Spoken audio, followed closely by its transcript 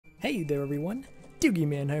Hey there everyone, Doogie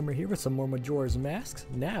Manheimer here with some more Majora's Masks.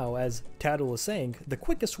 Now, as Tattle was saying, the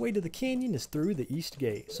quickest way to the canyon is through the east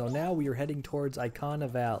gate. So now we are heading towards Ikana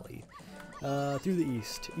Valley. Through the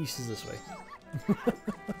east. East is this way.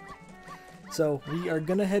 So we are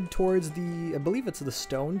gonna head towards the, I believe it's the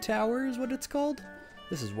Stone Tower is what it's called?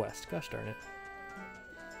 This is west, gosh darn it.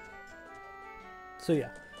 So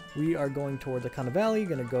yeah, we are going towards Ikana Valley,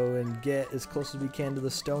 gonna go and get as close as we can to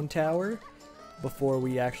the Stone Tower before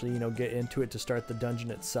we actually, get into it to start the dungeon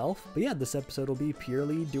itself. But yeah, this episode will be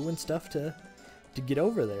purely doing stuff to get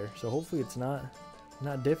over there. So hopefully it's not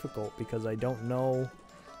difficult, because I don't know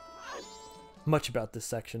much about this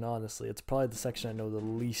section, honestly. It's probably the section I know the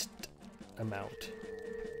least amount.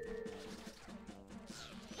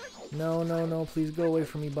 No, no, no, please go away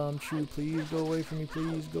from me, Bombchu. Please go away from me,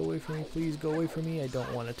 please go away from me, please go away from me. I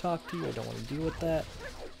don't want to talk to you, I don't want to deal with that.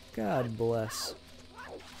 God bless.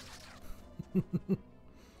 Oh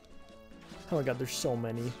my god, there's so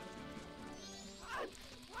many.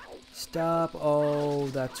 Stop. Oh,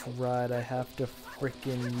 that's right. I have to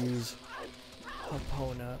frickin' use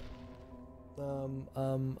Epona.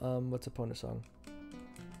 What's Epona song?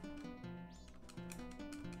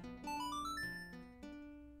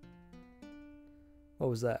 What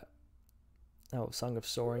was that? Oh, Song of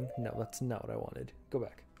Soaring? No, that's not what I wanted. Go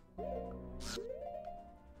back.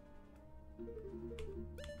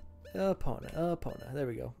 Epona. There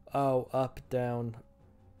we go. Oh, up, down,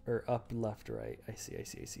 or up, left, right. I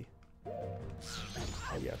see.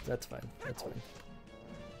 Oh yeah, that's fine.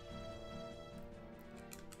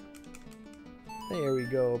 There we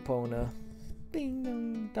go, Epona. Bing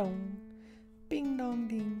dong dong. Bing dong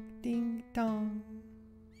ding ding dong.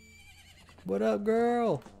 What up,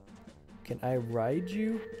 girl? Can I ride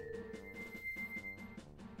you?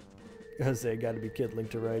 I say, gotta be Kid Link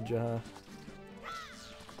to ride you, huh?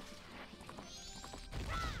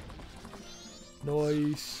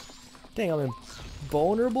 Nice. Dang, I'm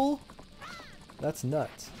invulnerable? That's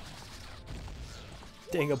nuts.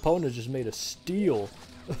 Dang, Epona just made a steel.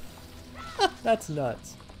 That's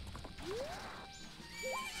nuts.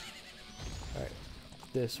 Alright,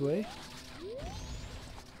 this way.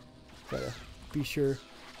 Gotta be sure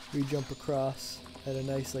we jump across at a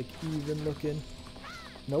nice, even looking.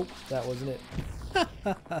 Nope, that wasn't it.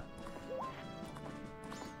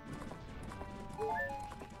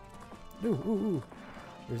 Ooh.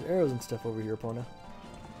 There's arrows and stuff over here, Epona.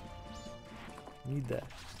 Need that.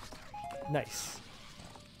 Nice.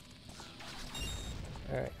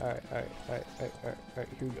 Alright. Here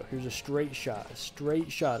we go. Here's a straight shot. A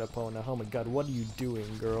straight shot, Epona. Oh my god, what are you doing,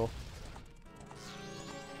 girl?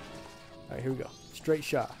 Alright, here we go. Straight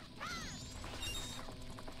shot.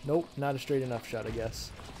 Nope, not a straight enough shot, I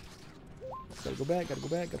guess. Gotta go back. And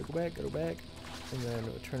then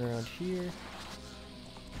we'll turn around here.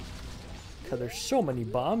 God, there's so many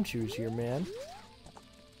Bombchus here, man.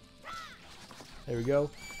 There we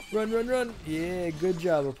go. Run! Yeah, good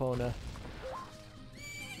job, Epona.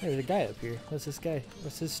 There's a guy up here. What's this guy?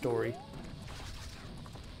 What's his story?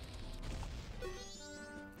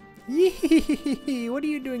 Yee! What are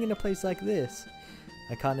you doing in a place like this?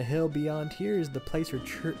 Ikana Hill beyond here is the place where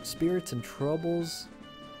spirits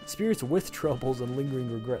with troubles and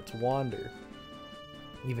lingering regrets wander.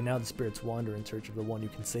 Even now the spirits wander in search of the one who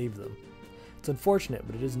can save them. It's unfortunate,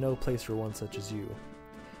 but it is no place for one such as you.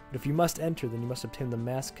 But if you must enter, then you must obtain the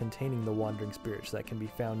mask containing the wandering spirits that can be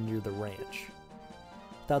found near the ranch.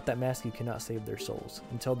 Without that mask, you cannot save their souls.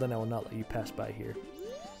 Until then, I will not let you pass by here.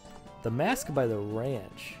 The mask by the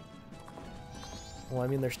ranch. Well, I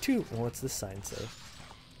mean, there's two. Well, what's this sign say?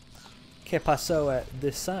 Que paso at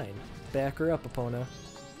this sign? Back her up, Epona.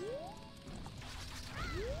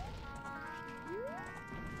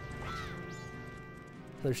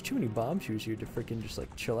 There's too many Bombchus here to freaking just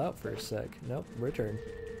chill out for a sec. Nope, return.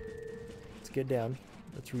 Let's get down.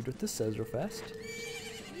 Let's read what this says real fast.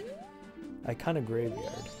 Ikana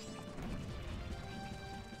Graveyard.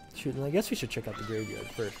 Shoot, I guess we should check out the graveyard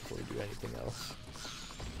first before we do anything else.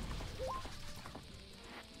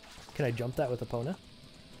 Can I jump that with Epona?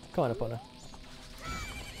 Come on, Epona.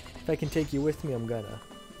 If I can take you with me, I'm gonna.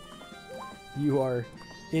 You are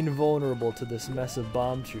invulnerable to this mess of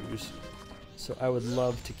Bombchus. So I would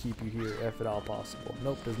love to keep you here if at all possible.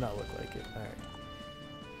 Nope, does not look like it. Alright.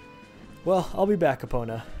 Well, I'll be back,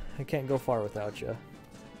 Epona. I can't go far without you.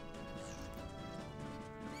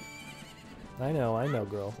 I know,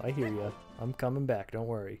 girl. I hear you. I'm coming back, don't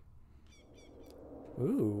worry.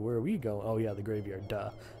 Ooh, where are we going? Oh yeah, the graveyard,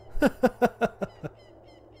 duh. The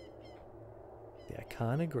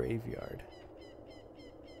Ikana Graveyard.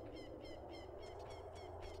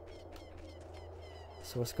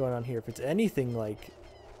 So what's going on here? If it's anything like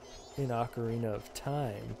in Ocarina of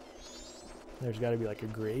Time, there's got to be like a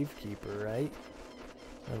gravekeeper, right?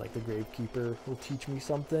 And like the gravekeeper will teach me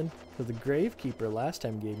something. Because the gravekeeper last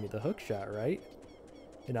time gave me the hook shot, right?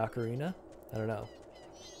 In Ocarina? I don't know.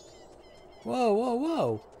 Whoa, whoa,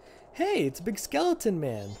 whoa! Hey, it's a big skeleton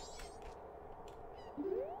man!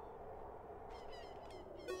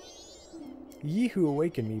 Ye who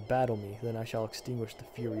awaken me, battle me, then I shall extinguish the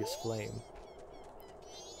furious flame.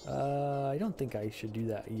 I don't think I should do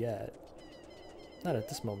that yet. Not at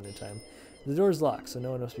this moment in time. The door's locked, so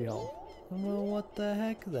no one must be home. Well, what the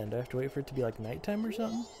heck then? Do I have to wait for it to be like nighttime or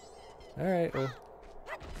something? Alright, well.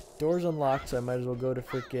 Door's unlocked, so I might as well go to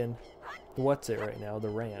frickin' the what's it right now? The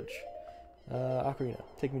ranch. Ocarina,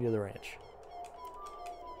 take me to the ranch.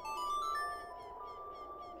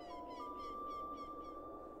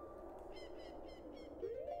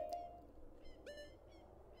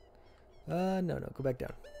 No, go back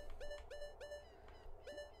down.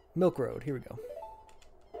 Milk Road, here we go.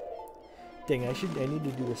 Dang, I need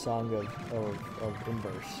to do the song of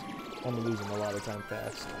Inverse. I'm losing a lot of time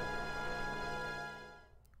fast.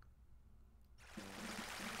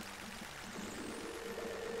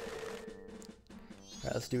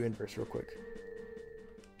 Alright, let's do Inverse real quick.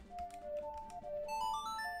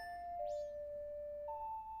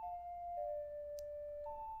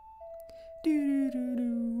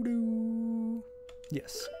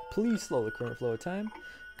 Yes, please slow the current flow of time.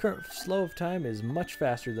 Current flow of time is much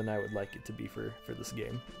faster than I would like it to be for this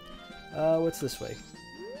game. What's this way?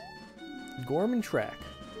 Gorman Track.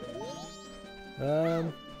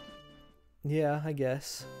 Yeah, I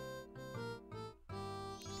guess.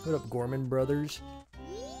 What up, Gorman Brothers?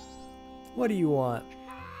 What do you want?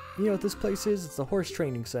 You know what this place is? It's the horse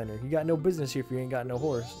training center. You got no business here if you ain't got no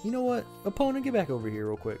horse. You know what? Opponent, get back over here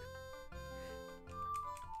real quick.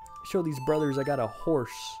 Show these brothers I got a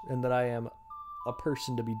horse and that I am a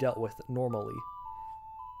person to be dealt with normally.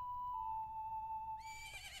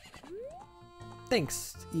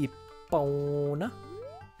 Thanks, Epona.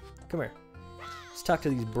 Come here. Let's talk to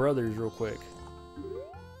these brothers real quick.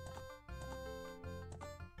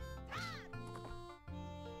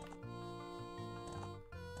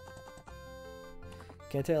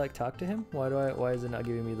 Can't I like talk to him? Why is it not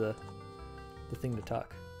giving me the thing to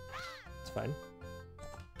talk? It's fine.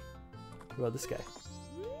 What about this guy?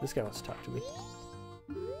 This guy wants to talk to me.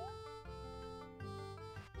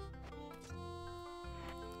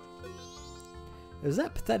 Is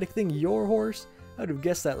that pathetic thing your horse? I would have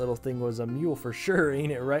guessed that little thing was a mule for sure,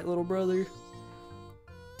 ain't it right, little brother?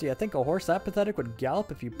 Gee, I think a horse that pathetic would gallop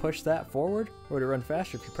if you pushed that forward, or would it run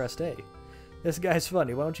faster if you pressed A? This guy's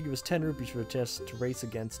funny. Why don't you give us 10 rupees for a chance to race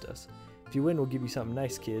against us? If you win, we'll give you something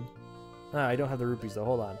nice, kid. Ah, I don't have the rupees though.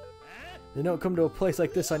 Hold on. Then don't come to a place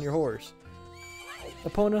like this on your horse.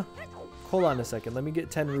 Epona, hold on a second. Let me get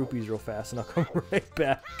 10 rupees real fast and I'll come right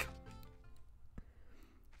back.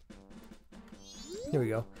 Here we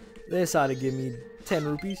go. This ought to give me 10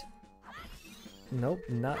 rupees. Nope,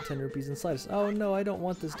 not 10 rupees in the slightest. Oh no, I don't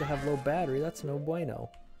want this to have low battery. That's no bueno.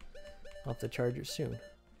 I'll have to charge it soon.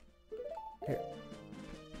 Here.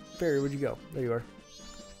 Fairy, where'd you go? There you are.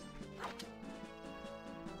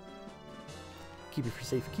 Keep it for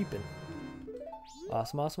safekeeping.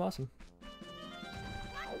 Awesome, awesome, awesome.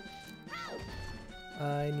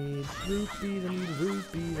 I need rupees, I need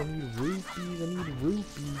rupees, I need rupees, I need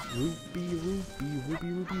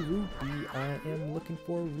rupees, rupee. I am looking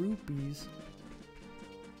for rupees.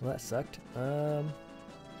 Well, that sucked. Come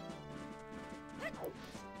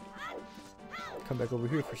back over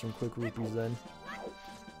here for some quick rupees then.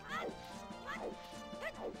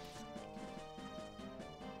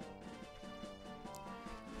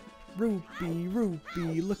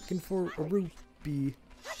 Rupee, looking for a rupee.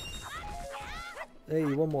 Hey,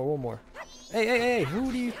 one more. Hey,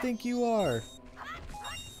 who do you think you are?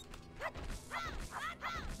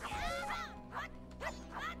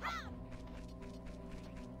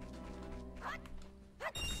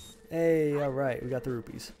 Hey, alright, we got the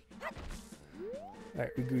rupees.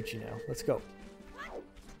 Alright, we Gucci now. Let's go.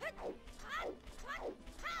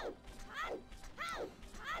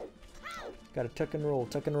 Gotta tuck and roll,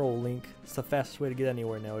 Link. It's the fastest way to get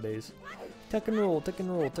anywhere nowadays. Tuck and roll.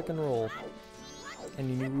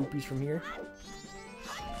 Any new rupees from here?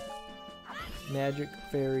 Magic,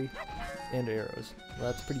 fairy, and arrows.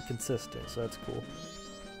 Well, that's pretty consistent, so that's cool.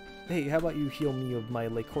 Hey, how about you heal me of my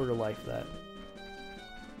like quarter life that?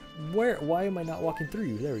 Why am I not walking through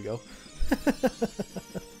you? There we go.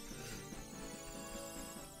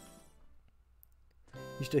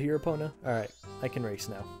 You still here, Epona? Alright, I can race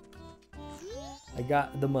now. I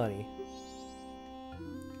got the money.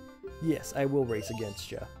 Yes, I will race against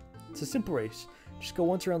ya. It's a simple race. Just go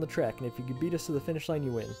once around the track, and if you can beat us to the finish line,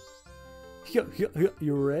 you win.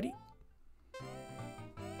 You ready?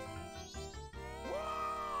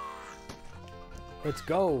 Let's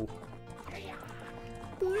go.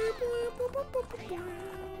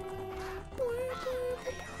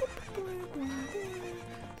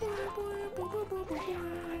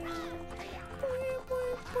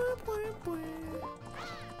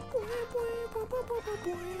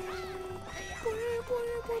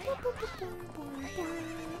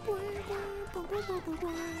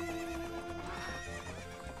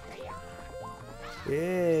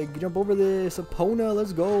 Yeah, jump over this, Epona,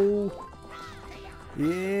 let's go.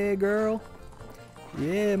 Yeah, girl.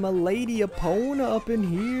 Yeah, my lady Epona up in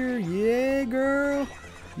here. Yeah, girl.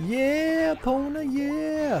 Yeah, Epona,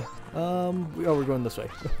 yeah. Oh, we're going this way.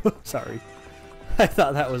 Sorry. I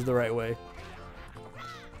thought that was the right way.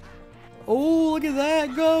 Oh, look at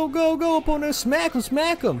that. Go, go, go, Epona. Smack him,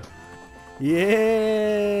 smack him.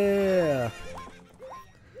 Yeah.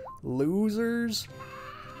 Losers.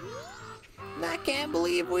 I can't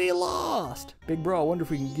believe we lost. Big bro, I wonder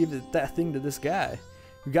if we can give that thing to this guy.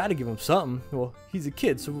 We gotta give him something. Well, he's a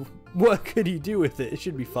kid, so what could he do with it? It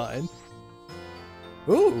should be fine.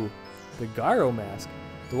 Ooh, the Garo mask.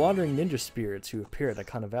 The wandering ninja spirits who appear at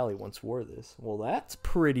Ikana Valley once wore this. Well, that's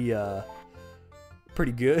pretty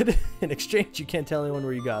good. In exchange, you can't tell anyone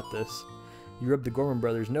where you got this. You rubbed the Gorman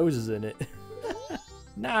brothers' noses in it.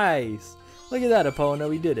 Nice. Look at that, Epona.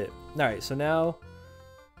 We did it. Alright, so now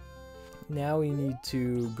we need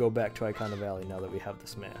to go back to Ikana Valley now that we have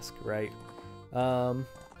this mask, right?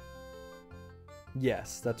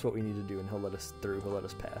 Yes, that's what we need to do, and he'll let us through. He'll let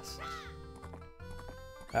us pass.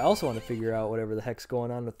 I also want to figure out whatever the heck's going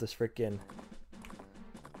on with this frickin'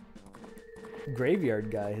 graveyard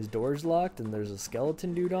guy. His door's locked, and there's a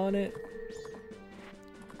skeleton dude on it.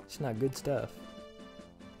 It's not good stuff.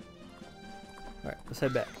 Alright, let's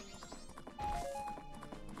head back.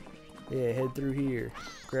 Yeah, head through here.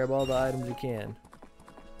 Grab all the items you can.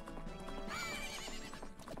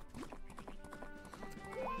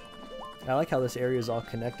 I like how this area is all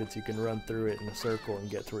connected so you can run through it in a circle and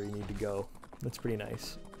get to where you need to go. That's pretty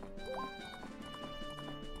nice.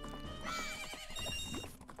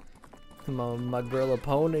 My girl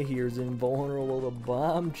Epona here is invulnerable to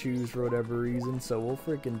bomb chews for whatever reason, so we'll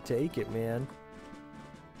freaking take it, man.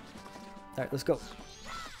 Alright, let's go.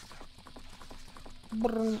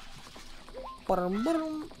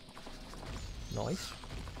 Nice.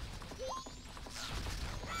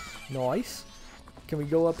 Nice. Can we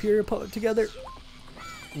go up here together?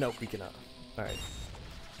 Nope, we cannot. Alright.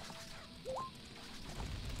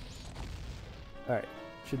 Alright,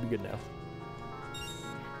 should be good now.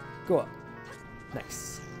 Go up.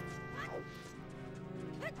 Nice.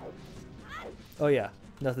 Oh yeah,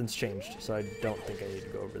 nothing's changed, so I don't think I need to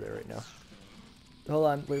go over there right now. Hold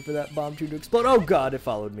on, wait for that bomb tube to explode. Oh god, it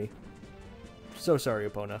followed me. So sorry,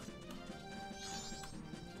 Epona.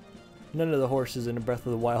 None of the horses in Breath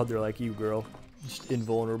of the Wild are like you, girl. Just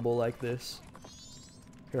invulnerable like this.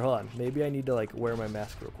 Here, hold on. Maybe I need to like wear my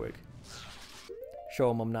mask real quick. Show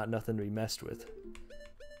them I'm not nothing to be messed with.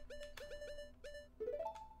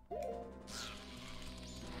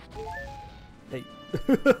 Hey,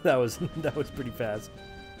 that was pretty fast.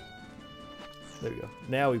 There we go.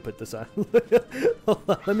 Now we put this on. Hold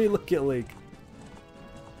on, let me look at Link.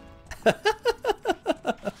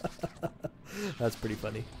 That's pretty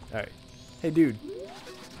funny. All right. Hey, dude.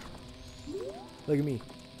 Look at me.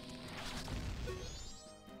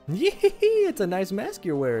 Yee! It's a nice mask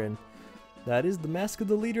you're wearing. That is the mask of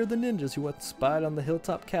the leader of the ninjas who once spied on the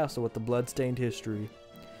hilltop castle with the blood-stained history.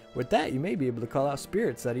 With that, you may be able to call out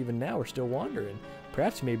spirits that even now are still wandering.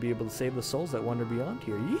 Perhaps you may be able to save the souls that wander beyond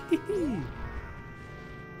here. Yee!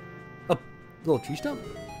 Oh, little tree stump?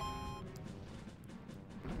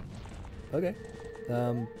 Okay.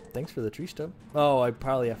 Thanks for the tree stump. Oh, I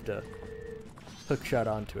probably have to hook shot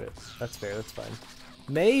onto it. That's fair, that's fine.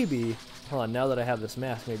 Maybe, hold on, now that I have this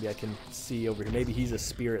mask, maybe I can see over here. Maybe he's a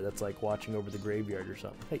spirit that's like watching over the graveyard or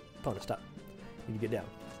something. Hey, Epona, stop. You need to get down.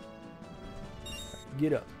 Right,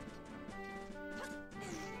 get up.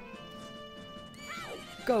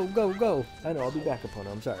 Go, go, go. I know, I'll be back,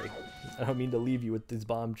 Epona, I'm sorry. I don't mean to leave you with this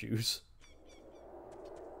bomb juice.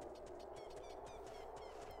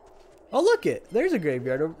 Oh, look it! There's a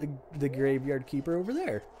graveyard, the graveyard keeper over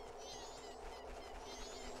there.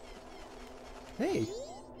 Hey,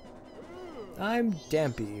 I'm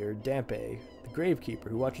Dampy, or Dampe, the gravekeeper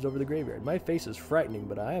who watches over the graveyard. My face is frightening,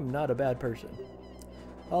 but I am not a bad person.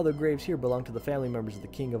 All the graves here belong to the family members of the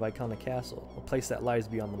king of Ikana Castle, a place that lies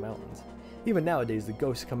beyond the mountains. Even nowadays, the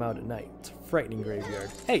ghosts come out at night. It's a frightening graveyard.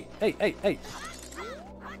 Hey, hey, hey, hey!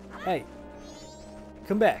 Hey.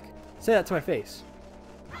 Come back. Say that to my face.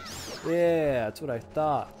 Yeah, that's what I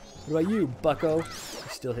thought. What about you, bucko? You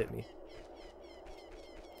still hit me.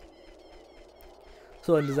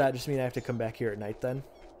 So then does that just mean I have to come back here at night then?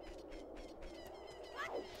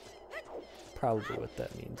 Probably what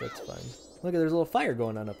that means. That's fine. Look, there's a little fire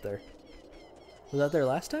going on up there. Was that there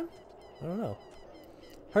last time? I don't know.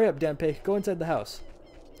 Hurry up, Denpei. Go inside the house.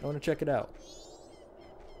 I want to check it out.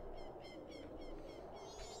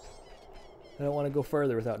 I don't want to go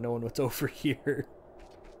further without knowing what's over here.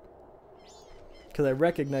 Because I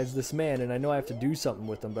recognize this man and I know I have to do something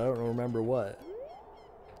with him, but I don't remember what.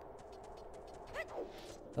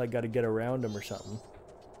 I got to get around him or something.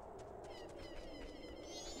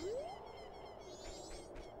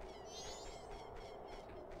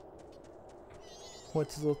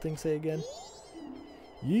 What's his little thing say again?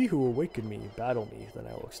 Ye who awaken me, battle me, then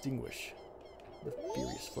I will extinguish the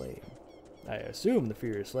furious flame. I assume the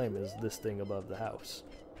furious flame is this thing above the house.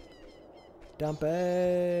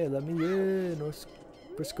 Denpei, let me in.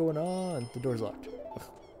 What's going on? The door's locked. Ugh,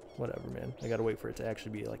 whatever, man. I gotta wait for it to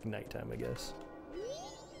actually be like nighttime, I guess.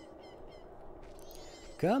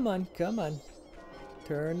 Come on, come on.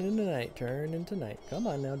 Turn into night, turn into night. Come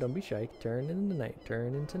on now, don't be shy. Turn into night,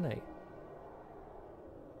 turn into night.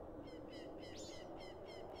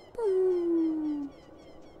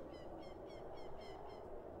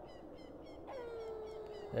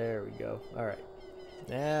 There we go. Alright.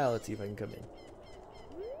 Now let's see if I can come in.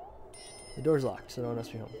 The door's locked, so no one has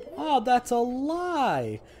to be home. Oh, that's a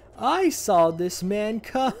lie! I saw this man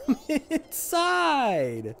come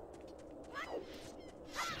inside!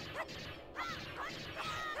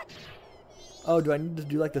 Oh, do I need to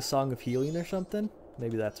do like the Song of Healing or something?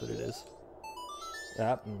 Maybe that's what it is.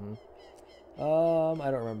 Yeah, I don't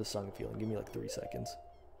remember the Song of Healing. Give me like 3 seconds.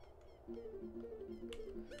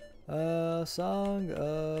 Song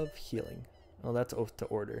of Healing. Oh, that's Oath to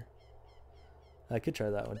Order. I could try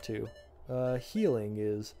that one too. Healing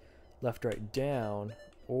is left, right, down.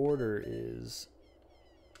 Order is...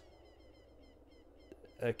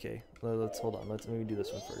 Okay, let's hold on. Let me do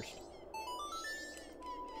this one first.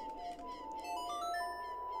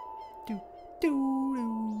 Do do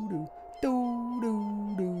do do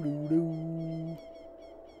do do do do.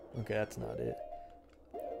 Okay, that's not it.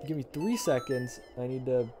 Give me 3 seconds. I need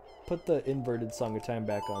to put the inverted Song of Time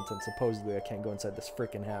back on since supposedly I can't go inside this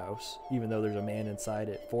frickin' house, even though there's a man inside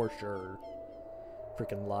it for sure.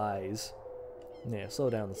 Frickin' lies. Yeah, slow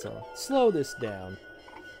down the song. Slow this down.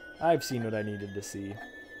 I've seen what I needed to see.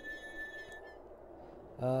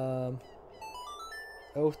 Oath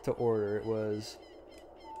to Order. It was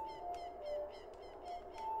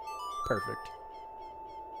perfect.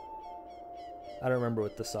 I don't remember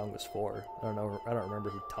what the song was for. I don't remember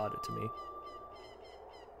who taught it to me.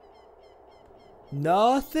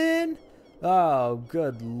 Nothing? Oh,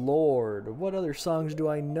 good lord. What other songs do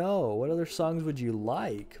I know? What other songs would you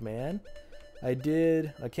like, man? I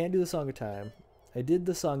can't do the Song of Time. I did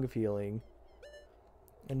the Song of Healing.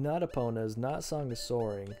 And not Epona's, not Song of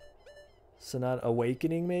Soaring. Sonata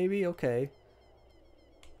Awakening, maybe? Okay.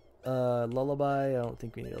 Lullaby, I don't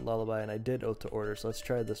think we need a lullaby, and I did Oath to Order, so let's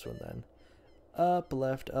try this one then. Up,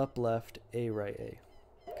 left, A, right, A.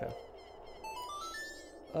 Okay.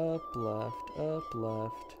 Up, left.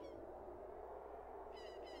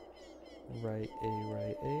 Right,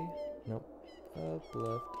 A. Nope. Up,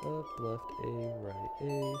 left, A, right,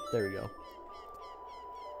 A. There we go.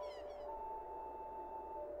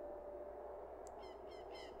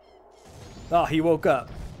 Oh, he woke up.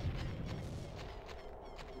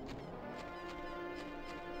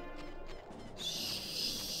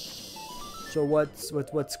 So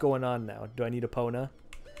what's going on now? Do I need Epona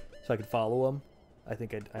so I can follow him? I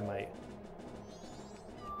think I might.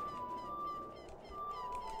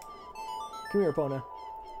 Come here, Epona.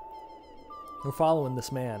 We're following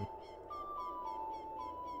this man.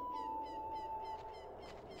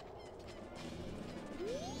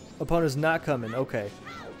 Epona's not coming. Okay.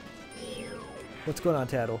 What's going on,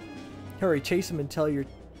 Tattle? Hurry, chase him until you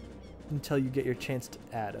get your chance to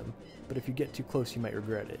add him. But if you get too close, you might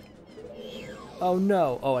regret it. Oh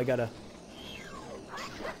no! Oh, I gotta...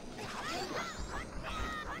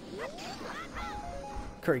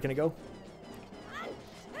 Curry, can I go?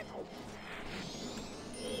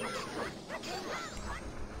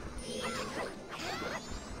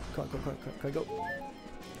 Come on, can I go?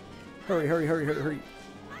 Hurry.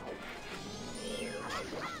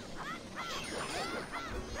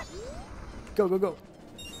 Go.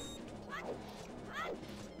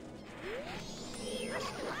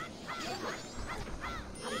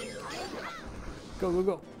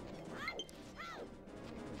 Go.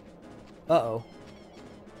 Uh-oh.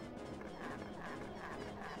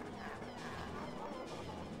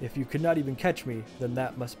 If you could not even catch me, then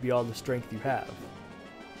that must be all the strength you have.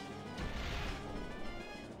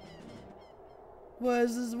 What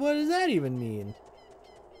does that even mean?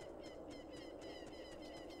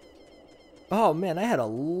 Oh man, I had a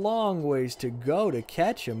long ways to go to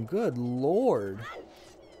catch him. Good lord.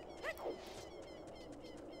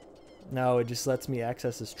 No, it just lets me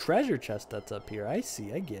access this treasure chest that's up here. I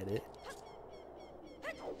see, I get it.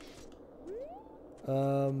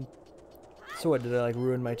 So what, did I like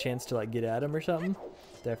ruin my chance to like get at him or something?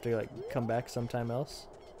 Do I have to like come back sometime else?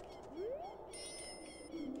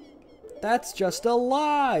 That's just a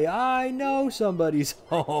lie! I know somebody's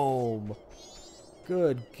home!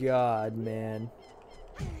 Good God, man.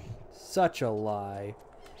 Such a lie.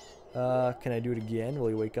 Can I do it again? Will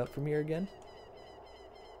he wake up from here again?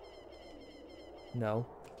 No.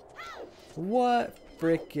 What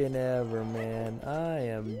frickin' ever, man. I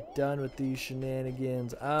am done with these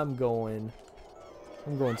shenanigans. I'm going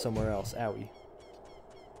somewhere else. Owie.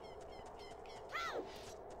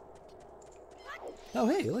 Oh,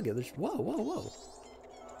 hey, look at this. Whoa, whoa, whoa.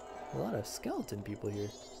 A lot of skeleton people here.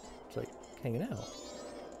 It's like hanging out.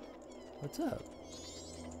 What's up?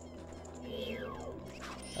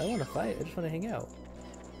 I don't want to fight. I just want to hang out.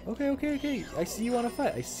 Okay, okay, okay. I see you want to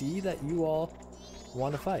fight. I see that you all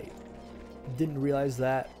want to fight. Didn't realize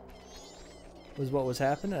that was what was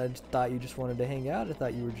happening. I just thought you just wanted to hang out. I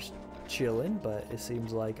thought you were just chilling, but it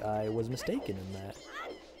seems like I was mistaken in that.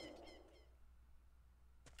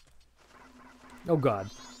 Oh God.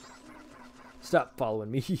 Stop following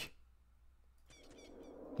me.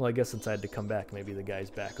 Well, I guess since I had to come back, maybe the guy's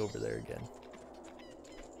back over there again.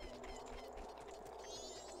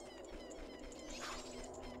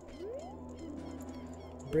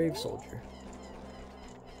 Brave soldier.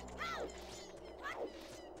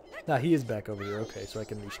 Nah, he is back over here. Okay, so I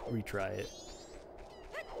can retry it.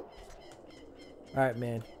 Alright,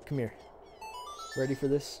 man. Come here. Ready for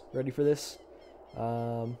this? Ready for this?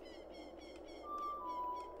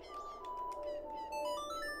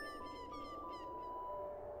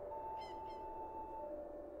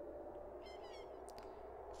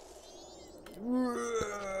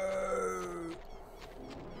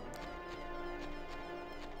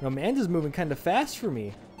 No, Amanda's moving kind of fast for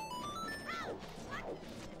me.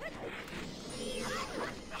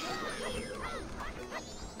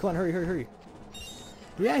 Come on, hurry, hurry, hurry.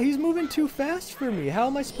 Yeah, he's moving too fast for me. How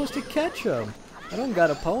am I supposed to catch him? I don't got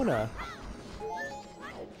Epona.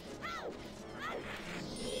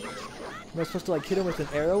 Am I supposed to like hit him with an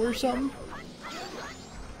arrow or something?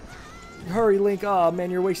 Hurry, Link. Oh man,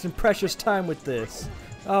 you're wasting precious time with this.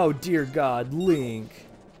 Oh dear God, Link.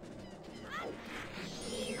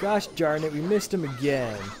 Gosh darn it, we missed him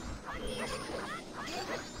again.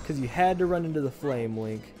 Because you had to run into the flame,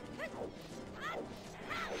 Link.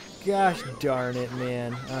 Gosh darn it,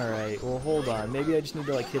 man. Alright, well hold on. Maybe I just need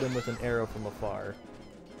to like hit him with an arrow from afar.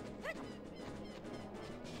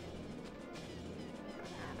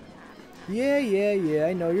 Yeah,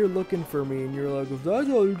 I know you're looking for me and you're like,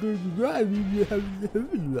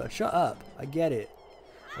 shut up. I get it.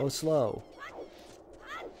 Go slow.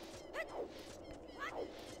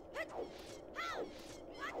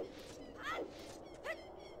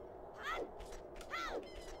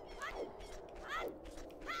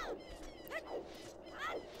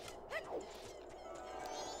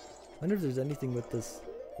 I wonder if there's anything with this,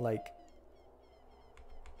 like...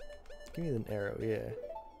 Give me an arrow, yeah.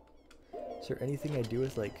 Is there anything I do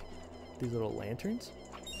with, like, these little lanterns?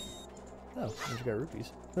 Oh, I just got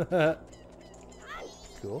rupees.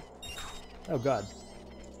 Cool. Oh, God.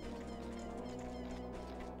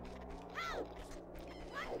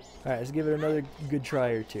 Alright, let's give it another good try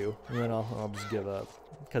or two, and then I'll just give up.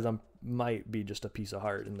 Because I might be just a piece of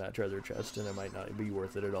heart in that treasure chest, and it might not be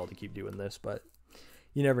worth it at all to keep doing this, but...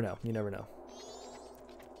 You never know. You never know.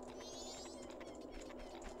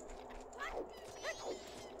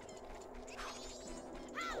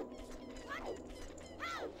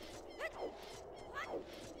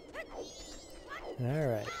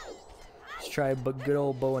 Alright. Let's try a good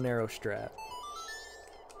old bow and arrow strat.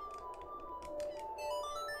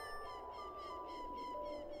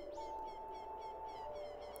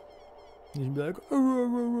 You can be like, oh, oh,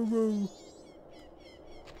 oh, oh, oh.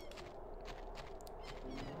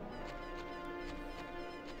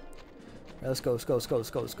 Right, let's go, let's go, let's go, let's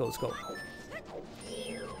go, let's go, let's go.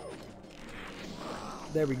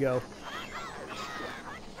 There we go.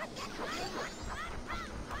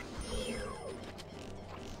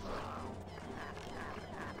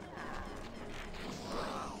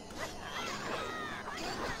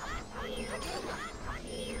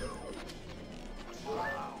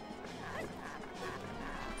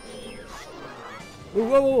 Whoa,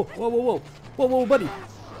 whoa, whoa, whoa, whoa, whoa, whoa, whoa, buddy.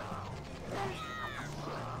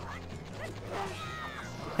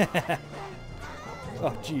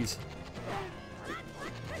 Oh, jeez.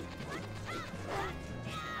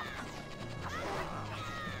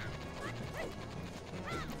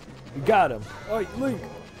 We got him. All right, Link.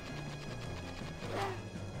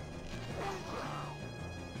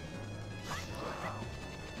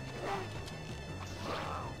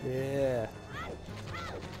 Yeah.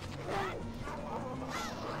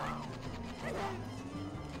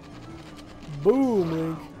 Boom,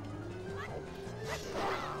 Link.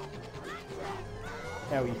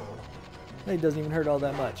 Owie. It doesn't even hurt all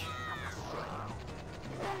that much.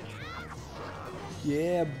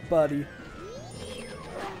 Yeah, buddy.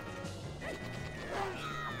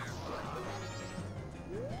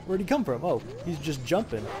 Where'd he come from? Oh, he's just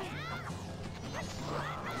jumping.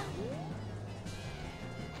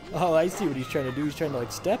 Oh, I see what he's trying to do. He's trying to,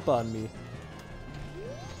 like, step on me.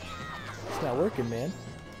 It's not working, man.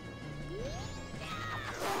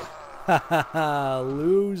 Ha ha ha,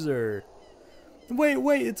 loser. Wait,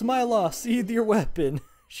 wait, it's my loss. Sheathe your weapon.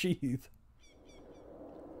 Sheathe.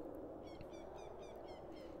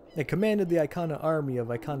 I commanded the Ikana army of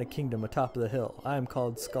Ikana Kingdom atop of the hill. I am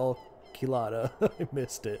called Skull Kilada. I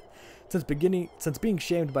missed it. Since being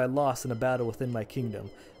shamed by loss in a battle within my kingdom,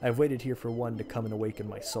 I have waited here for one to come and awaken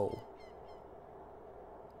my soul.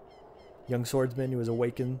 Young swordsman who has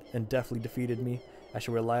awakened and deftly defeated me, I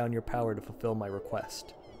shall rely on your power to fulfill my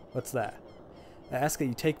request. What's that? I ask that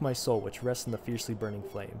you take my soul, which rests in the fiercely burning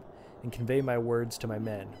flame, and convey my words to my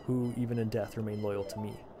men, who, even in death, remain loyal to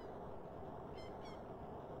me.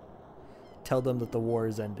 Tell them that the war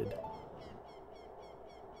is ended.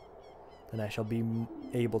 Then I shall be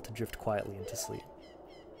able to drift quietly into sleep.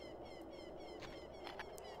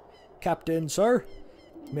 Captain, sir?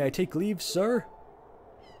 May I take leave, sir?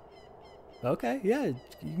 Okay, yeah, you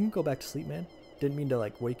can go back to sleep, man. Didn't mean to,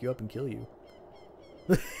 like, wake you up and kill you.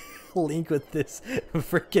 Link with this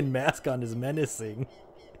freaking mask on is menacing.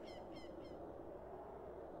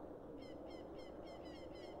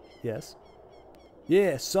 Yes.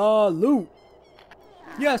 Yeah, salute!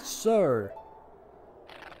 Yes, sir!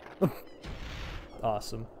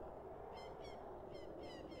 Awesome.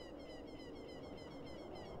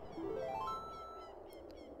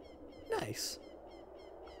 Nice.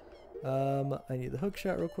 I need the hook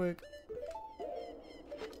shot real quick.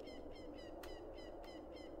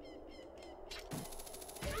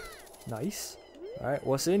 Nice. Alright,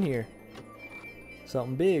 what's in here?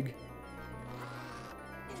 Something big.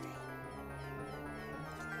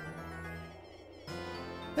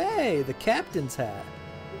 Hey, the captain's hat.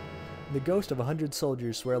 The ghost of 100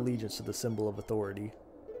 soldiers swear allegiance to the symbol of authority.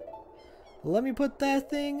 Let me put that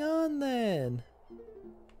thing on then.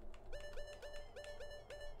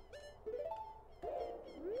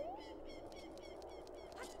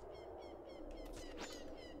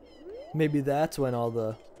 Maybe that's when all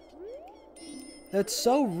the... That's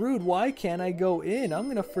so rude. Why can't I go in? I'm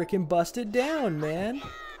gonna freaking bust it down, man.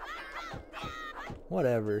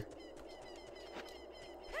 Whatever.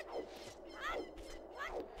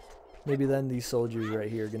 Maybe then these soldiers right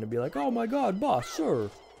here are gonna be like, oh my god, boss, sir.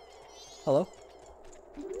 Hello?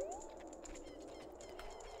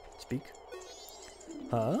 Speak.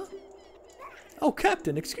 Huh? Oh,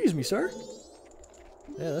 Captain, excuse me, sir.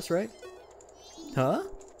 Yeah, that's right. Huh?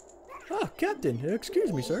 Ah, Captain,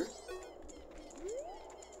 excuse me, sir.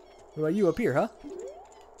 What about you up here, huh?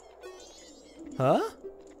 Huh?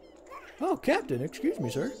 Oh, Captain, excuse me,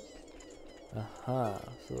 sir. Aha,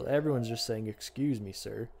 so everyone's just saying, excuse me,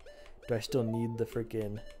 sir. Do I still need the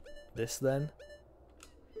freaking this then?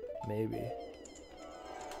 Maybe.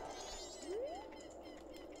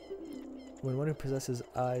 When one who possesses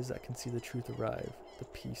eyes that can see the truth arrive, the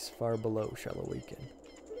peace far below shall awaken.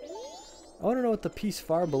 I want to know what the peace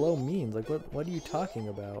far below means. Like, what are you talking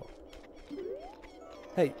about?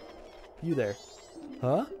 Hey, you there.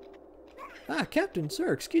 Huh? Ah, Captain,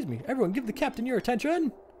 sir, excuse me. Everyone give the captain your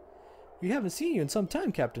attention. We haven't seen you in some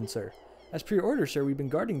time, Captain, sir. As per your order, sir, we've been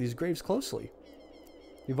guarding these graves closely.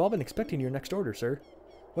 We've all been expecting your next order, sir.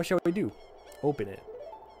 What shall we do? Open it.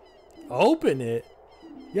 Open it?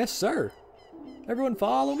 Yes, sir. Everyone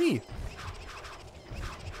follow me.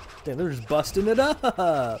 Damn, they're just busting it up.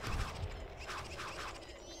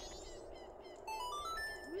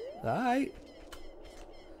 Alright.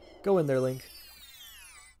 Go in there, Link.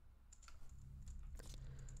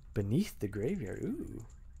 Beneath the graveyard. Ooh.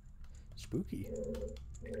 Spooky.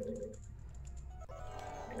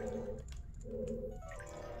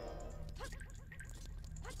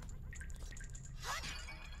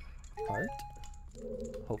 Heart.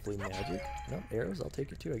 Hopefully magic. No, arrows. I'll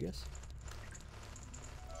take it too, I guess.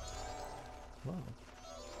 Wow.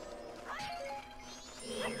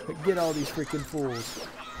 Get all these freaking fools.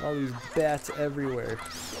 All these bats everywhere.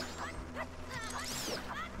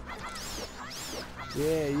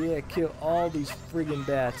 Yeah, yeah, kill all these friggin'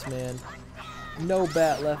 bats, man. No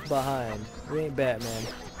bat left behind. We ain't Batman.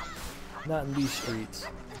 Not in these streets.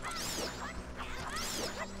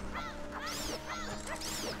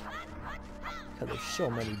 God, there's so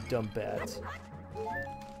many dumb bats.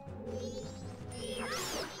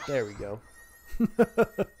 There we go.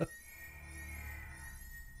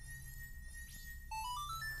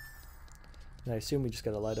 And I assume we just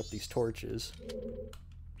gotta light up these torches.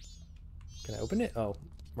 Can I open it? Oh,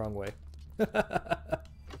 wrong way.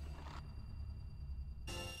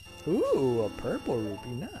 Ooh, a purple rupee.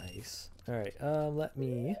 Nice. Alright, let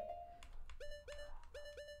me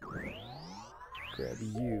grab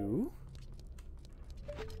you.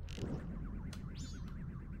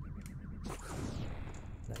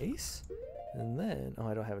 Nice. And then, oh,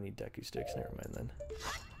 I don't have any Deku sticks. Never mind then.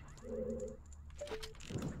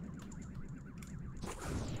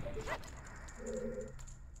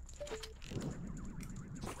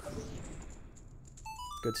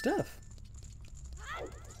 Good stuff.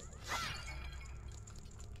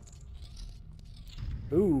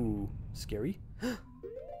 Ooh, scary.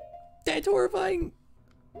 That's horrifying.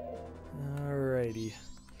 Alrighty.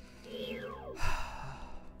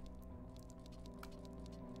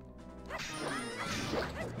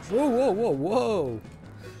 Whoa, whoa, whoa, whoa!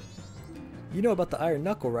 You know about the Iron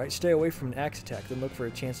Knuckle, right? Stay away from an axe attack, then look for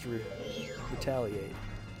a chance to retaliate.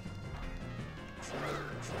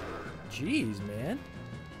 Jeez, man.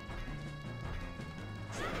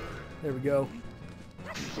 There we go.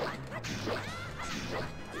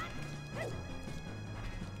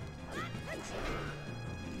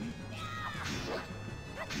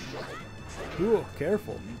 Ooh,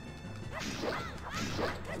 careful.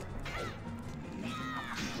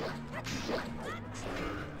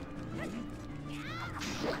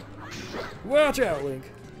 Watch out, Link.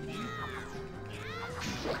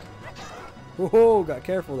 Whoa, got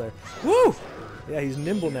careful there. Woo! Yeah, he's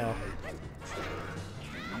nimble now.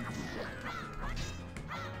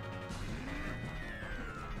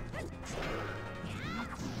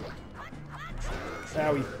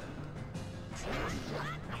 Owie.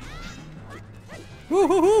 Woo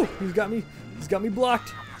hoo hoo! He's got me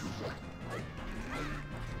blocked.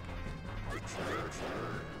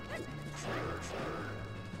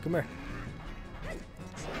 Come here.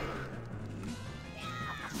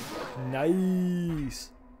 Nice.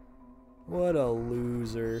 What a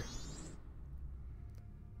loser.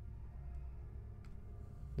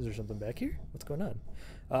 Is there something back here? What's going on?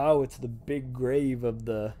 Oh, it's the big grave of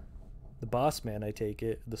the boss man, I take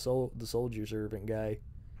it. The soldier servant guy.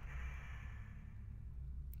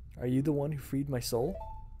 Are you the one who freed my soul?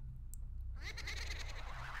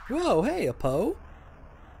 Whoa, hey, a Poe.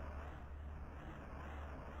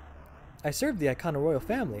 I serve the Ikana royal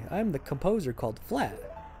family. I'm the composer called Flat.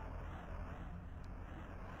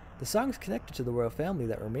 The songs connected to the royal family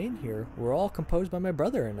that remain here were all composed by my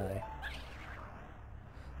brother and I.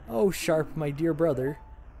 Oh, Sharp, my dear brother.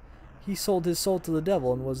 He sold his soul to the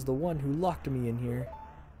devil and was the one who locked me in here.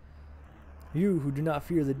 You who do not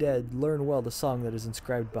fear the dead, learn well the song that is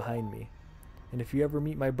inscribed behind me. And if you ever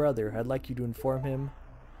meet my brother, I'd like you to inform him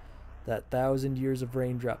that 1,000 years of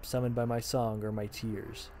raindrops summoned by my song are my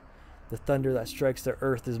tears. The thunder that strikes the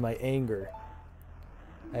earth is my anger.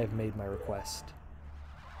 I have made my request.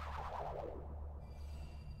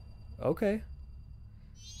 Okay.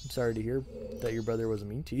 I'm sorry to hear that your brother wasn't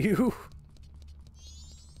mean to you.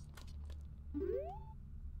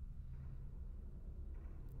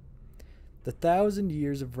 The 1,000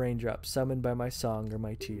 years of raindrops summoned by my song are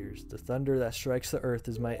my tears. The thunder that strikes the earth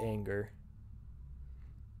is my anger.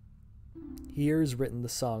 Here is written the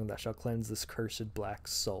song that shall cleanse this cursed black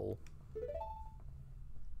soul.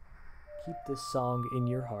 Keep this song in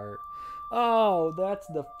your heart. Oh, that's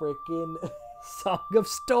the frickin' Song of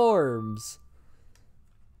Storms.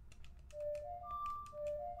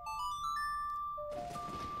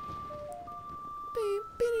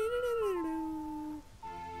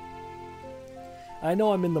 I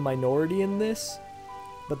know I'm in the minority in this,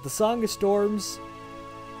 but the Song of Storms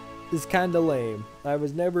is kind of lame. I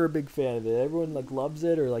was never a big fan of it. Everyone like loves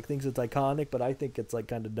it or like thinks it's iconic, but I think it's like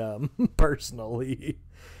kind of dumb personally.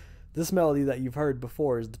 This melody that you've heard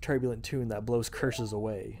before is the turbulent tune that blows curses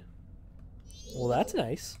away. Well, that's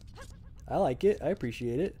nice. I like it. I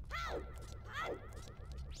appreciate it.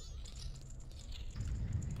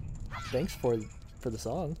 Thanks for the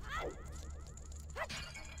song.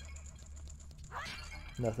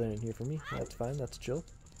 Nothing in here for me. That's fine. That's chill.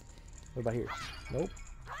 What about here? Nope.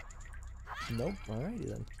 Nope. Alrighty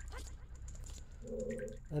then.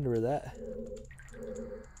 I wonder where that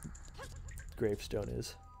gravestone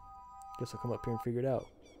is. Guess I'll come up here and figure it out.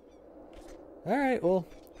 Alright, well.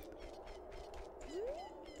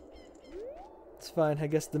 It's fine. I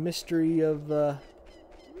guess the mystery of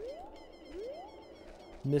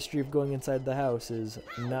going inside the house is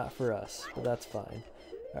not for us, but that's fine.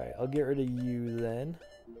 Alright, I'll get rid of you then.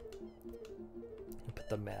 Put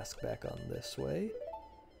the mask back on this way.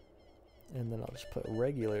 And then I'll just put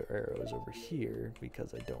regular arrows over here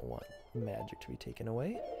because I don't want magic to be taken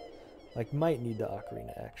away. I might need the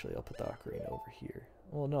ocarina actually. I'll put the ocarina over here.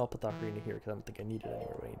 Well, no, I'll put the ocarina here because I don't think I need it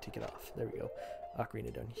anymore, but I need to take it off. There we go.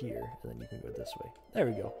 Ocarina down here, and then you can go this way. There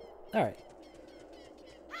we go. Alright.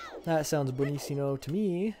 That sounds buonissimo to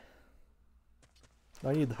me.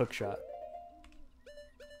 I need the hook shot.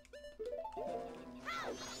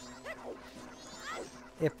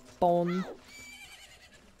 Ippon.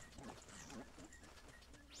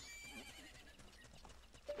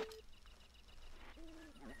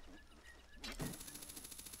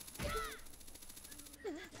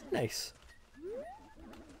 Nice.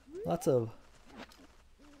 Lots of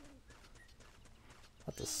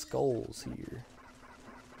skulls here.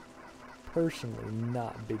 Personally,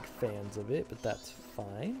 not big fans of it, but that's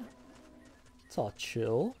fine. It's all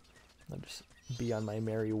chill. I'll just be on my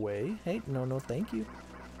merry way. Hey, no, thank you.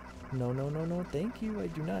 No, thank you. I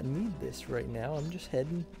do not need this right now. I'm just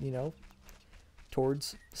heading, you know,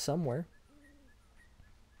 towards somewhere.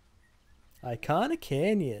 Ikana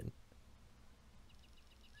Canyon.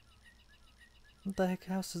 What the heck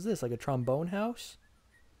house is this? Like a trombone house?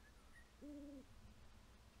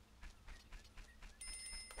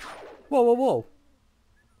 Whoa.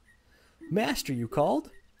 Master, you called?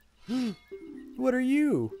 What are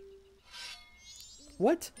you?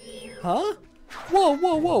 What? Huh?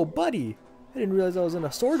 Whoa, buddy. I didn't realize I was in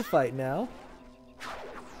a sword fight now.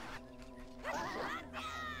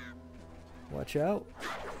 Watch out.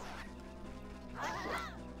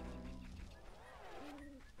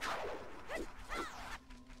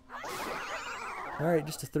 Alright,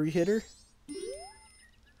 just a 3-hitter.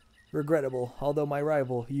 Regrettable, although my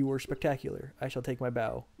rival, you were spectacular. I shall take my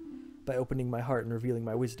bow by opening my heart and revealing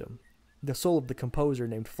my wisdom. The soul of the composer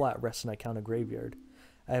named Flat rests in Ikana graveyard.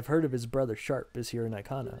 I have heard of his brother Sharp is here in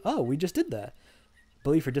Ikana. Oh, we just did that.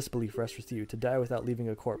 Belief or disbelief rests with you. To die without leaving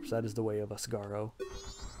a corpse, that is the way of Asgaro.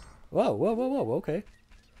 Whoa, okay.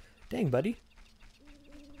 Dang, buddy.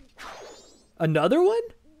 Another one?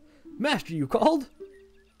 Master, you called?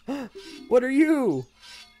 What are you?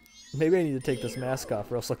 Maybe I need to take this mask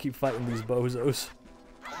off or else I'll keep fighting these bozos.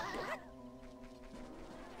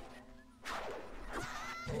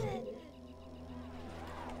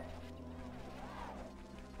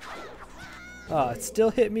 Ah, it still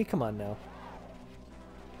hit me? Come on now.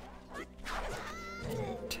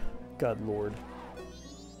 God lord.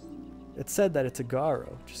 It said that it's a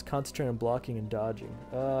Garo. Just concentrate on blocking and dodging.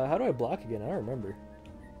 How do I block again? I don't remember.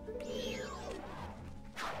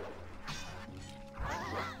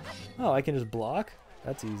 Oh, I can just block?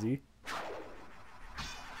 That's easy.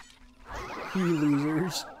 You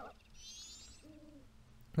losers.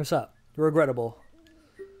 What's up? Regrettable.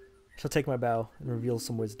 Shall take my bow and reveal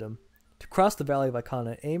some wisdom. To cross the valley of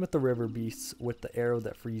Ikana, aim at the river beasts with the arrow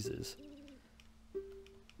that freezes.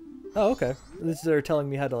 Oh, okay. They're telling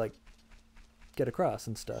me how to, like, get across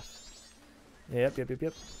and stuff. Yep.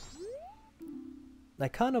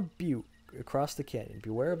 Ikana Butte, across the canyon.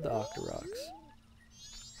 Beware of the Octoroks.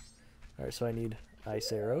 Alright, so I need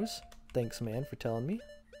ice arrows. Thanks, man, for telling me.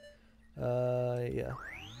 Yeah.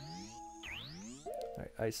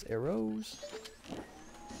 Alright, ice arrows.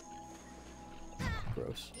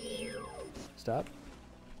 Gross. Stop.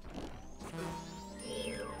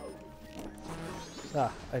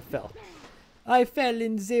 Ah, I fell. I fell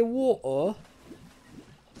in the water.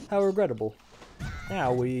 How regrettable.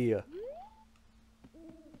 Owie.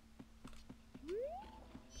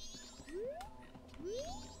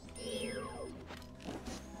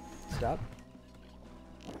 Stop.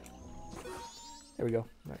 There we go.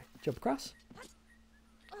 Alright, jump across.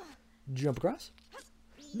 Jump across.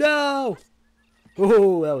 No!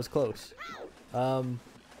 Oh, that was close. What?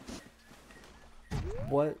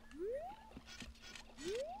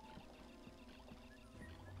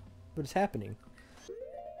 What is happening?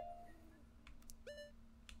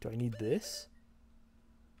 Do I need this?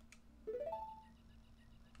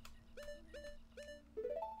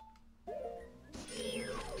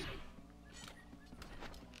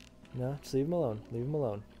 No, just leave him alone. Leave him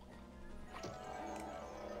alone.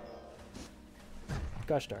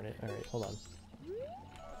 Gosh darn it. Alright, hold on.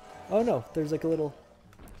 Oh no, there's like a little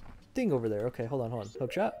thing over there. Okay, hold on, hold on.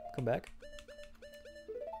 Hook shot. Come back.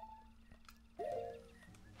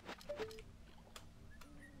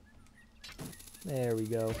 There we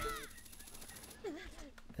go.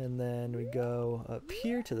 And then we go up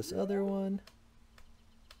here to this other one.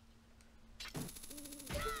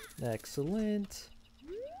 Excellent.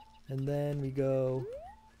 And then we go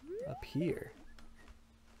up here.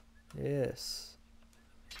 Yes.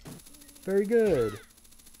 Very good.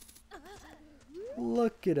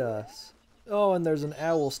 Look at us. Oh, and there's an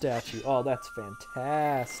owl statue. Oh, that's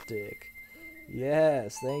fantastic.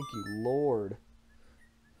 Yes, thank you, Lord.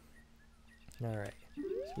 Alright,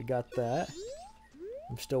 so we got that.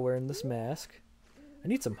 I'm still wearing this mask. I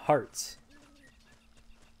need some hearts.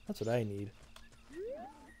 That's what I need.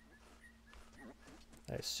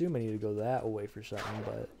 I assume I need to go that way for something,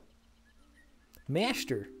 but...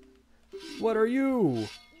 Master! What are you?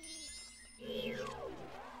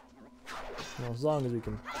 Well, as long as we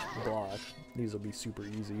can block, these will be super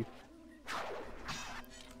easy.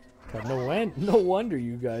 God, no wonder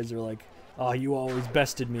you guys are like, oh, you always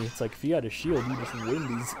bested me. It's like, if you had a shield, you just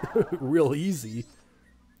win these real easy.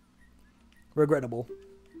 Regrettable.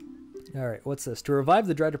 Alright, what's this? To revive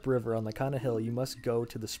the dried up river on the Ikana Hill, you must go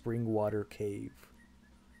to the spring water cave.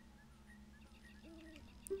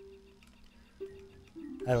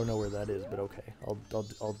 I don't know where that is, but okay.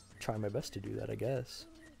 I'll try my best to do that, I guess.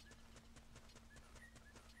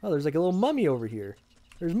 Oh, there's like a little mummy over here.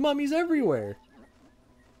 There's mummies everywhere.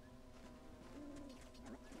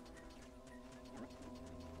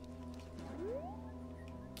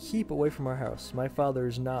 Keep away from our house. My father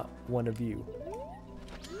is not one of you.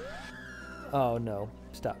 Oh no.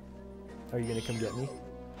 Stop. Are you gonna come get me?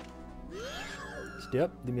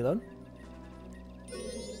 Stop. Leave me alone.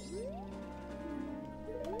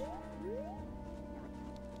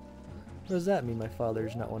 What does that mean, my father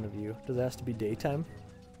is not one of you? Does it have to be daytime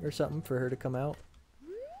or something for her to come out?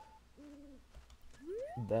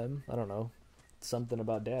 Them? I don't know. Something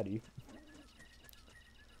about daddy.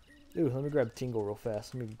 Ooh, let me grab Tingle real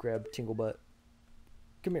fast. Let me grab Tingle Butt.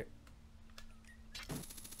 Come here.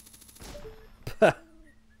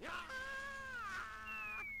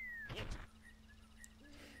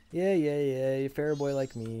 Yeah, you fair boy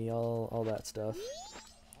like me, all that stuff.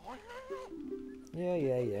 Yeah.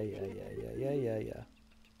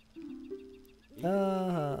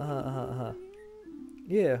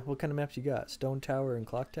 Yeah, what kind of maps you got? Stone Tower and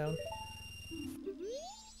Clock Town?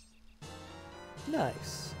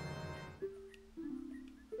 Nice.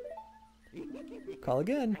 Call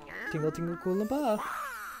again. Tingle, tingle, cool, and pa.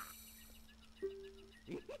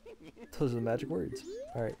 Those are the magic words.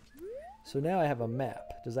 Alright. So now I have a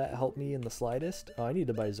map. Does that help me in the slightest? Oh, I need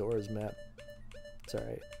to buy Zora's map. It's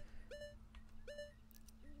alright.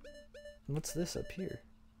 What's this up here?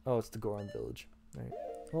 Oh, it's the Goron village. Alright.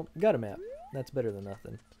 Well, got a map. That's better than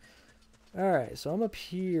nothing. Alright, so I'm up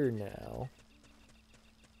here now.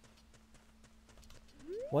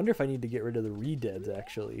 Wonder if I need to get rid of the re-deads,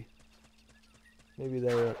 actually. Maybe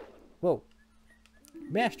they're... Whoa.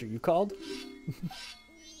 Master, you called?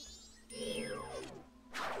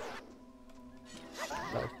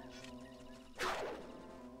 Oh.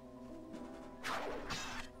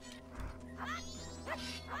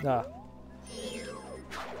 Ah.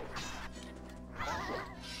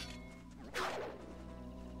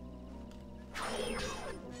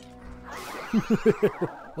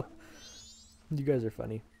 You guys are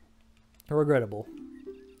funny. Regrettable.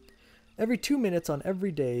 Every 2 minutes on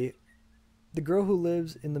every day, the girl who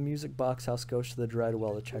lives in the music box house goes to the dried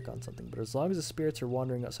well to check on something. But as long as the spirits are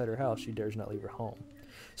wandering outside her house, she dares not leave her home.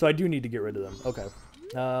 So I do need to get rid of them. Okay.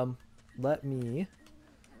 Let me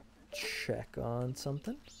check on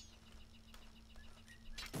something.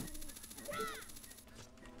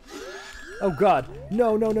 Oh God!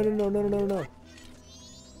 No!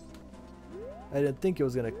 I didn't think it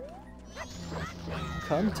was gonna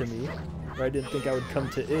come to me, or I didn't think I would come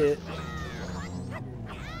to it.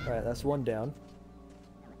 Alright, that's one down.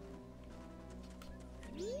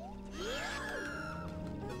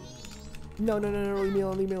 No, leave me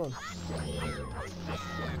alone.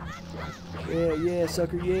 Yeah,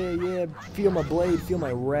 sucker, yeah. Feel my blade, feel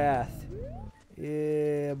my wrath.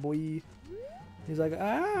 Yeah, boy. He's like,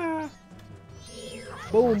 ah!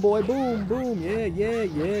 Boom, boy, boom. Yeah.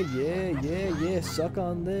 Suck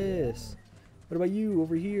on this. What about you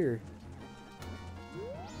over here?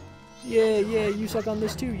 Yeah, you suck on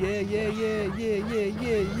this too. Yeah.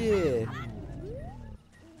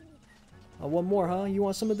 Oh, one more, huh? You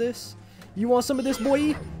want some of this? You want some of this,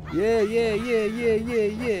 boy? Yeah. Is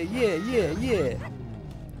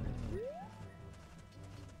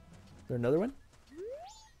there another one?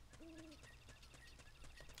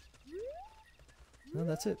 No,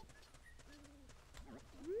 that's it.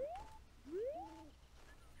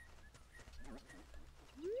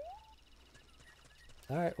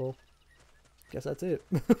 Alright, well, guess that's it.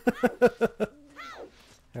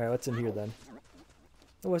 Alright, what's in here then?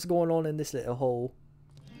 What's going on in this little hole?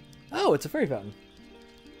 Oh, it's a fairy fountain.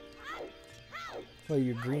 What are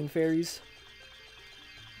you, green fairies?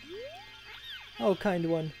 Oh, kind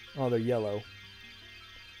one. Oh, they're yellow.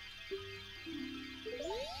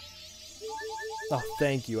 Oh,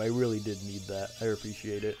 thank you. I really did need that. I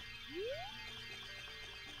appreciate it.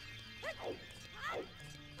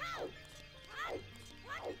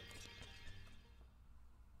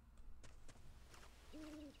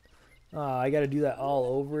 Oh, I gotta do that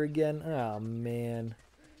all over again? Oh, man.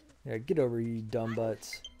 Yeah, get over here, you dumb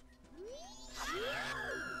butts.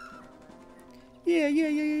 Yeah. What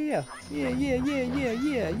do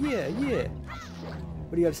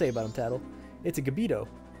you got to say about him, Tattle? It's a Gabito.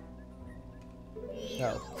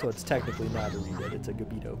 Oh, so it's technically not a rebit, it's a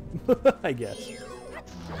Gabito. I guess.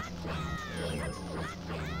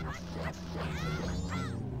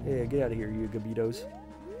 Yeah, get out of here, you Gabitos.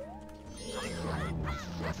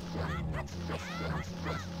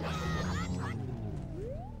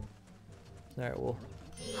 Alright, well,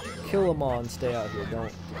 kill them all and stay out here.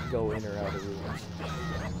 Don't go in or out of rooms.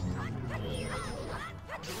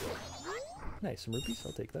 Nice, some rupees.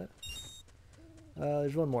 I'll take that.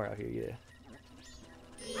 There's one more out here, yeah.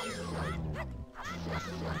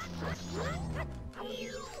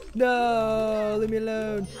 No! Leave me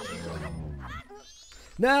alone!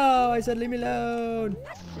 No! I said leave me alone!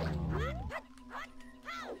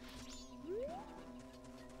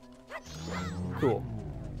 Cool.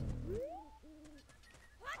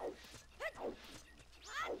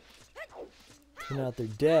 So now that they're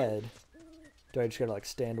dead, do I just gotta like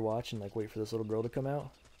stand watch and like wait for this little girl to come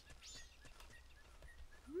out?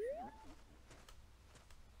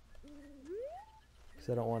 Because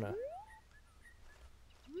I don't want to.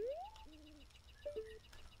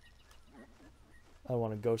 I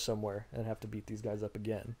want to go somewhere and have to beat these guys up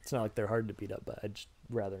again. It's not like they're hard to beat up, but I'd just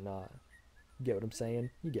rather not. You get what I'm saying?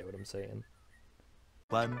 You get what I'm saying.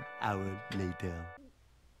 1 hour later.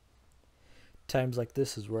 Times like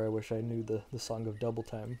this is where I wish I knew the song of Double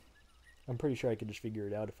Time. I'm pretty sure I could just figure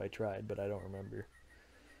it out if I tried, but I don't remember.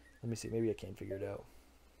 Let me see, maybe I can figure it out.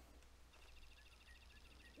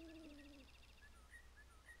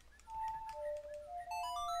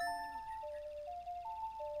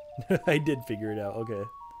 I did figure it out, okay.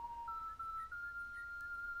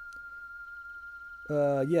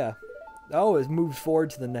 Yeah. Oh, it moves forward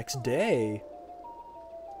to the next day.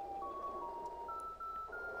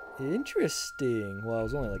 Interesting. Well, I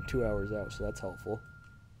was only like 2 hours out, so that's helpful.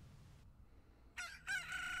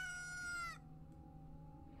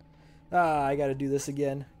 Ah, I gotta do this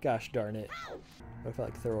again. Gosh darn it. What if I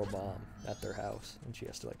like throw a bomb at their house and she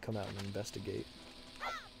has to like come out and investigate?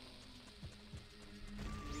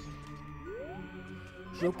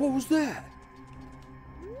 She's like, what was that?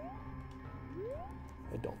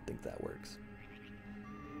 I don't think that works.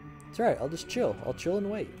 It's alright, I'll just chill. I'll chill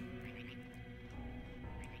and wait.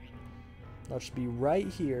 I'll just be right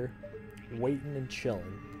here, waiting and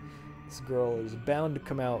chilling. This girl is bound to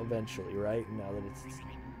come out eventually, right? Now that it's,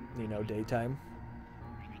 you know, daytime.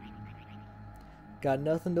 Got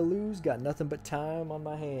nothing to lose, got nothing but time on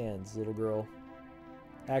my hands, little girl.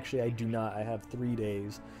 Actually, I do not. I have 3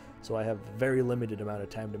 days, so I have a very limited amount of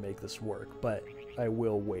time to make this work, but I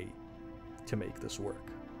will wait to make this work.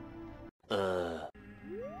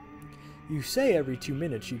 You say every 2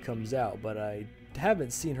 minutes she comes out, but I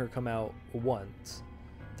haven't seen her come out once.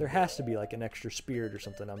 There has to be like an extra spirit or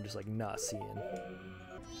something I'm just like not seeing.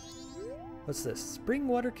 What's this?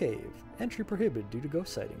 Springwater Cave. Entry prohibited due to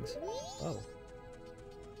ghost sightings. Oh.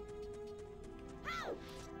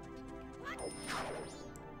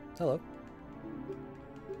 Hello.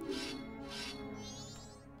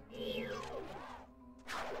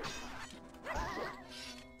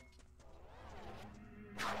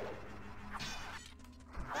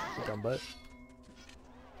 Dumb butt.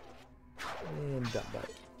 And dumb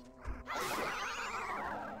butt.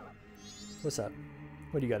 What's up?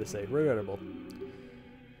 What do you got to say? Regrettable.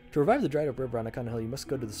 To revive the dried up river on Ikana Hill, you must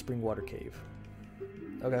go to the Springwater Cave.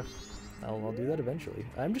 Okay. I'll do that eventually.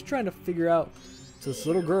 I'm just trying to figure out if this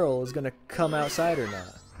little girl is going to come outside or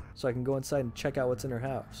not. So I can go inside and check out what's in her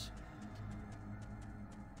house.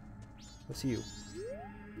 What's you?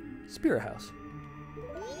 Spirit house.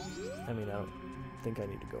 I mean, I don't think I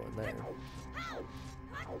need to go in there.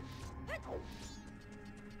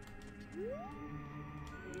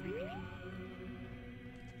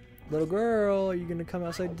 Little girl, are you gonna come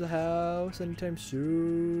outside the house anytime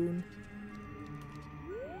soon?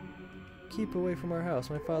 Keep away from our house.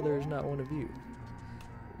 My father is not one of you.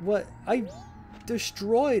 What? I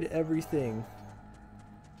destroyed everything.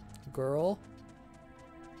 Girl.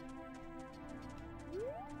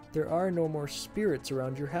 There are no more spirits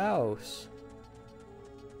around your house.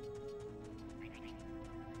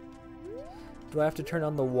 Do I have to turn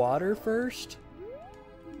on the water first?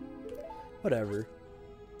 Whatever.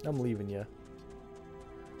 I'm leaving you.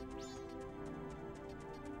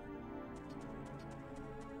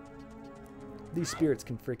 These spirits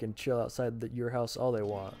can freaking chill outside your house all they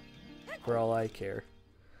want. For all I care.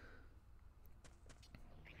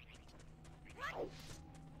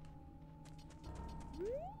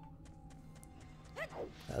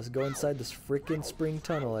 Let's go inside this freaking spring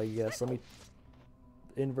tunnel, I guess. Let me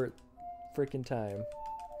invert freaking time.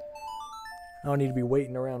 I don't need to be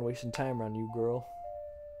waiting around, wasting time around you, girl.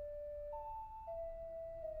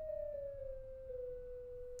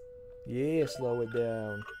 Yeah, slow it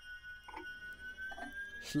down.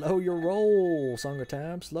 Slow your roll, Song of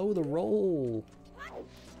Time. Slow the roll.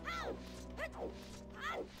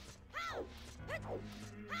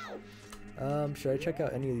 Should I check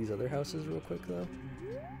out any of these other houses real quick, though?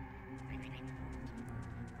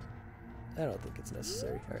 I don't think it's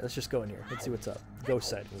necessary. Alright, let's just go in here. Let's see what's up. Ghost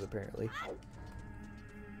sightings, apparently.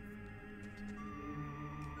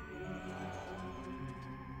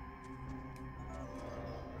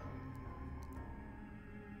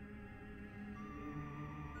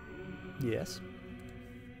 Yes.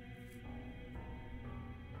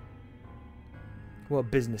 What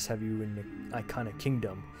business have you in the Ikana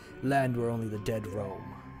kingdom? Land where only the dead roam.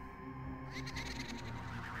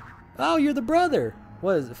 Oh, you're the brother!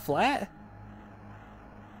 What is it, flat?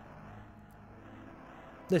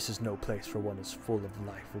 This is no place for one as full of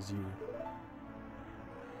life as you.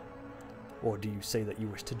 Or do you say that you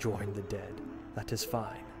wish to join the dead? That is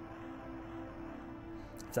fine.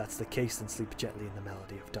 If that's the case, then sleep gently in the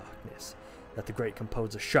melody of darkness. Let the great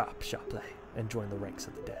composer sharply, and join the ranks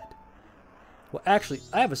of the dead. Well, actually,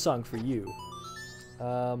 I have a song for you.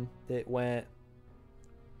 It went...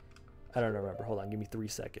 I don't remember. Hold on, give me 3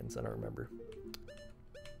 seconds. I don't remember.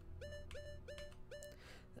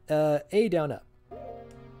 A down up.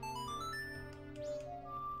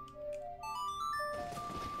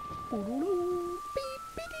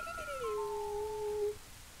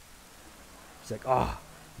 He's like, ah, oh,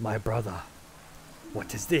 my brother.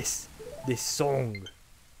 What is this? This song.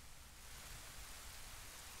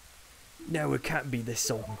 No, it can't be this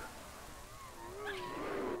song.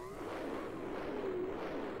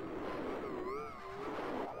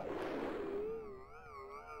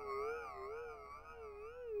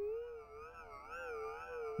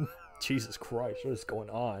 Jesus Christ, what is going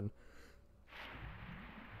on?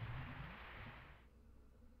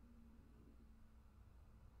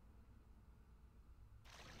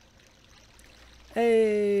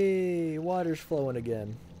 Hey, water's flowing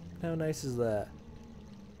again. How nice is that?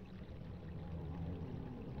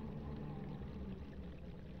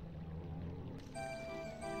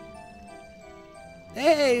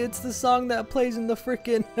 Hey, it's the song that plays in the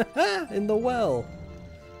frickin' in the well.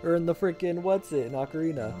 Or in the frickin' what's it, in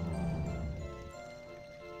Ocarina.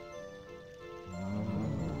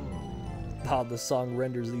 Oh, the song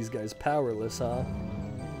renders these guys powerless, huh?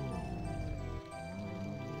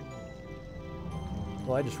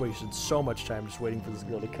 Well, I just wasted so much time just waiting for this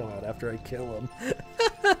girl to come out after I kill him.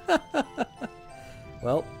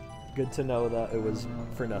 Well, good to know that it was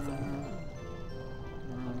for nothing.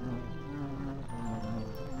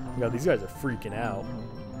 You know, these guys are freaking out.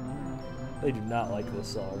 They do not like this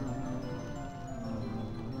song.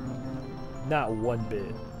 Not one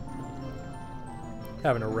bit.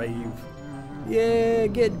 Having a rave. Yeah,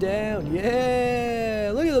 get down.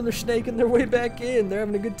 Yeah. Look at them. They're snaking their way back in. They're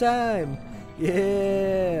having a good time.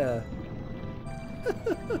 Yeah.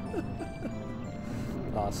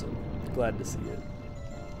 Awesome. Glad to see it.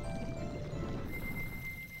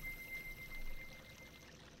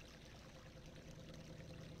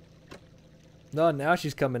 No, now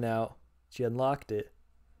she's coming out. She unlocked it.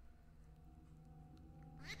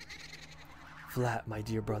 Flat, my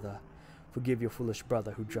dear brother. Forgive your foolish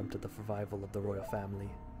brother who dreamt of the survival of the royal family.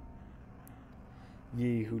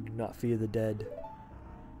 Ye who do not fear the dead.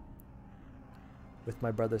 With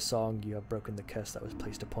my brother's song, you have broken the curse that was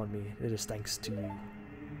placed upon me. It is thanks to you.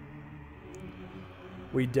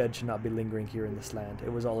 We dead should not be lingering here in this land.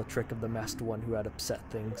 It was all a trick of the masked one who had upset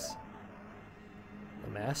things.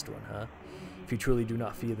 The masked one, huh? If you truly do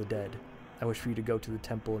not fear the dead, I wish for you to go to the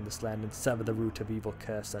temple in this land and sever the root of evil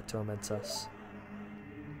curse that torments us.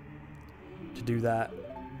 To do that,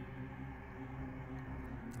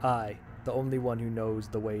 I, the only one who knows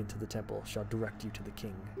the way into the temple, shall direct you to the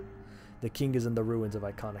king. The king is in the ruins of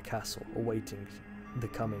Ikana Castle, awaiting the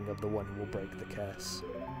coming of the one who will break the curse.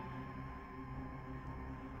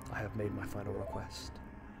 I have made my final request.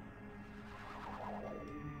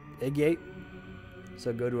 A gate.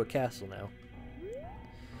 So go to a castle now.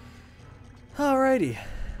 Alrighty.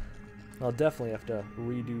 I'll definitely have to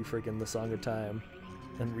redo freaking the Song of Time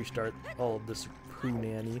and restart all of this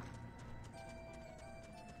hoo-nanny.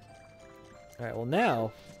 Alright, well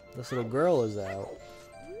now, this little girl is out.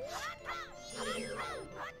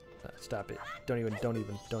 Stop it. Don't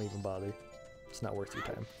even bother. It's not worth your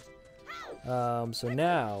time. So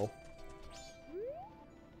now...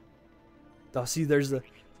 Oh, see, there's the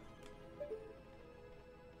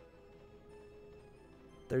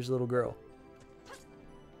little girl.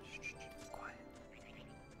 Quiet.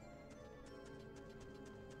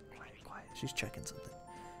 Quiet. She's checking something.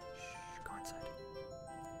 Shh, go inside.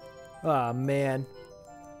 Aw, man.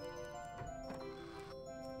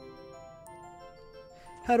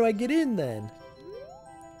 How do I get in then?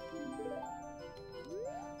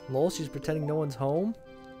 Lol, she's pretending no one's home?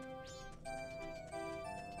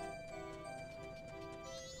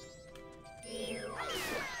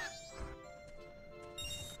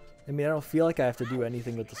 I mean, I don't feel like I have to do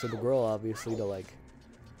anything with this little girl, obviously, to, like,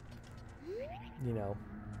 you know,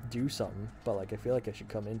 do something. But, like, I feel like I should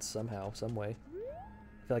come in somehow, some way.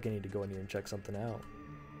 I feel like I need to go in here and check something out.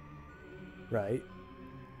 Right?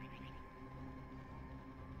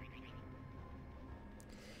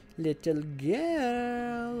 Little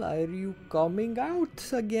girl, are you coming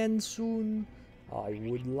out again soon? I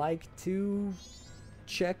would like to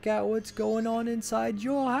check out what's going on inside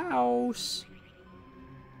your house.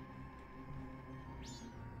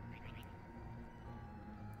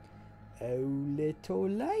 Oh, little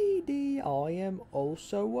lady, I am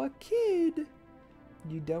also a kid.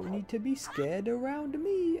 You don't need to be scared around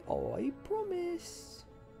me, I promise.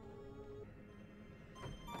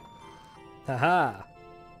 Haha.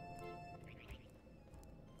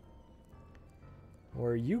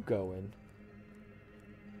 Where are you going?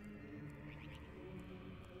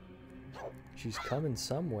 She's coming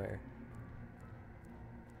somewhere.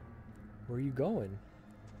 Where are you going?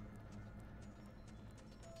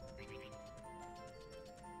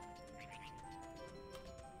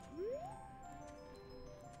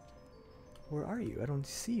 Where are you? I don't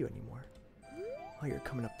see you anymore. Oh, you're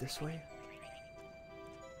coming up this way?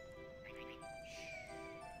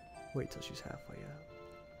 Shh. Wait till she's halfway up.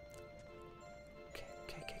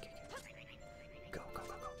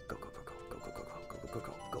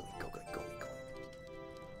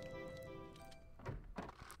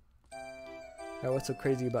 Alright, what's so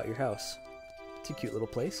crazy about your house? It's a cute little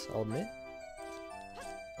place, I'll admit.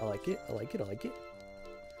 I like it, I like it, I like it.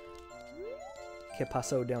 Que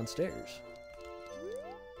paso downstairs?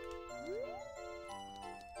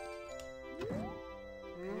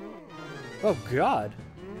 Oh god!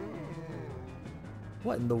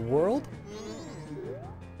 What in the world?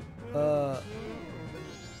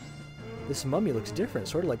 This mummy looks different,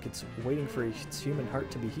 sort of like it's waiting for its human heart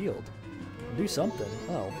to be healed. Do something.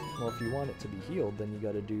 Oh, well, if you want it to be healed, then you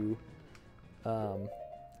gotta do,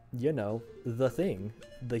 you know, the thing.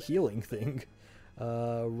 The healing thing.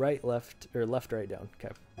 Right, left, or left, right, down.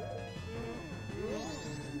 Okay.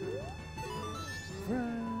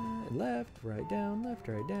 Right, left, right, down, left,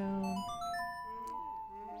 right, down.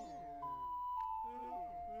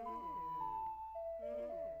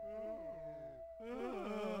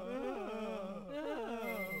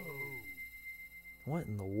 What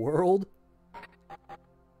in the world?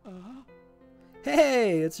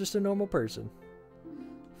 Hey, it's just a normal person.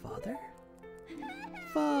 Father?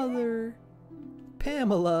 Father?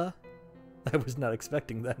 Pamela? I was not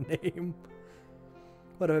expecting that name.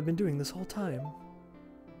 What have I been doing this whole time?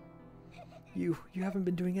 You haven't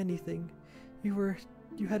been doing anything. You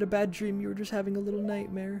had a bad dream. You were just having a little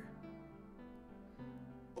nightmare.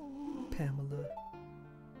 Pamela.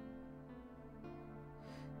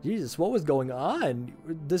 Jesus, what was going on?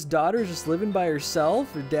 This daughter's just living by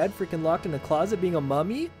herself? Her dad freaking locked in a closet being a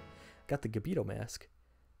mummy? Got the Gabito mask.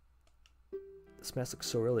 This mask looks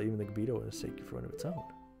so real that even the Gabito would mistake you for one of its own.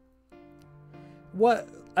 What?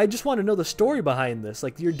 I just want to know the story behind this.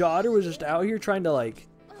 Like, your daughter was just out here trying to, like,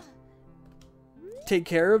 take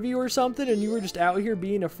care of you or something, and you were just out here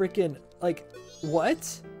being a freaking, like,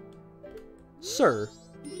 what? Sir,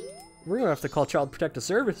 we're gonna have to call Child Protective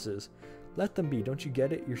Services. Let them be. Don't you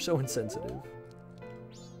get it? You're so insensitive.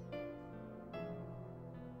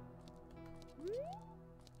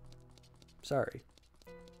 Sorry.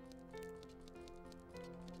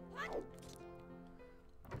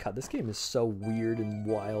 God, this game is so weird and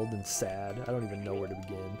wild and sad. I don't even know where to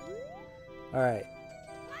begin. Alright.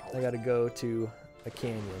 I gotta go to a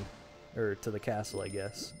canyon. Or to the castle, I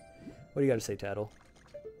guess. What do you gotta say, Tattle?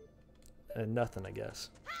 Nothing, I guess.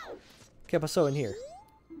 Okay, so in here.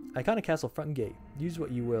 Ikana Castle front gate. Use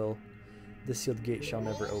what you will. This sealed gate shall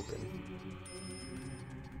never open.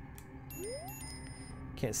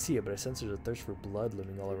 Can't see it, but I sense there's a thirst for blood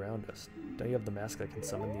looming all around us. Don't you have the mask that can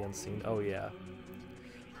summon the unseen? Oh, yeah.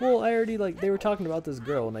 Well, I already, like, they were talking about this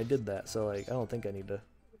girl, and I did that, so, like, I don't think I need to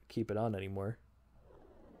keep it on anymore.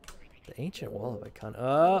 The ancient wall of Ikana.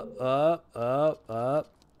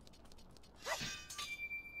 Up.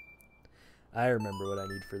 I remember what I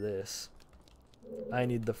need for this. I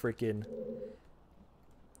need the freaking...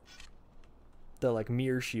 the, like,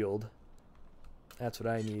 mirror shield. That's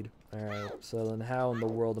what I need. Alright, so then how in the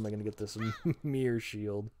world am I going to get this mirror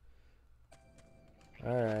shield?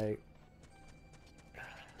 Alright.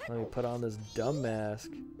 Let me put on this dumb mask.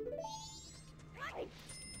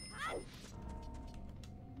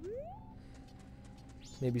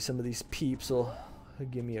 Maybe some of these peeps will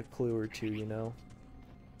give me a clue or two, you know?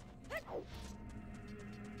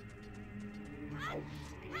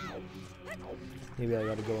 Maybe I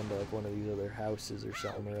gotta go into like one of these other houses or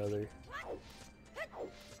something or other.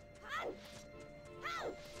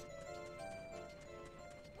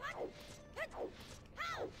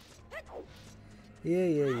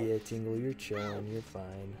 Yeah, Tingle, you're chilling, you're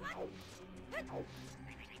fine.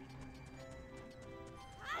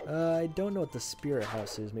 I don't know what the spirit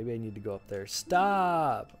house is. Maybe I need to go up there.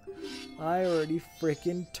 Stop! I already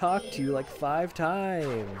freaking talked to you like 5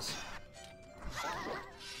 times.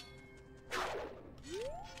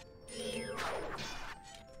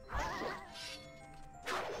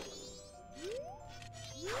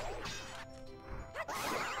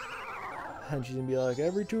 And she's gonna be like,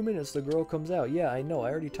 every 2 minutes the girl comes out. Yeah, I know, I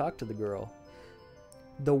already talked to the girl.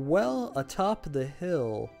 The well atop the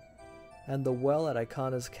hill and the well at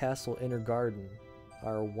Ikana's castle inner garden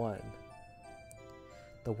are one.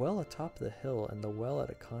 The well atop the hill and the well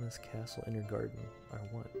at Ikana's castle inner garden are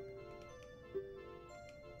one.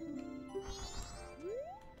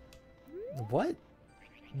 What?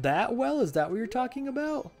 That well? Is that what you're talking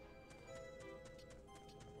about?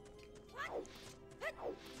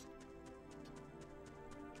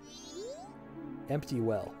 Empty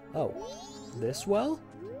well. Oh, this well?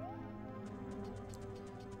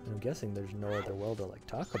 I'm guessing there's no other well to like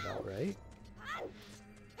talk about, right?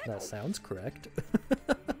 That sounds correct.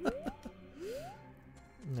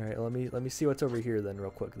 All right, let me see what's over here then,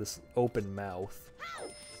 real quick. This open mouth.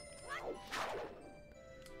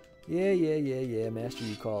 Yeah. Master,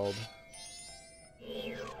 you called.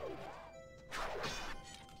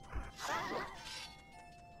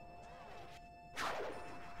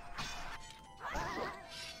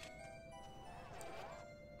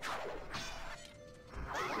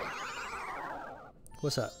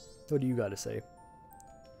 What's up? What do you got to say?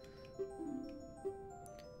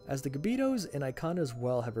 As the Gabitos in Ikana's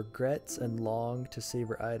well have regrets and long to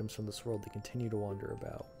savor items from this world, they continue to wander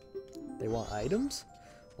about. They want items?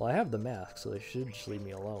 Well, I have the mask, so they should just leave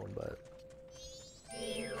me alone, but...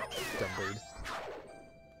 Dumb bird.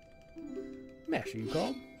 Masher, you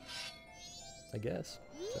called? I guess.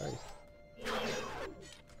 Sorry.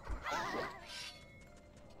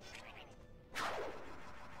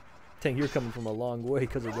 Dang, you're coming from a long way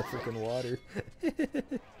because of the freaking water.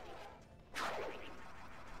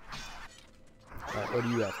 Alright, what do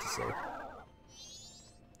you have to say?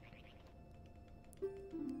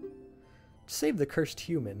 Save the cursed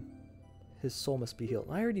human. His soul must be healed.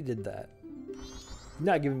 I already did that. You're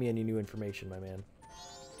not giving me any new information, my man.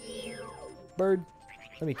 Bird,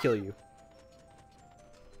 let me kill you.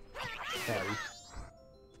 Sorry.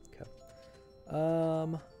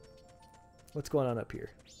 Okay. What's going on up here?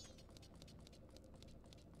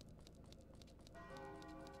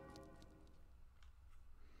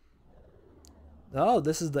 Oh,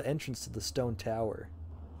 this is the entrance to the stone tower.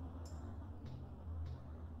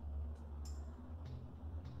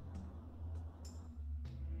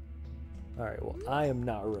 Alright, well, I am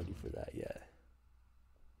not ready for that yet.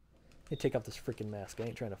 Let me take off this freaking mask. I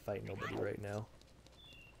ain't trying to fight nobody right now.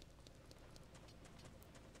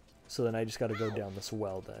 So then I just gotta go down this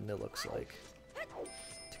well then, it looks like,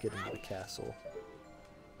 to get into the castle.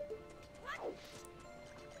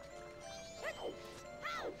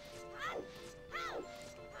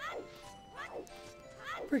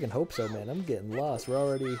 Freaking hope so, man. I'm getting lost. We're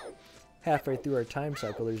already halfway through our time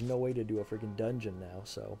cycle. There's no way to do a freaking dungeon now,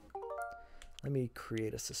 so let me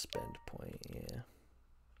create a suspend point. Yeah.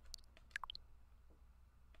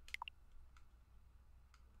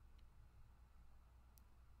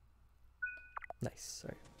 Nice.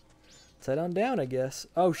 All right. Let's head on down, I guess.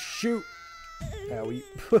 Oh, shoot. Owie.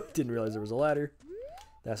 Didn't realize there was a ladder.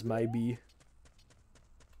 That's my bee.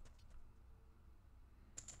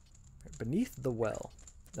 Beneath the well.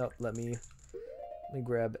 Oh, let me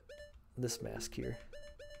grab this mask here.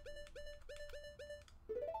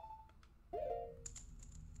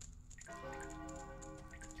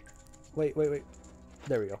 Wait.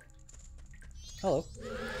 There we go. Hello.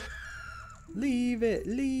 Leave it.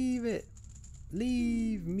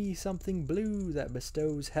 Leave me something blue that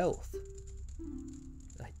bestows health.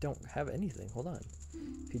 I don't have anything. Hold on.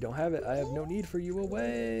 If you don't have it, I have no need for you.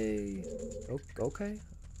 Away. Okay.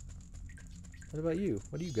 What about you?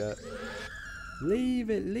 What do you got? Leave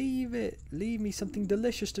it. Leave me something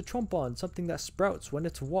delicious to tromp on. Something that sprouts when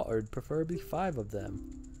it's watered. Preferably 5 of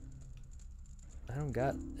them. I don't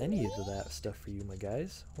got any of that stuff for you, my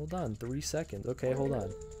guys. Hold on. 3 seconds. Okay, hold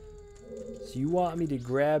on. So you want me to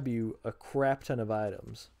grab you a crap ton of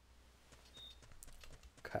items.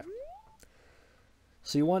 Okay.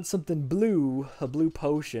 So you want something blue, a blue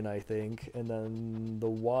potion, I think, and then the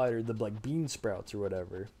water, the like bean sprouts or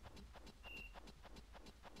whatever.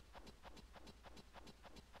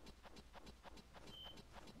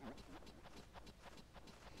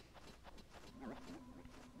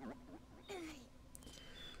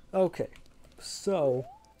 Okay, so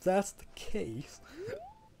if that's the case,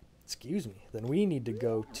 excuse me, then we need to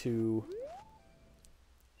go to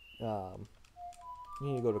Clocktown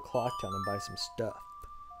and buy some stuff.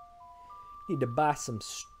 Need to buy some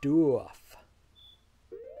stuff.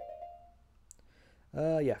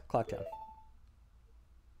 Yeah, Clocktown.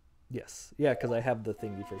 Yes, yeah, because I have the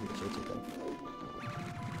thingy for here, so it's okay.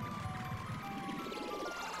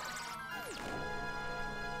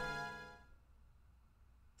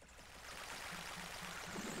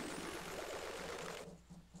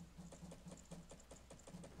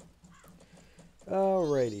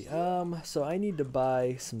 Alrighty, so I need to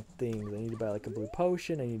buy some things. I need to buy like a blue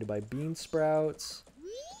potion, I need to buy bean sprouts.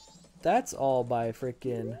 That's all by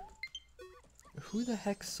frickin'... Who the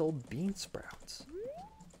heck sold bean sprouts?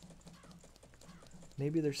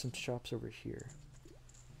 Maybe there's some shops over here.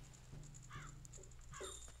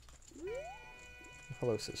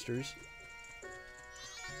 Hello, sisters.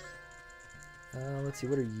 Let's see,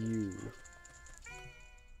 what are you?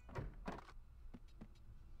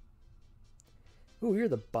 Ooh, you're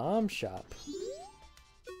the bomb shop.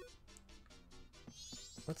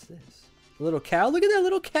 What's this? A little cow? Look at that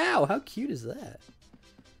little cow! How cute is that?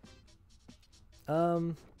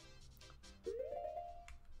 I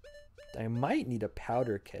might need a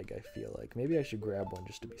powder keg, I feel like. Maybe I should grab one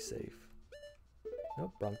just to be safe.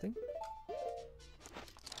 Nope, wrong thing.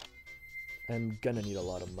 I'm gonna need a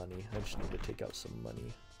lot of money. I just need to take out some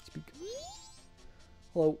money. Speak.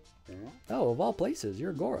 Hello. Oh, of all places,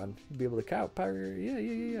 you're a Goron. You'd be able to cow powder.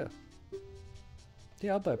 Yeah.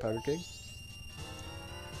 Yeah, I'll buy a powder keg.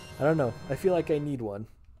 I don't know. I feel like I need one.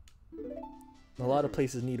 A lot of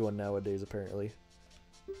places need one nowadays, apparently.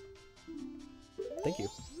 Thank you.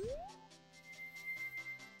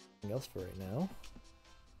 Anything else for right now?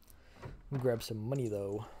 I'm gonna grab some money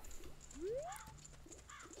though.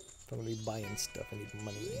 If I'm gonna be buying stuff, I need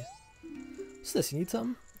money. What's this? You need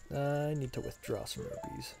something? I need to withdraw some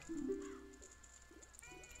rupees.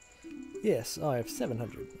 Yes, oh, I have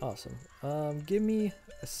 700. Awesome. Give me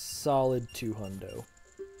a solid 200.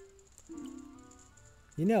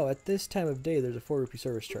 You know, at this time of day, there's a 4 rupee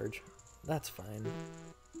service charge. That's fine.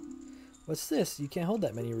 What's this? You can't hold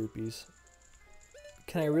that many rupees.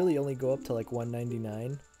 Can I really only go up to like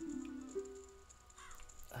 199?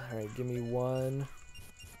 Alright, give me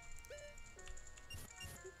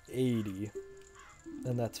 180.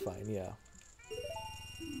 And that's fine, yeah.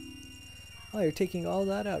 Oh, you're taking all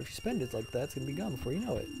that out. If you spend it like that, it's gonna be gone before you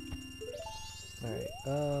know it. Alright,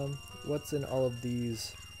 what's in all of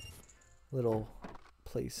these little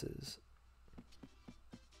places?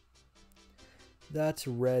 That's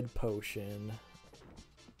red potion.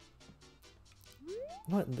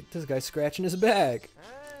 What? This guy's scratching his back.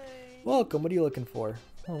 Welcome, what are you looking for?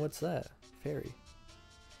 Oh, what's that? Fairy.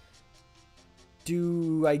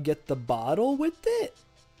 Do I get the bottle with it?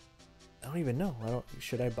 I don't even know.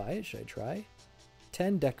 Should I buy it? Should I try?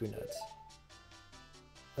 10 Deku Nuts.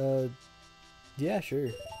 Yeah, sure.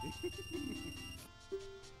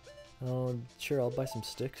 Oh, sure, I'll buy some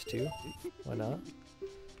sticks too. Why not?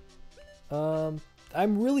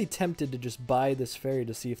 I'm really tempted to just buy this fairy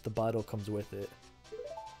to see if the bottle comes with it.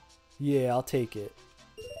 Yeah, I'll take it.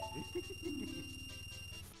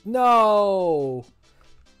 No!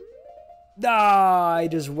 Ah, I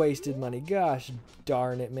just wasted money. Gosh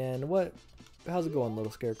darn it, man. What? How's it going,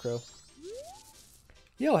 little scarecrow?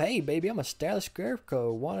 Yo, hey, baby, I'm a stylish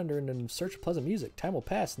scarecrow wandering in search of pleasant music. Time will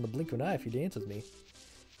pass in the blink of an eye if you dance with me.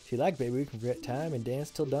 If you like, baby, we can forget time and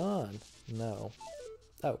dance till dawn. No.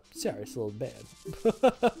 Oh, sorry, it's a little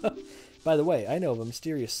bad. By the way, I know of a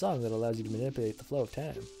mysterious song that allows you to manipulate the flow of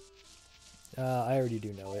time. I already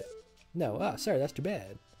do know it. No, sorry, that's too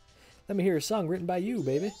bad. Let me hear a song written by you,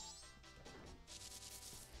 baby.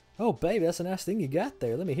 Oh, baby, that's a nice thing you got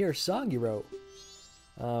there. Let me hear a song you wrote.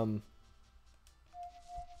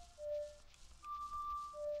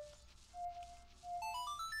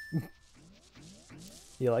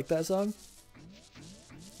 You like that song?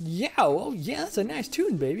 Yeah, oh yeah, that's a nice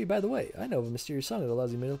tune, baby. By the way, I know of a mysterious song that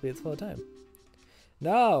allows you to manipulate the flow of time.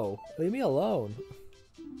 No, leave me alone.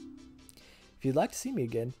 If you'd like to see me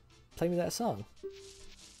again, play me that song.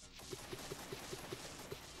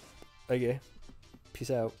 Okay,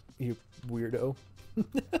 peace out, you weirdo.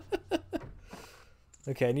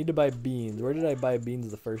 Okay, I need to buy beans. Where did I buy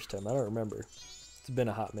beans the first time? I don't remember. It's been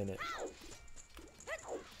a hot minute.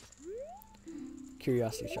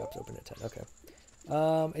 Curiosity shop's open at 10. Okay.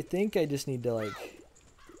 I think I just need to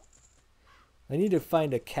I need to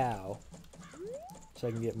find a cow so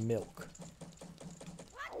I can get milk.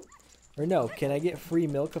 Or no, can I get free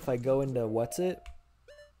milk if I go into what's it?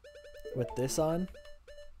 With this on?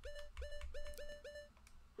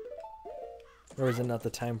 Or is it not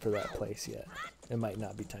the time for that place yet? It might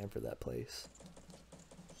not be time for that place.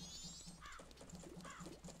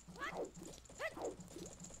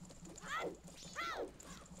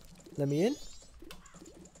 Let me in?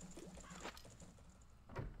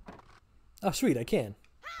 Oh, sweet, I can.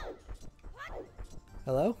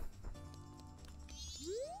 Hello?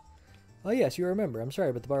 Oh, yes, you remember. I'm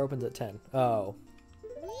sorry, but the bar opens at 10. Oh.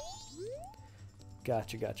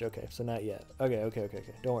 Gotcha, gotcha. Okay, so not yet. Okay.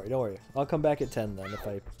 Don't worry, don't worry. I'll come back at 10 then if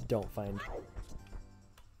I don't find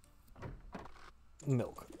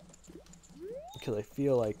milk. Because I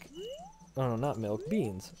feel like... Oh, no, not milk.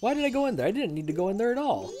 Beans. Why did I go in there? I didn't need to go in there at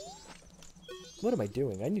all. What am I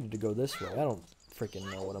doing? I needed to go this way. I don't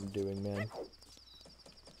freaking know what I'm doing, man.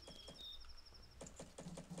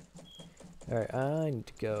 Alright, I need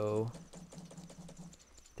to go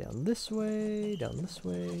down this way, down this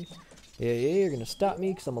way. Yeah, you're gonna stop me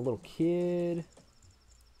because I'm a little kid.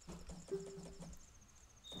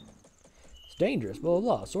 It's dangerous, blah,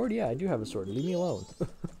 blah, blah. Sword? Yeah, I do have a sword. Leave me alone.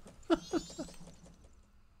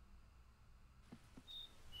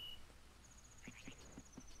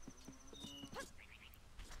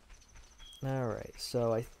 Alright,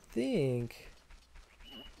 so I think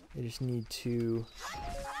I just need to...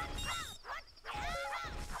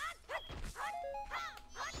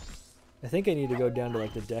 I think I need to go down to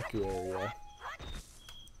like the Deku area.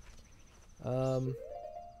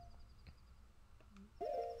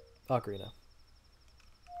 Ocarina.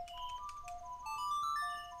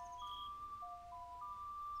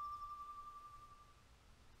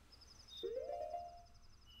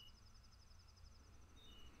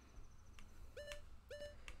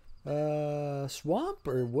 Swamp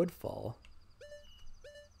or Woodfall?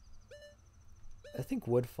 I think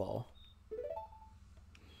Woodfall.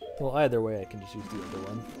 Well, either way, I can just use the other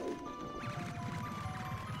one.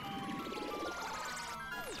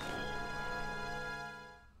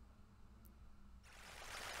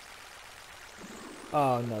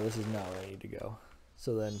 Oh no, this is not where I need to go.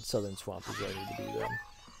 So then, Southern Swamp is where I need to be then.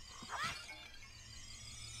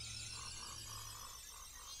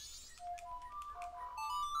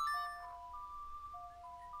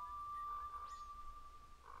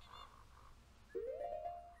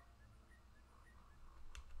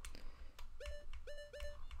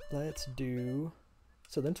 Let's do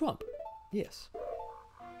Southern Swamp. Yes.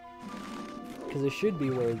 Because it should be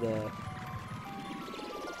where the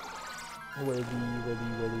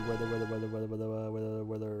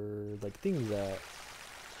like things at.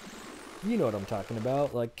 You know what I'm talking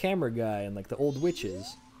about, like camera guy and like the old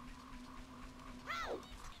witches.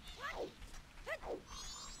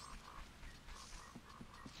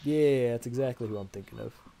 Yeah, that's exactly who I'm thinking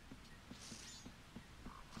of.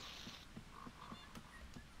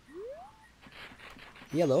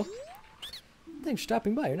 Yellow. Thanks for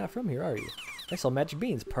stopping by. You're not from here, are you? I saw magic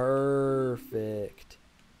beans. Perfect.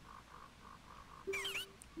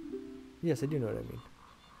 Yes, I do know what I mean.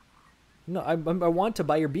 No, I want to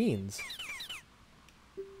buy your beans.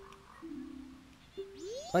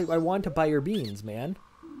 I want to buy your beans, man.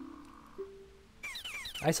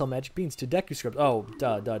 I sell magic beans to Deku Scrubs. Oh,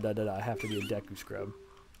 duh. I have to be a Deku Scrub.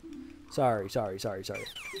 Sorry.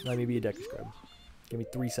 Let me be a Deku Scrub. Give me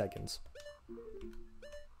 3 seconds.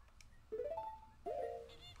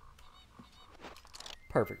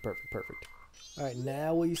 Perfect. Alright,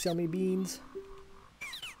 now will you sell me beans?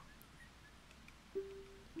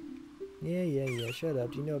 Yeah, shut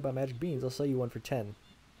up. Do you know about magic beans? I'll sell you one for 10.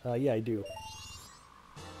 Yeah, I do.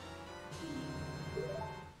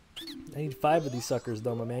 I need 5 of these suckers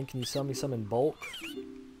though, my man. Can you sell me some in bulk?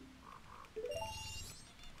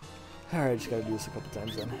 Alright, just gotta do this a couple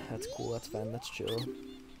times then. That's cool, that's fine, that's chill.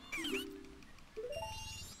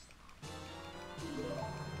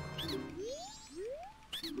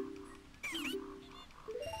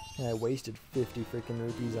 And I wasted 50 freaking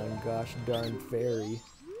rupees on gosh darn fairy.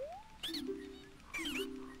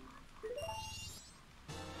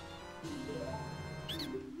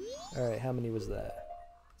 Alright, how many was that?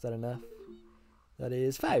 Is that enough? That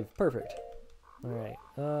is 5. Perfect. Alright.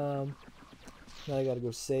 Now I gotta go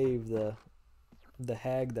save the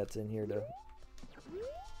hag that's in here to...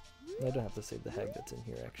 I don't have to save the hag that's in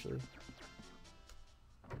here actually.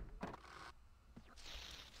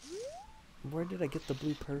 Where did I get the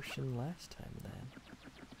blue potion last time then?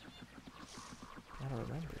 I don't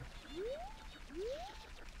remember.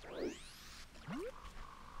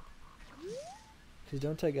 Cause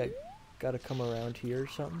don't I gotta come around here or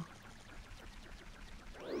something?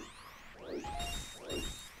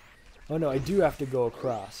 Oh no, I do have to go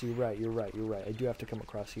across. You're right. I do have to come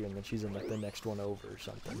across here and then she's in like the next one over or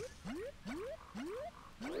something.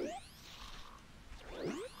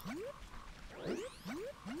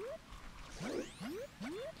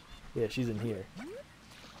 Yeah, she's in here.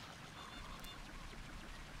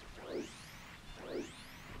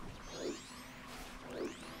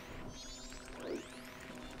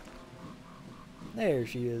 There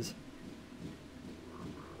she is.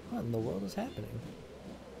 What in the world is happening?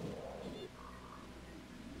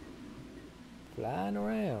 Flying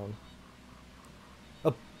around.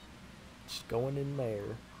 Oh, just going in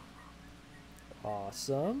there.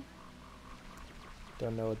 Awesome.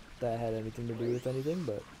 Don't know if that had anything to do with anything,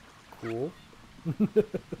 but cool.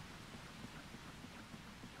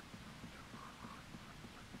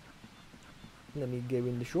 Let me go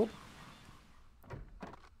in the shop.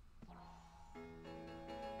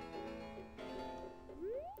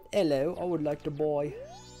 Hello, I would like to buy.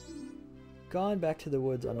 Gone back to the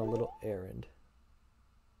woods on a little errand.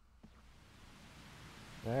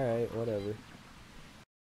 Alright, whatever.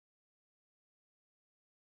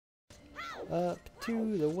 Up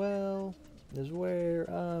to the well is where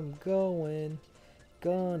I'm going.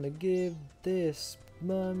 Gonna give this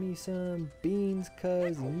mummy some beans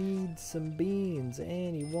cause he needs some beans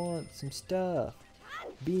and he wants some stuff.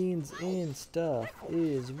 Beans and stuff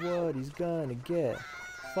is what he's gonna get.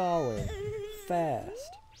 Falling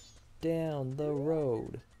fast down the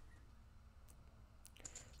road.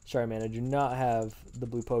 Sorry man, I do not have the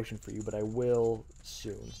blue potion for you, but I will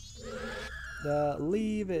soon.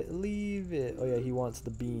 Leave it. Oh yeah, he wants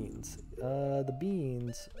the beans. The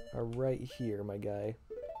beans are right here, my guy.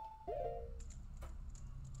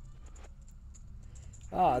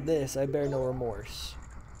 Ah, this, I bear no remorse.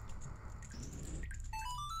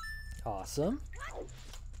 Awesome.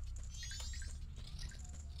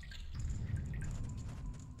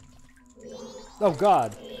 Oh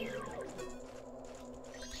god.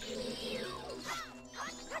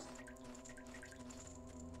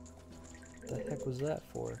 What the heck was that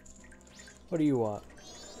for? What do you want?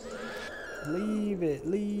 Leave it.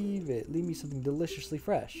 Leave me something deliciously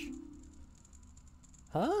fresh.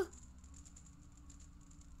 Huh?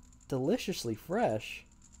 Deliciously fresh?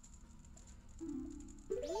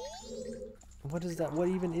 What is that? What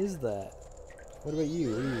even is that? What about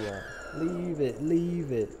you? What do you want? Leave it. Leave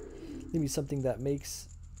me something that makes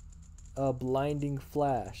a blinding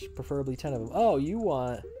flash. Preferably 10 of them. Oh, you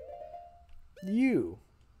want... You.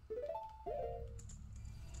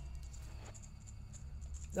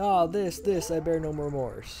 Oh, this, I bear no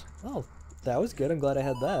remorse. Oh, that was good. I'm glad I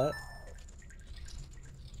had that.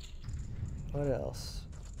 What else?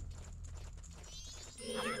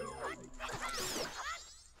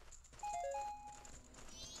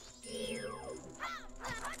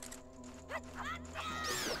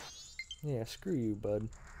 Yeah, screw you, bud.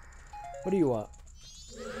 What do you want?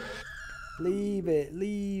 Leave it.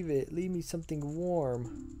 Leave me something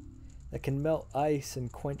warm that can melt ice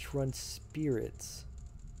and quench run spirits.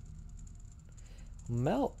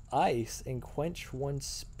 Melt ice and quench one's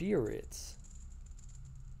spirits.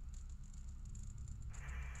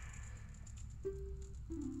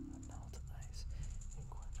 Melt ice and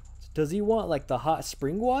quench one's... Does he want like the hot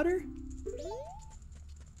spring water?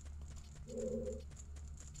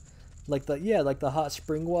 Like the, yeah, like the hot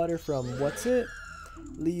spring water from what's it?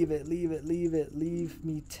 Leave it. Leave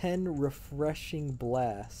me 10 refreshing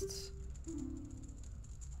blasts.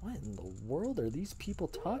 What in the world are these people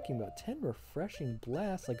talking about? 10 refreshing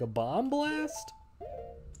blasts? Like a bomb blast?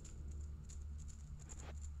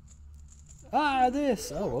 Ah,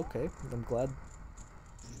 this! Oh, okay. I'm glad.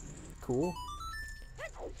 Cool.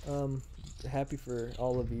 Happy for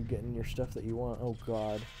all of you getting your stuff that you want. Oh,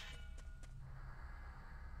 God.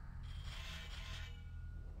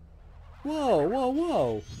 Whoa, whoa,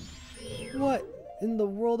 whoa! What in the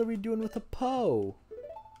world are we doing with a Poe?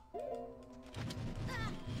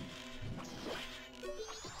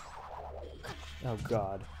 Oh,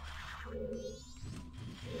 God.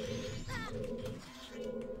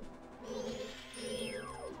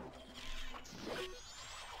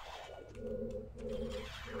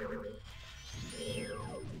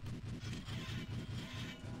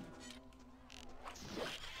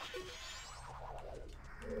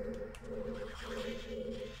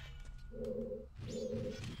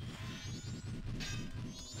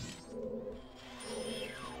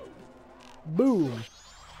 Boom!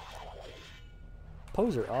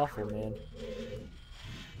 Poes are awful, man.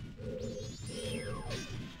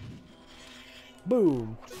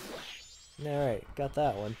 Boom! Alright, got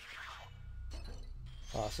that one.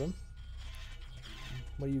 Awesome.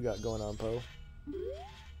 What do you got going on, Poe?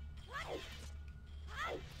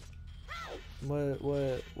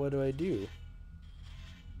 What do I do?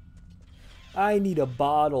 I need a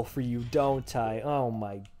bottle for you, don't I? Oh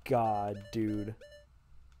my god, dude.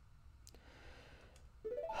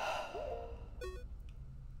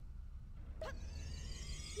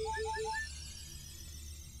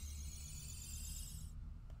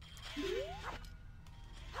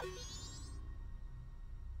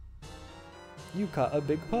 You caught a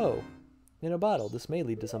big Poe in a bottle. This may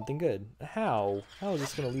lead to something good. How? How is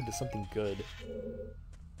this going to lead to something good?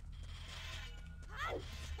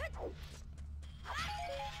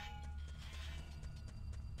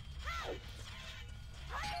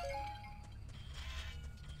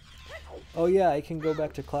 Oh yeah, I can go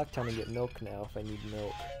back to Clocktown and get milk now if I need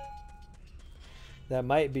milk. That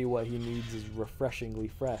might be what he needs, is refreshingly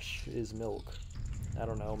fresh, is milk. I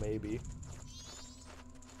don't know, maybe.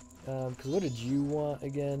 Because what did you want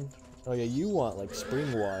again? Oh yeah, you want like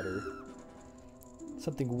spring water.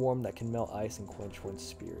 Something warm that can melt ice and quench one's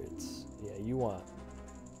spirits. Yeah, you want.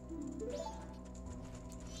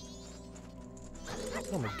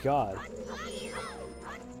 Oh my god.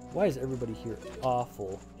 Why is everybody here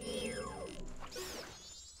awful?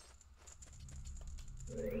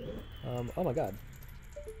 Oh my god.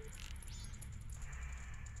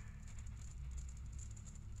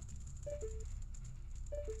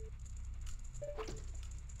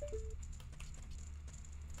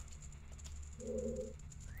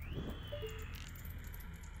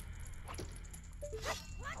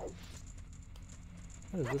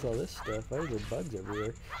 What is this, all this stuff? Why are there bugs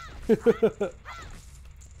everywhere?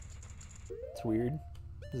 It's weird.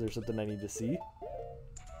 Is there something I need to see?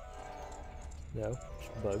 No,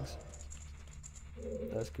 just bugs.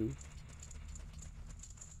 That's cool.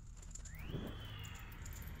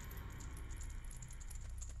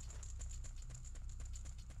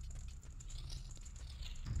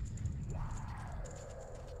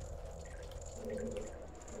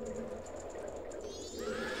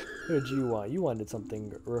 What did you want? You wanted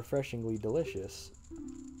something refreshingly delicious.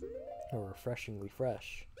 Or refreshingly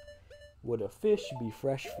fresh. Would a fish be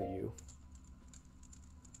fresh for you?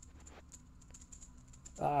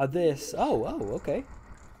 Ah, this. Oh, okay.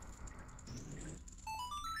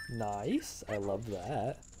 Nice. I love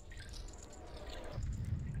that.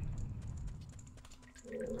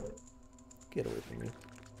 Get away from me.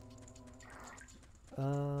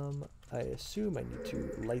 I assume I need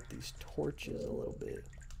to light these torches a little bit.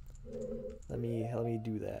 Let me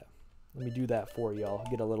do that. Let me do that for y'all.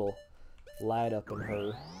 Get a little light up in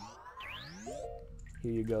her.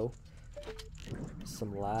 Here you go.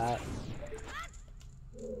 Some light.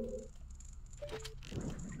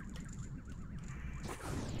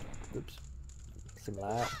 Oops. Some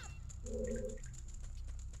light.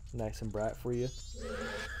 Nice and bright for you.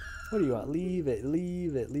 What do you want? Leave it,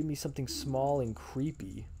 leave it. Leave me something small and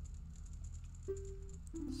creepy.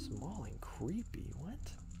 Small and creepy? What?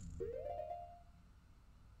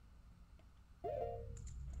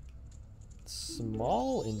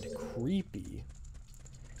 Small and creepy.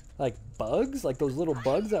 Like bugs? Like those little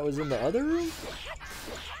bugs that was in the other room?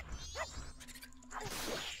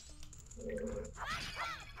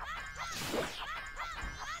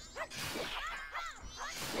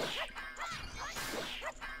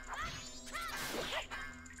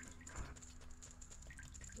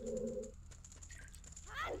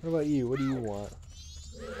 What about you? What do you want?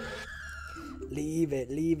 Leave it,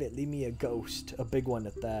 leave it. Leave me a ghost. A big one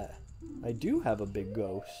at that. I do have a big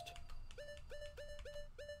ghost.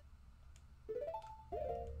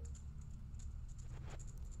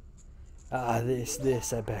 Ah,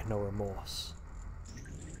 this, I bear no remorse.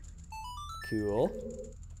 Cool.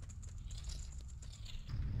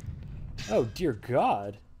 Oh, dear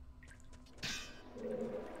God.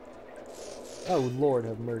 Oh, Lord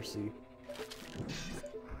have mercy.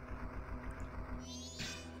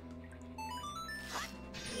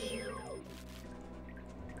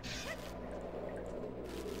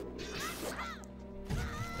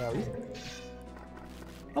 Owie.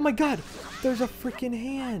 Oh my God! There's a freaking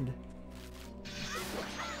hand!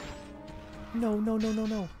 No, no, no, no,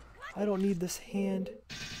 no. I don't need this hand.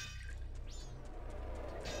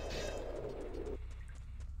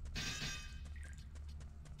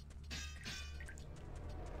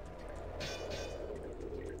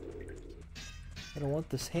 I don't want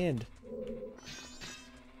this hand.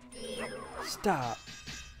 Stop.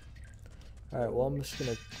 Alright, well, I'm just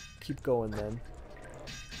gonna keep going then.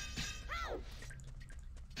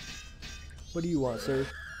 What do you want, sir?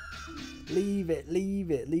 Leave it,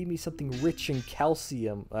 leave it. Leave me something rich in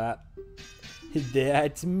calcium.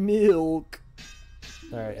 That's milk.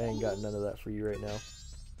 Alright, I ain't got none of that for you right now.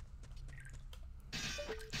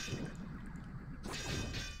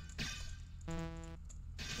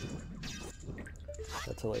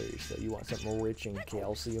 That's hilarious, though. You want something rich in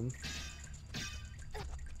calcium?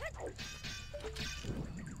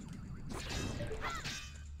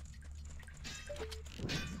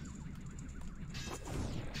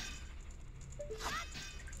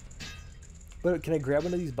 But can I grab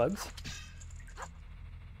one of these bugs?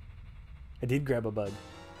 I did grab a bug.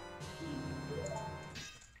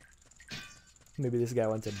 Maybe this guy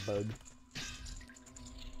wants a bug.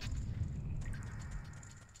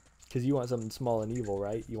 Because you want something small and evil,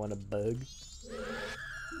 right? You want a bug?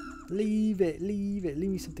 Leave it, leave it.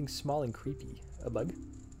 Leave me something small and creepy. A bug?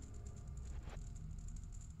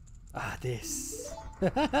 Ah, this.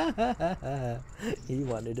 He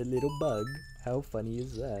wanted a little bug. How funny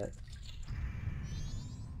is that?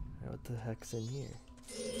 What the heck's in here?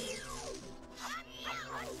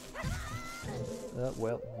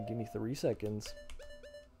 Well, give me 3 seconds.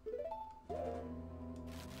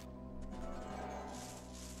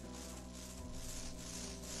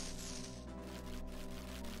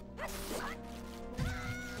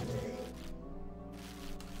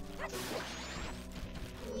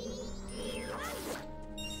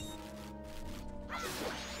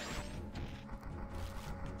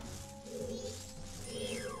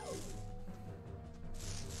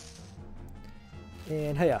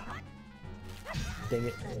 And hiya. Dang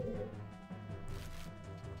it.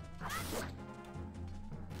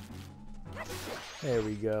 There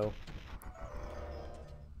we go.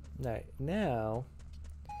 Alright, now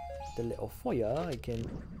the little fire I can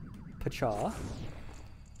pacha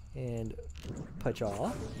and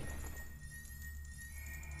pacha.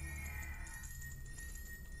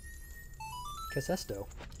 ¿Qué es esto?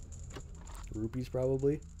 Rupees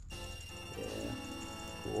probably. Yeah.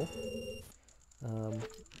 Cool.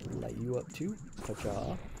 Light you up too,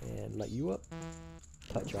 pacha, and light you up,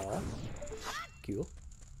 pacha. Cool.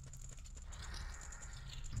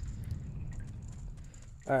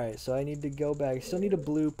 Alright, so I need to go back. I still need a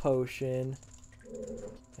blue potion.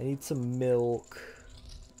 I need some milk.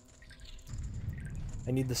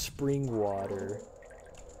 I need the spring water.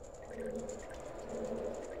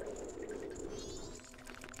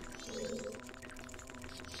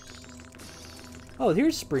 Oh,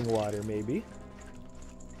 here's spring water, maybe.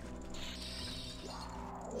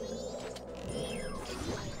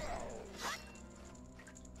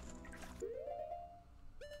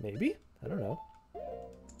 Maybe? I don't know.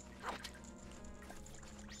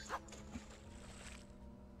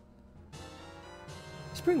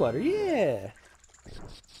 Spring water, yeah!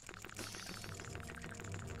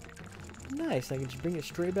 Nice, I can just bring it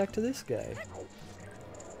straight back to this guy.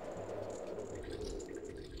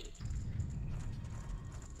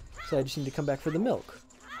 So I just need to come back for the milk.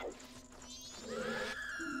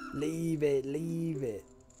 Leave it, leave it.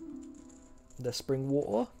 The spring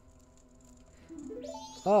water?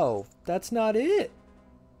 Oh, that's not it.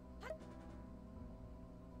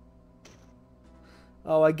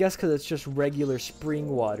 Oh, I guess because it's just regular spring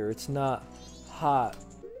water. It's not hot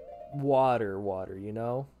water, you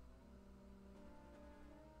know?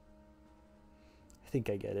 I think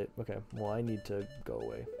I get it. Okay, well, I need to go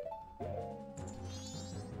away.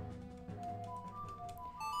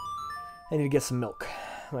 I need to get some milk.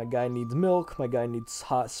 My guy needs milk. My guy needs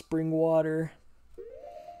hot spring water.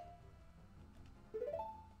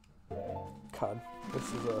 God,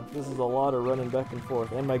 this is a lot of running back and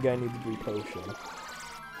forth, and my guy needs a blue potion.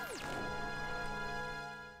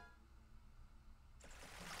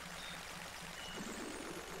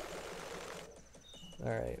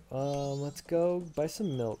 Alright, let's go buy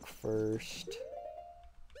some milk first.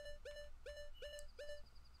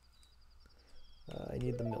 I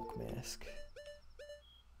need the milk mask.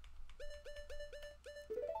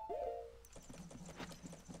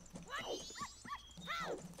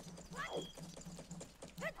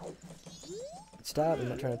 Stop, I'm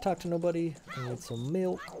not trying to talk to nobody. I need some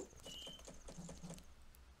milk.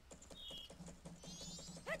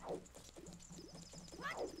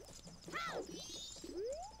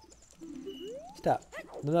 Stop.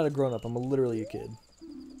 I'm not a grown-up, I'm literally a kid.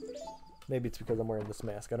 Maybe it's because I'm wearing this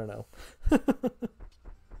mask, I don't know.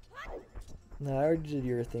 Nah, I already did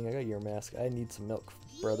your thing, I got your mask. I need some milk,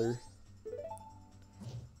 brother.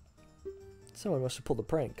 Someone must have pulled a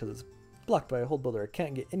prank, because it's blocked by a whole builder. I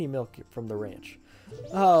can't get any milk from the ranch.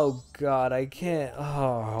 Oh god, I can't.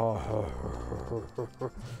 Oh.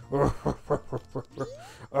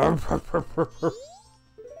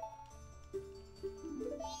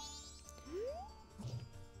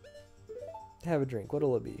 Have a drink.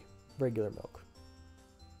 What'll it be? Regular milk.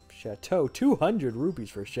 Chateau. 200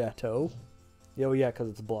 rupees for Chateau. Yo, yeah, because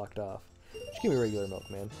it's blocked off. Just give me regular milk,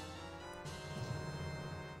 man.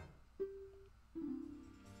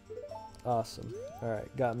 Awesome.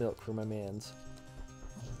 Alright, got milk for my mans.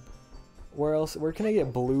 Where else? Where can I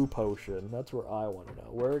get blue potion? That's where I want to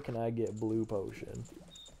know. Where can I get blue potion?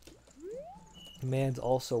 Mans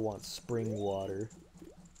also wants spring water.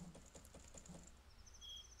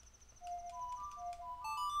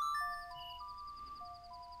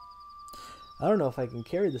 I don't know if I can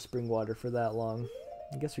carry the spring water for that long.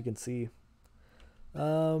 I guess we can see.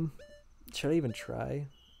 Should I even try?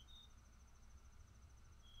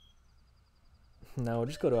 No,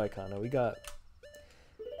 just go to Ikana. We got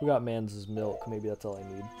Mans' milk. Maybe that's all I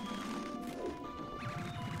need.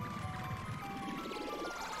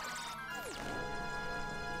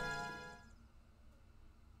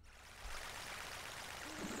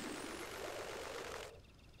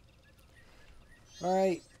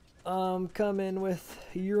 Alright, come in with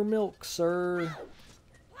your milk, sir.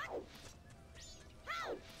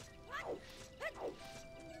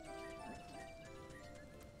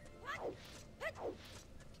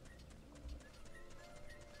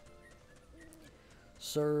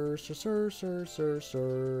 Sir, sir, sir, sir, sir,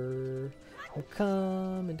 sir. I'm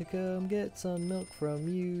coming to come get some milk from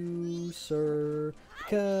you, sir.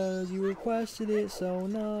 Because you requested it so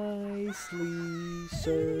nicely,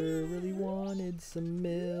 sir. Really wanted some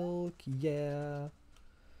milk, yeah.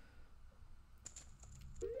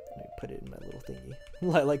 Let me put it in my little thingy.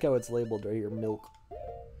 I like how it's labeled right here, milk.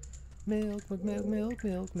 Milk, milk, milk, milk,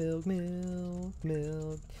 milk, milk, milk,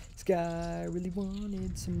 milk. This guy really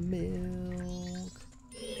wanted some milk.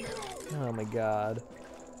 Oh my god.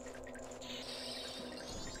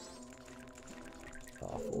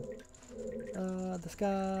 Awful. This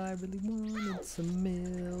guy really wanted some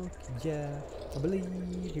milk. Yeah, I believe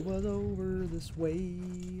he was over this way.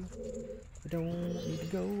 I don't need to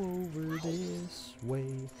go over this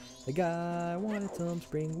way. The guy wanted some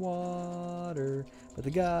spring water, but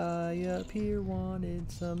the guy up here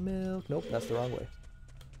wanted some milk. Nope, that's the wrong way.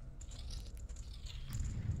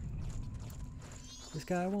 This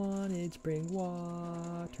guy wanted spring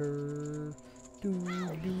water. Doo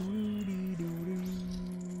doo dee doo doo.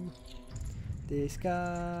 This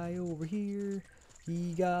guy over here,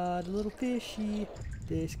 he got a little fishy.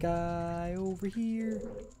 This guy over here,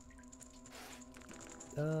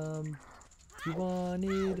 he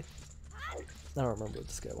wanted, I don't remember what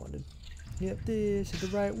this guy wanted. Yep, this is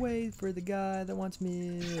the right way for the guy that wants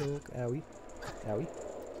milk. Owie, owie,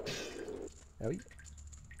 owie.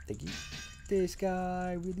 Thank you. This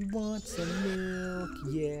guy really wants some milk,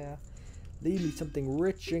 yeah. Leave me something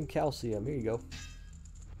rich in calcium. Here you go.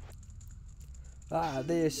 Ah,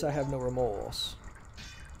 this I have no remorse.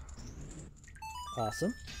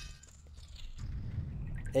 Awesome.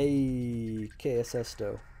 Hey, KSS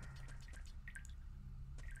though.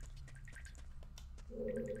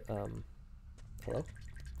 Hello?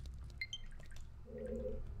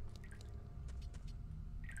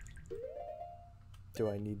 Do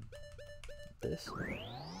I need this?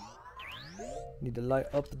 Need to light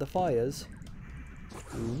up the fires.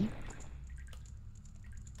 Ooh.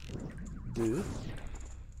 Deux.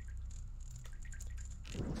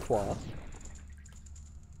 Trois.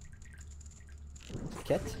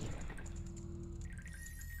 Quatre.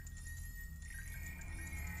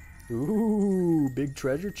 Ooh, big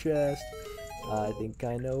treasure chest. I think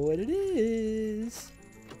I know what it is.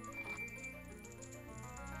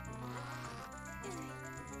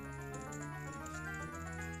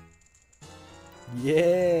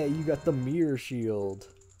 Yeah, you got the mirror shield.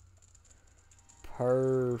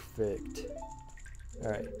 Perfect.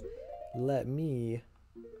 Alright. Let me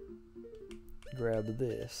grab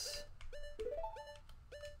this.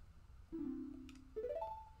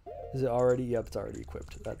 Is it already? Yep, it's already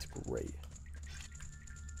equipped. That's great.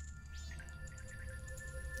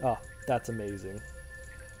 Oh, that's amazing.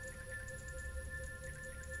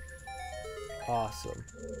 Awesome.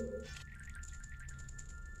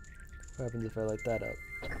 What happens if I light that up?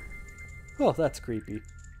 Oh, that's creepy.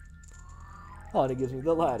 Oh, and it gives me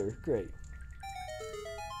the ladder. Great.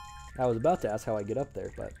 I was about to ask how I get up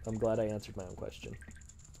there, but I'm glad I answered my own question.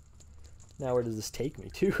 Now where does this take me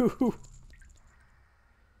to?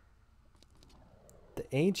 The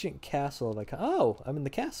ancient castle of Ikana. Oh, I'm in the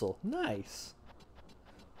castle. Nice.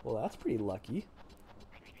 Well, that's pretty lucky.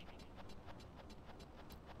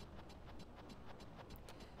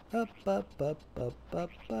 Up, up, up, up,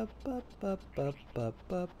 up, up, up, up, up,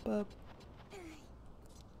 up, up, up.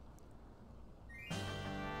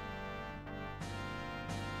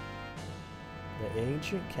 The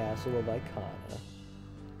ancient castle of Ikana.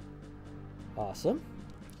 Awesome.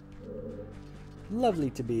 Lovely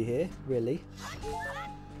to be here, really.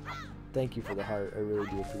 Thank you for the heart. I really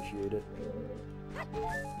do appreciate it.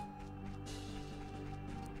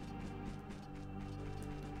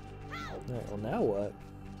 Alright, well now what?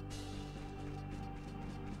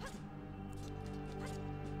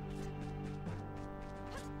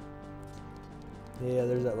 Yeah,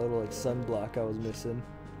 there's that little like sunblock I was missing.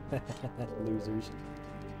 Losers.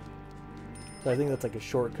 So I think that's like a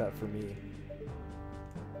shortcut for me.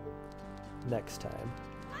 Next time.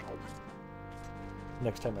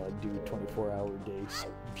 Next time I like do 24-hour days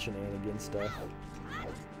shenanigan stuff.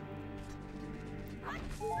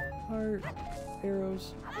 Heart.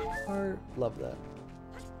 Arrows. Heart. Love that.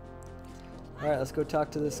 Alright, let's go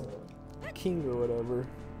talk to this king or whatever.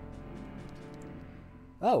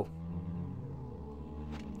 Oh!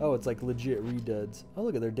 Oh, it's like legit reduds. Oh,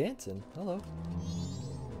 look at they're dancing. Hello.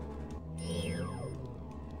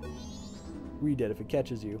 Redud if it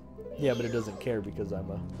catches you. Yeah, but it doesn't care because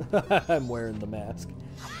I'm I'm wearing the mask.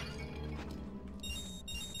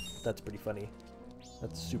 That's pretty funny.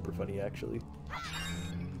 That's super funny, actually.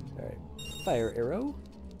 Alright. Fire arrow.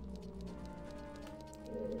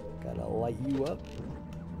 Gotta light you up.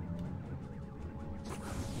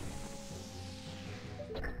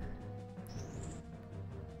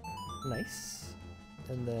 Nice.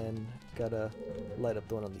 And then gotta light up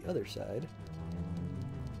the one on the other side.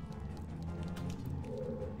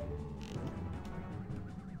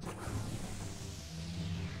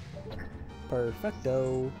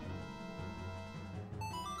 Perfecto.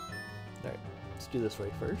 Alright, let's do this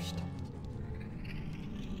way first.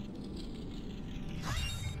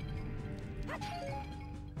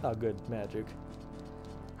 Oh, good. Magic.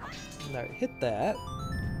 Alright, hit that.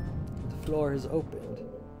 The floor has opened.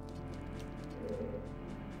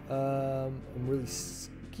 I'm really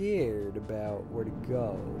scared about where to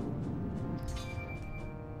go.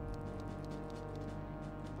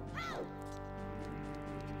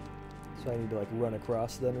 So I need to like run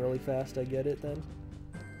across then really fast, I get it then?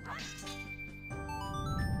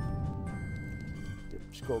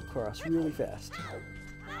 Just go across really fast.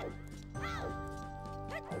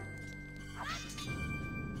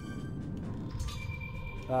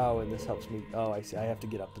 Oh, and this helps me. Oh, I see. I have to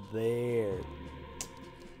get up there.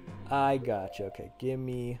 I gotcha. Okay, give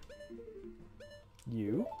me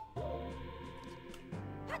you.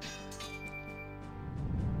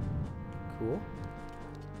 Cool.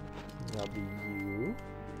 And I'll be you.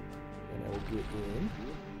 And I will get in.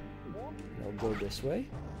 And I'll go this way.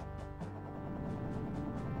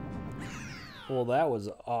 Well, that was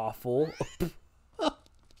awful.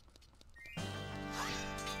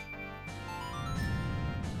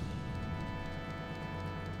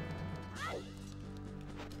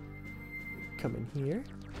 Come in here.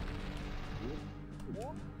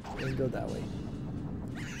 And go that way.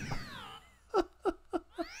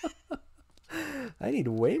 I need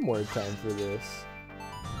way more time for this.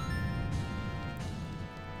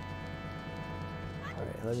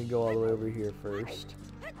 Alright, let me go all the way over here first.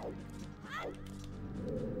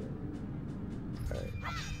 Alright.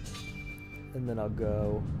 And then I'll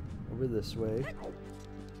go over this way.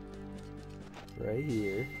 Right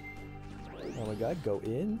here. Oh my god, go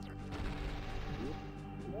in.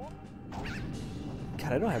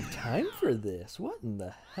 God, I don't have time for this. What in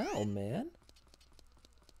the hell, man?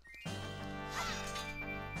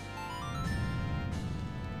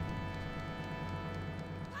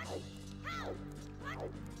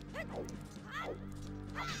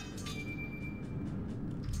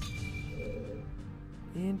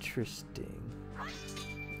 Interesting.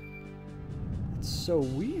 It's so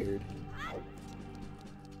weird.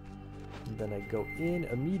 then I go in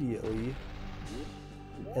immediately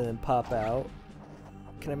and then pop out.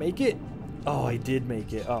 Can I make it? Oh, I did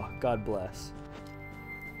make it. Oh, God bless.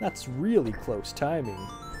 That's really close timing.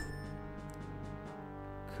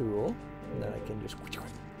 Cool. And then I can just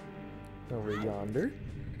over yonder.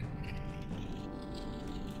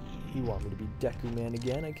 You want me to be Deku Man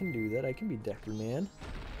again? I can do that. I can be Deku Man.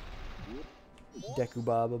 Deku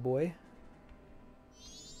Baba boy.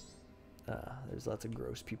 Ah, there's lots of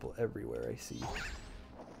gross people everywhere, I see.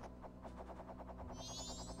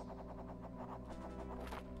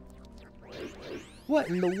 What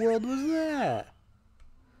in the world was that?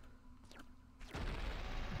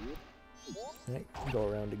 Right, go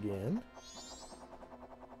around again.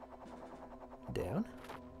 Down.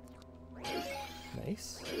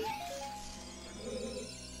 Nice.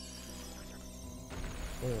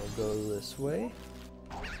 And we'll go this way.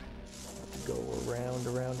 Go around,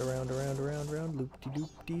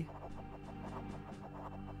 loop-de-doop-de.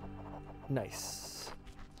 Nice.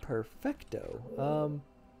 Perfecto.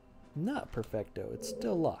 Not perfecto. It's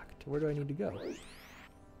still locked. Where do I need to go?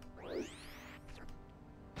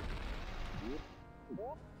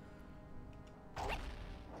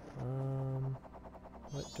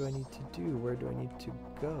 What do I need to do? Where do I need to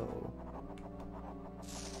go?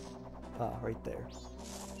 Ah, right there.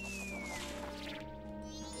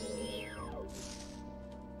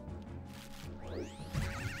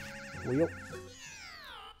 Wheel.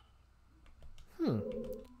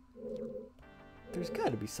 There's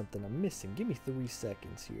got to be something I'm missing. Give me 3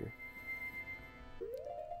 seconds here.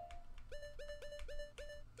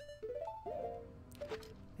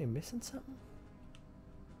 Am I missing something?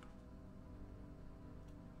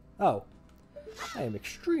 Oh. I am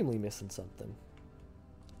extremely missing something.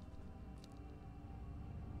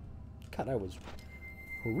 God, I was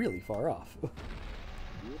really far off.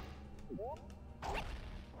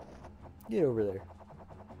 Get over there.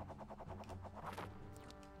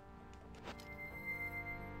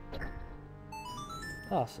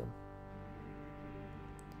 Awesome.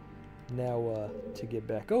 Now, to get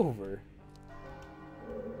back over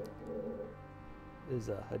is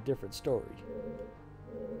a different story.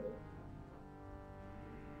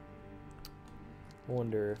 I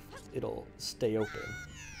wonder if it'll stay open,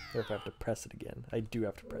 or if I have to press it again. I do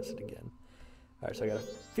have to press it again. Alright, so I gotta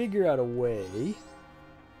figure out a way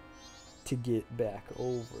to get back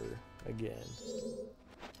over again.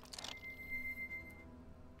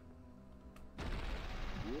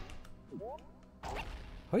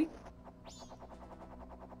 Hoi!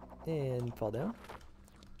 And fall down.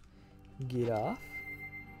 Get off.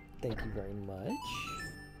 Thank you very much.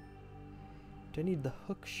 Do I need the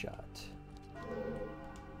hook shot?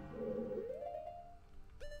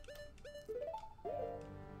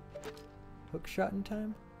 Hook shot in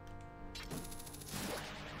time?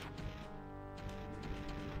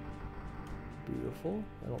 Beautiful.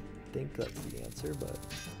 I don't think that's the answer, but...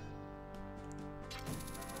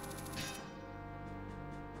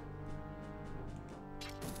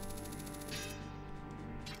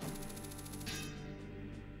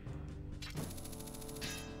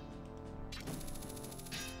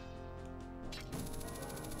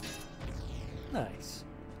 Nice.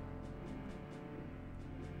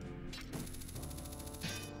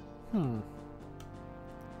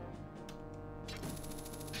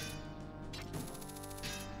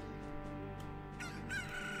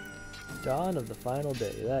 Dawn of the final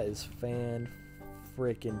day. That is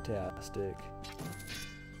fan-frickin-tastic.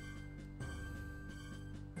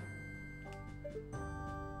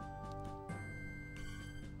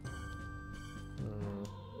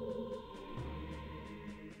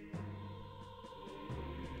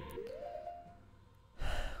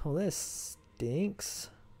 Well, this stinks.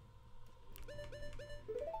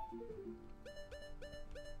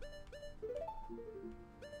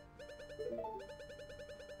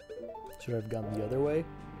 Should I have gone the other way?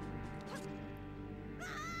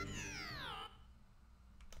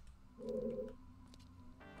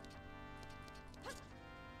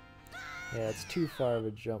 Yeah, it's too far of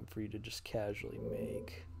a jump for you to just casually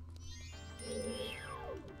make.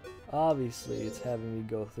 Obviously, it's having me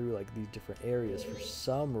go through like these different areas for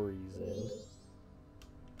some reason.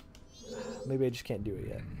 Maybe I just can't do it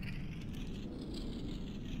yet.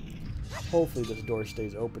 Hopefully this door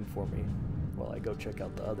stays open for me while I go check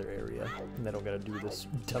out the other area, and I don't gotta do this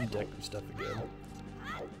dumb Deku stuff again.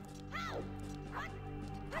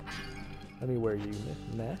 Let me wear you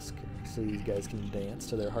mask so these guys can dance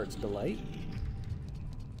to their heart's delight.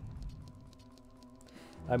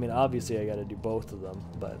 I mean, obviously I gotta do both of them,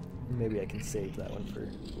 but maybe I can save that one for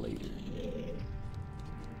later.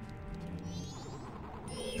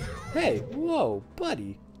 Hey, whoa,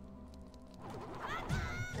 buddy.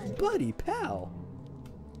 Buddy, pal.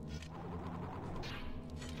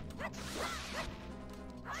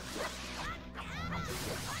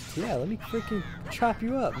 Yeah, let me freaking chop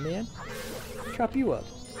you up, man. Chop you up.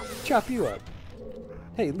 Chop you up.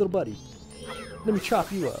 Hey, little buddy. Let me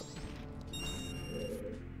chop you up.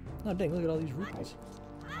 Oh, dang, look at all these rupees.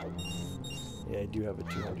 Yeah, I do have a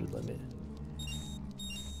 200 limit.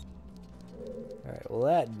 Alright, well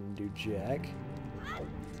that didn't do jack.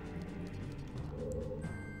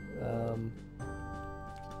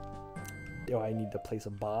 Do I need to place a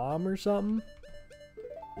bomb or something?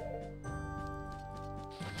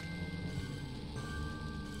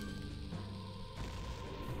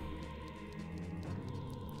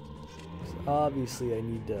 Obviously, I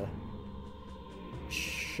need to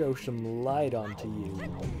show some light onto you.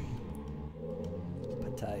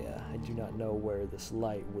 Pattaya, I do not know where this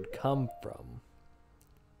light would come from.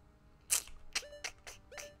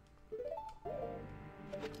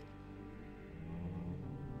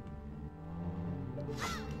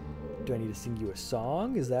 Do I need to sing you a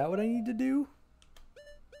song? Is that what I need to do?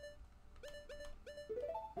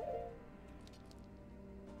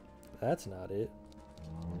 That's not it.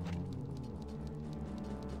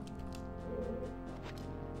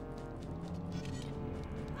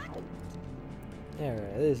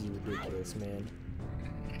 Alright, this is ridiculous, man.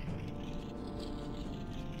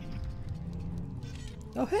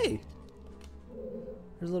 Oh, hey!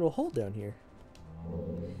 There's a little hole down here.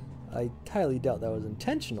 I highly doubt that was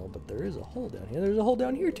intentional, but there is a hole down here. There's a hole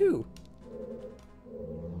down here, too!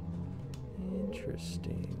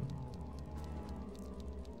 Interesting.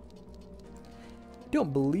 I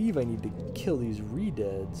don't believe I need to kill these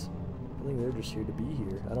re-deads. I think they're just here to be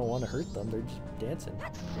here. I don't want to hurt them. They're just dancing.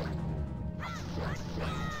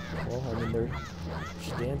 Well, I mean, they're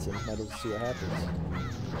just dancing. Might as well see what happens.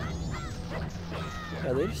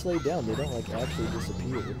 Yeah, they just lay down. They don't, like, actually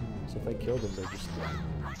disappear. So if I kill them, they're just...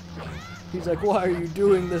 He's like, why are you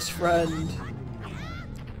doing this, friend?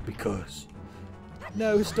 Because.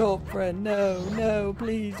 No, stop, friend. No, no,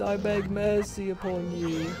 please. I beg mercy upon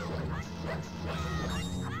you.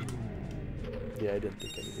 Yeah, I didn't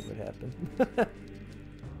think anything would happen.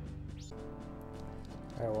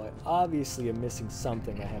 Alright, well, I obviously am missing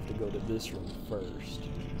something. I have to go to this room first.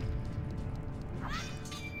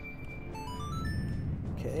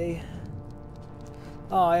 Okay.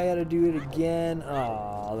 Oh, I gotta do it again.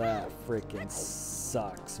 Oh, that freaking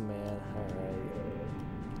sucks, man. Alright.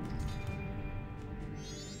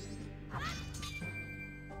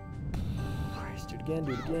 Alright, do it again,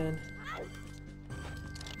 do it again.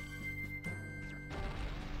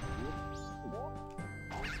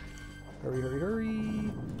 Hurry, hurry,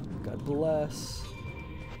 hurry. God bless.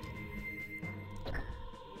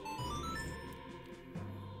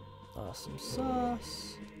 Awesome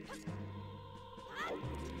sauce.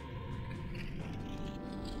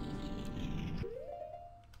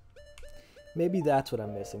 Maybe that's what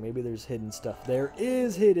I'm missing. Maybe there's hidden stuff. There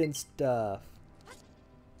is hidden stuff.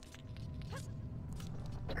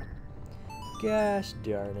 Gosh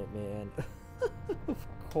darn it, man. Of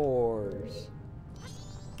course.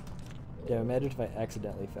 Yeah, imagine if I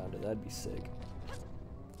accidentally found it. That'd be sick.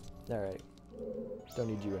 Alright. Don't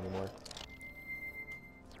need you anymore.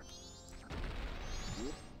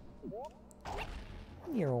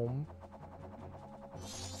 Yum.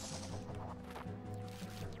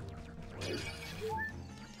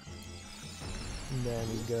 And then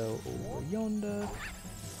we go over yonder.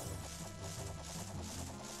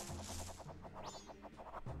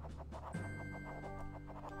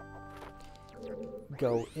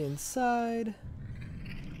 Go inside.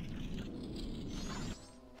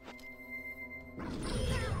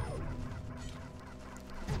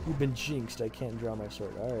 You've been jinxed. I can't draw my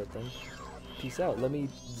sword. Alright then. Peace out. Let me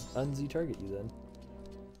un-Z target you then.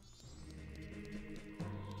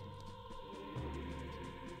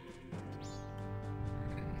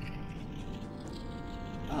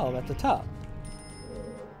 Oh, I'm at the top.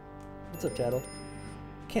 What's up, Tattle?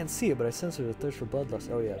 Can't see it, but I sense there's a thirst for bloodlust.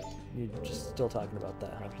 Oh yeah, you're just still talking about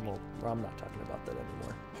that, huh? Well, I'm not talking about that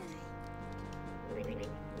anymore.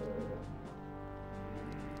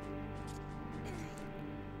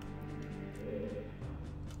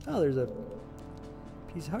 Oh, there's a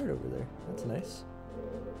piece of heart over there. That's nice.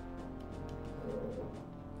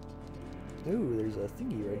 Ooh, there's a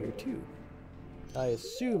thingy right here too. I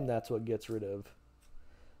assume that's what gets rid of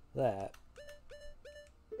that.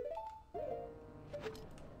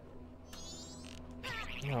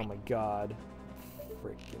 Oh my god.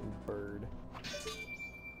 Freaking bird.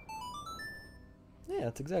 Yeah,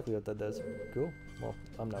 that's exactly what that does. Cool. Well,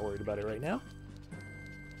 I'm not worried about it right now.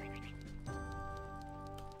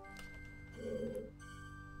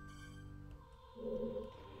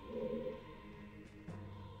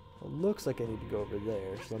 looks like I need to go over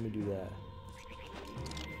there, so let me do that.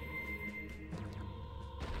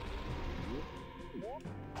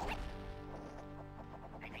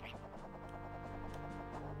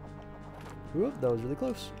 Whoop, that was really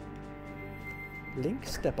close. Link,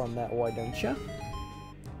 step on that, why don't ya?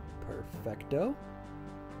 Perfecto.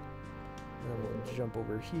 Then we'll jump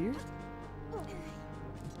over here.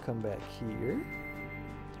 Come back here.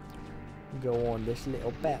 Go on this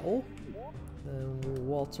little battle. And we'll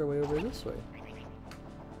waltz our way over this way.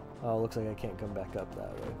 Oh, looks like I can't come back up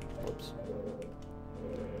that way. Whoops.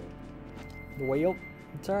 Well,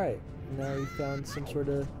 it's alright. Now we found some sort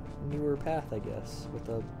of newer path, I guess, with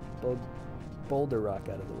a boulder rock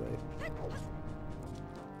out of the way.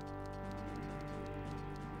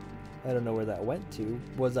 I don't know where that went to.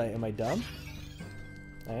 Am I dumb?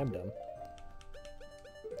 I am dumb.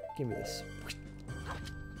 Give me this.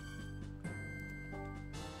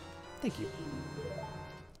 Thank you.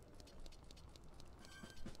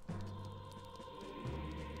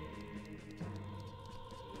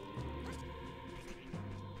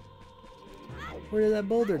 Where did that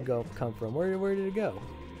boulder come from? Where did it go?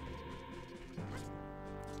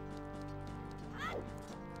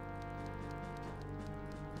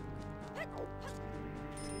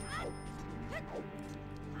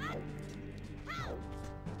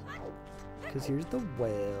 Because here's the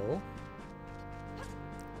well.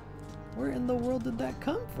 Where in the world did that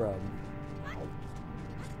come from?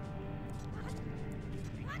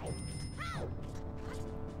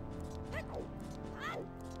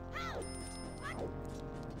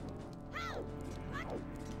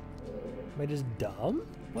 Am I just dumb?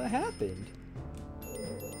 What happened?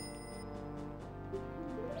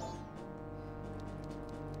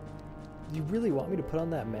 You really want me to put on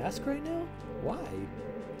that mask right now? Why?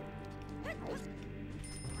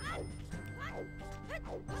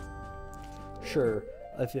 Sure,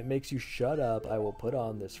 if it makes you shut up, I will put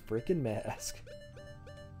on this frickin' mask.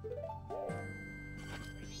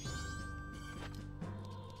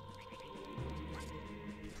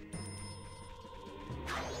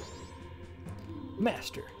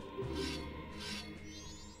 Master.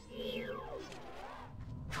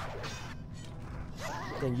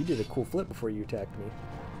 Dang, you did a cool flip before you attacked me.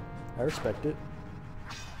 I respect it.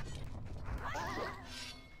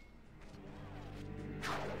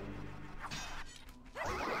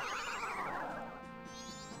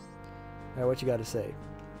 Alright, what you gotta say?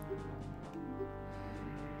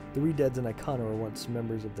 The Redeads and Ikana were once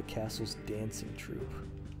members of the castle's dancing troupe.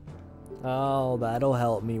 Oh, that'll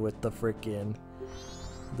help me with the frickin'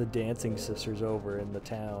 the dancing sisters over in the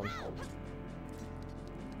town.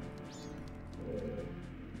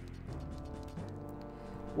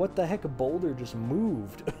 What the heck? A boulder just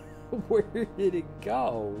moved. Where did it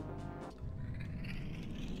go?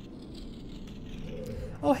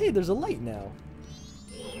 Oh, hey, there's a light now.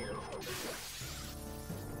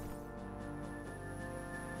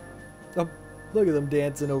 Oh, look at them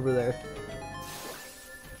dancing over there.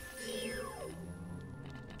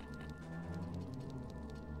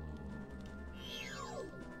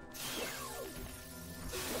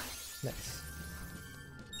 Nice.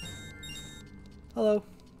 Hello.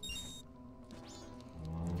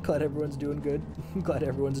 Glad everyone's doing good. Glad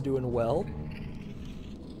everyone's doing well.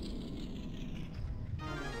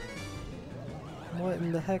 What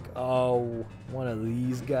in the heck? Oh, one of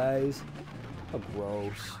these guys. How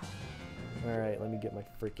gross. Alright, let me get my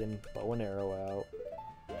freaking bow and arrow out.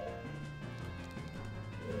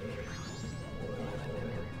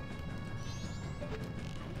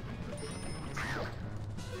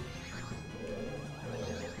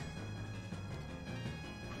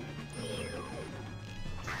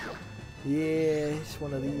 Yeah, it's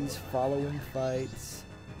one of these following fights.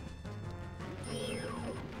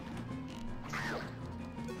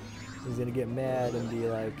 He's gonna get mad and be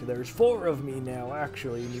like, there's 4 of me now,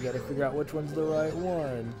 actually, and you gotta figure out which one's the right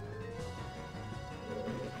one.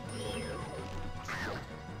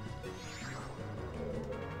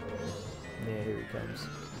 Yeah, here he comes.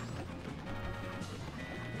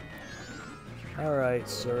 Alright,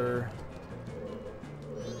 sir.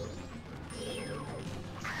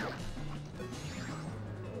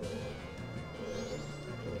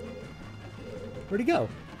 Where'd he go?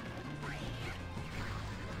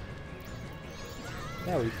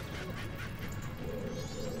 Now we...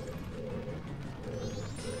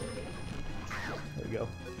 There we go.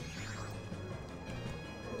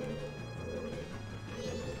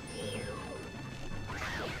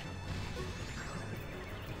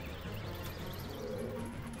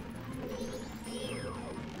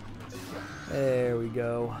 There we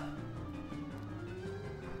go.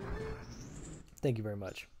 Thank you very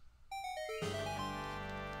much.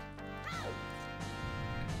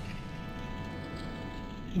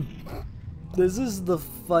 This is the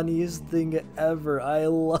funniest thing ever. I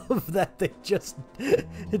love that they just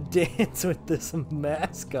dance with this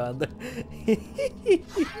mask on.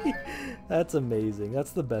 That's amazing.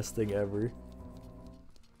 That's the best thing ever.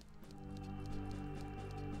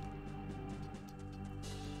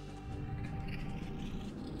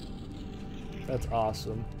 That's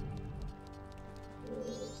awesome.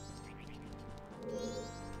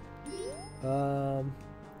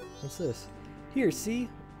 What's this? Here, see?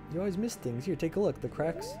 You always miss things. Here, take a look. The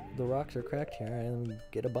rocks are cracked here, and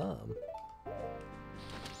get a bomb.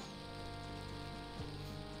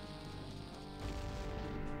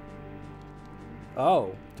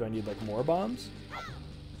 Oh, do I need like more bombs?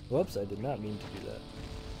 Whoops, I did not mean to do that.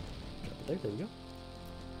 Drop it there, there we go.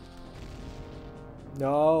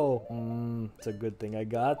 No, it's a good thing I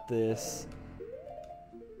got this.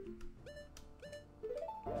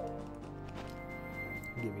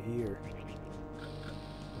 Give me here.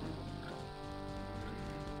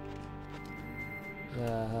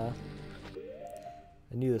 Uh-huh.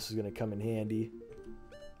 I knew this was gonna come in handy.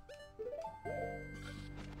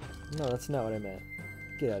 No, that's not what I meant.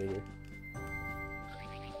 Get out of here.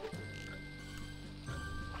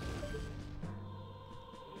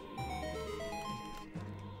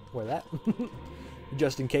 Where that?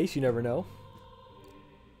 Just in case, you never know.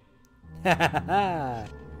 Ha ha ha!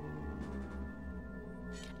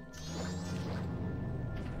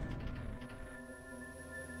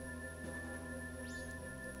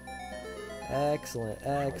 Excellent,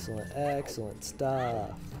 excellent, excellent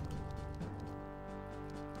stuff.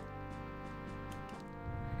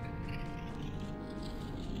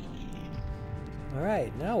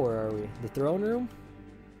 Alright, now where are we? The throne room?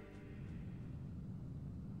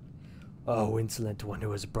 Oh, insolent one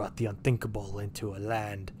who has brought the unthinkable into a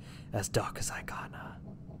land as dark as Ikana.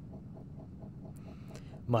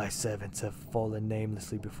 My servants have fallen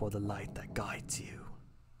namelessly before the light that guides you.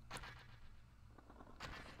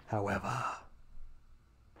 However,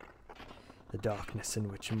 the darkness in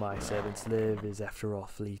which my servants live is after all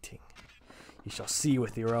fleeting. You shall see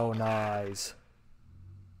with your own eyes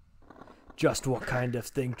just what kind of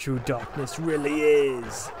thing true darkness really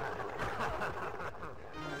is.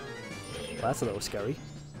 Well, that's a little scary.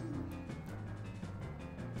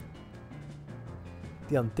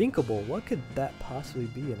 The unthinkable, what could that possibly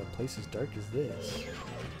be in a place as dark as this?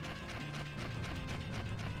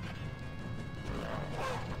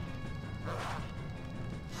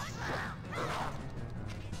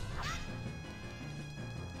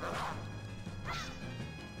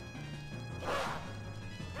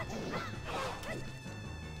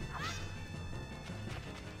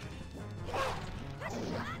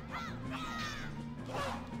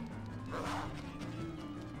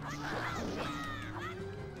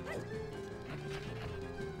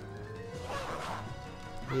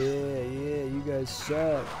 Yeah, you guys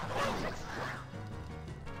suck.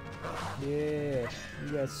 Yeah,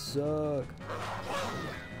 you guys suck.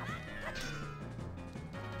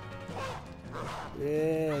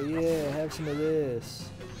 Yeah, have some of this.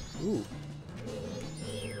 Ooh.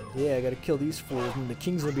 Yeah, I gotta kill these fools, and the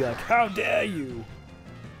king's gonna be like, how dare you!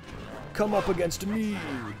 Come up against me!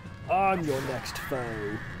 I'm your next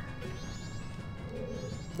foe.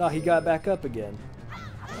 Oh, he got back up again.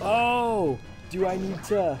 Oh! Do I need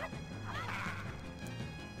to...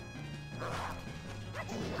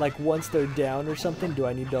 like, once they're down or something, do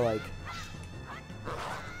I need to, like...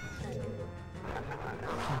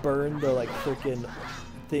 burn the, like, frickin'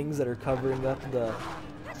 things that are covering up the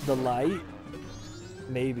light?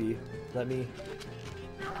 Maybe. Let me...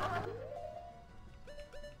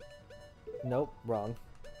 Nope, wrong.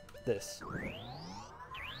 This.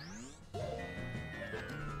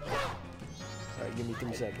 Alright, give me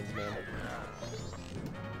 3 seconds, man.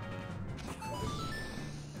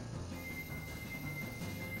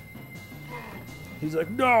 He's like,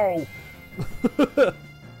 no! Come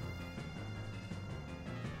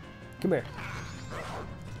here.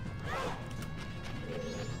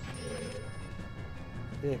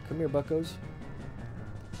 Yeah, come here, buckos.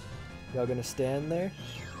 Y'all gonna stand there?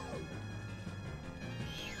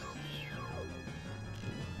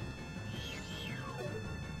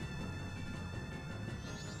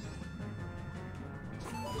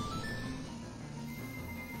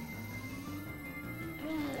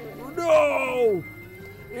 No!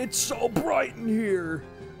 It's so bright in here!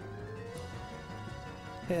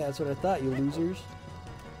 Yeah, that's what I thought, you losers.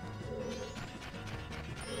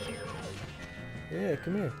 Yeah,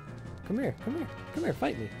 come here. Come here, come here. Come here,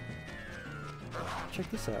 fight me. Check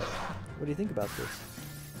this out. What do you think about this?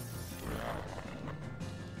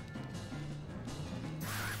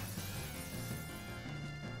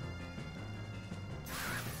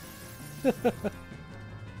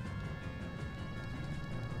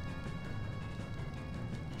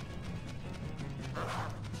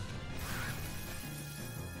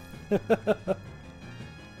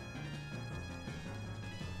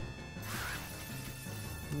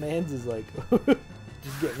 Mans is like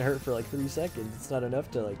just getting hurt for like 3 seconds. It's not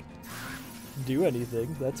enough to like do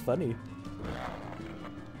anything. That's funny.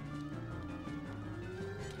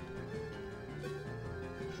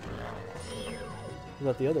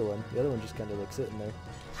 What about the other one? The other one just kind of like sitting there.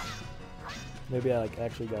 Maybe I like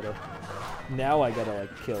actually gotta. Now I gotta like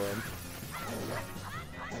kill him.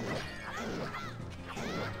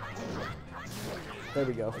 There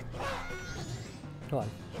we go. Come on.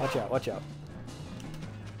 Watch out, watch out.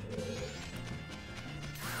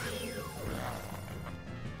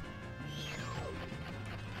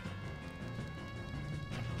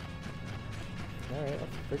 Alright,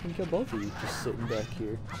 I'll freaking kill both of you just sitting back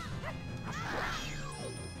here.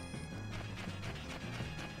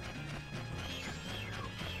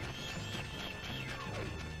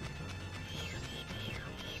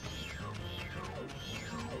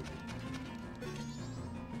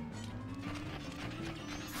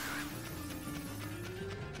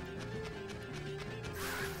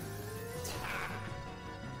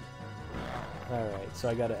 Alright, so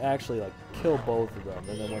I gotta actually like kill both of them,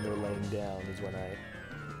 and then when they're laying down is when I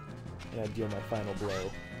deal my final blow.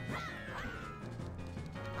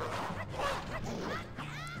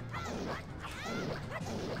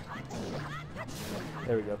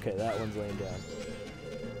 There we go, okay, that one's laying down.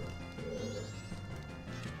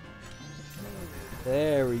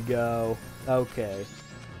 There we go. Okay.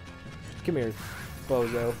 Come here,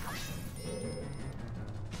 bozo.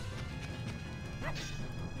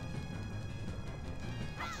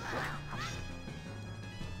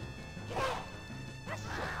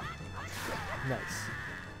 Nice.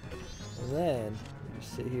 And then you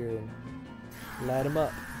sit here and light him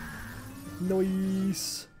up.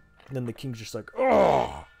 Nice. And then the king's just like,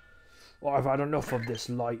 oh, I've had enough of this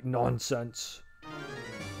light nonsense.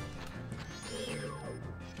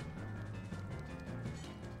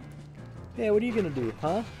 Hey, what are you gonna do,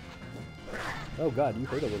 huh? Oh god, you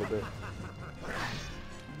hurt a little bit.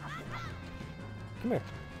 Come here.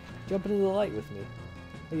 Jump into the light with me.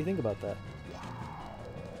 What do you think about that?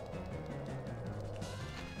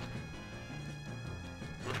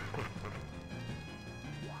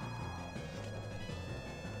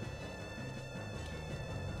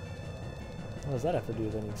 What does that have to do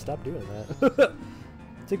with anything? Stop doing that.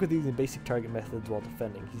 Stick with using basic target methods while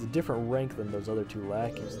defending. He's a different rank than those other 2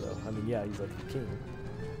 lackeys, though. I mean, yeah, he's like the king.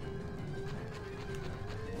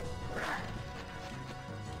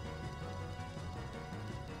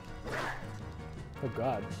 Oh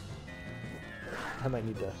god. I might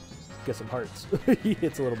need to get some hearts. He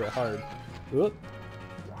hits a little bit hard. Whoop.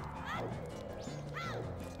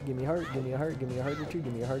 Give me a heart, give me a heart, give me a heart or 2,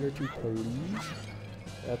 give me a heart or 2, please.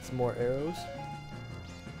 That's more arrows.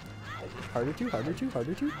 Harder 2, harder 2,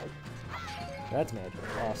 harder 2. That's magic.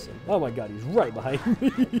 Awesome. Oh my god, he's right behind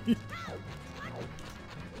me.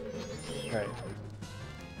 Alright.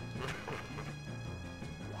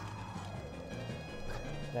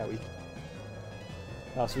 Now we...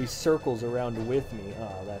 Oh, so he circles around with me.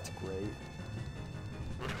 Oh, that's great.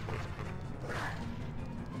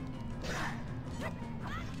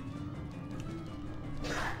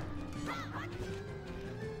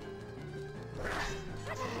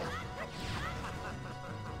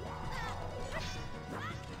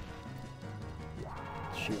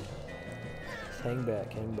 Shoot. Just hang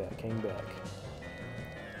back, hang back, hang back.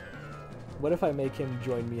 What if I make him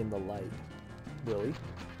join me in the light? Will he?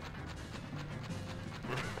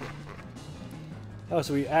 Oh,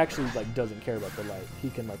 so he actually like doesn't care about the light. He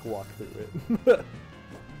can like walk through it. Well,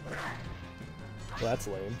 that's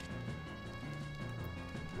lame.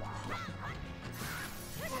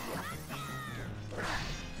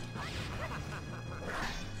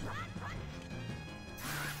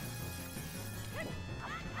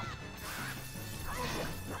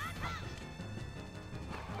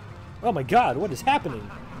 Oh my god, what is happening?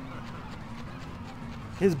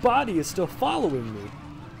 His body is still following me.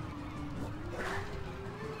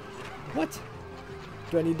 What?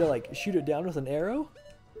 Do I need to like shoot it down with an arrow?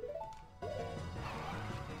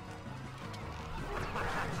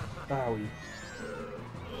 Owie.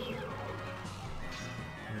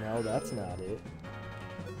 No, that's not it.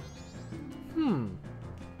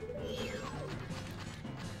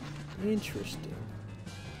 Interesting.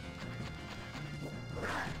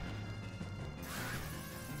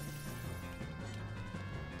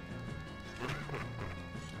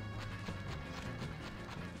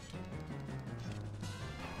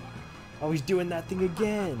 Oh, he's doing that thing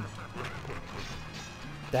again.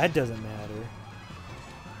 That doesn't matter.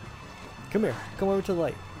 Come here. Come over to the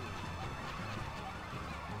light.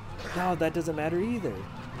 No, that doesn't matter either.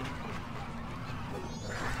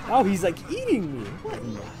 Oh, he's like eating me. What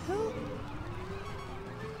in the hell?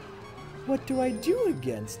 What do I do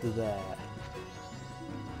against that?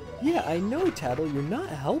 Yeah, I know, Tattle. You're not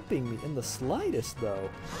helping me in the slightest, though.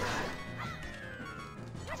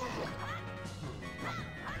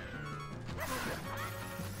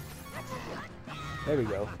 There we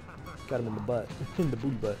go. Got him in the butt. In the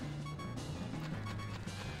booty butt.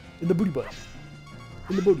 In the booty butt.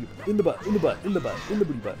 In the booty. In the butt. In the butt. In the butt. In the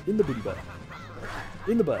booty butt. In the booty butt.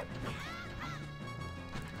 In the butt.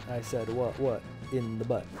 I said what? What? In the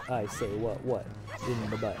butt. I say what? What? In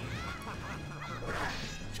the butt.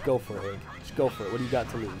 Just go for it, Egg. Just go for it. What do you got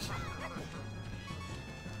to lose?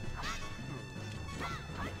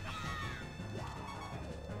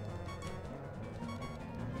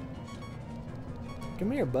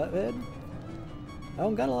 Come here, butthead. I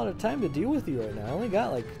don't got a lot of time to deal with you right now. I only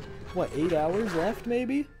got like, what, 8 hours left,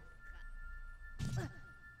 maybe?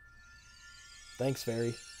 Thanks,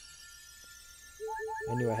 fairy.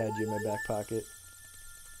 I knew I had you in my back pocket.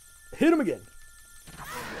 Hit him again!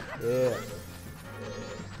 Yeah.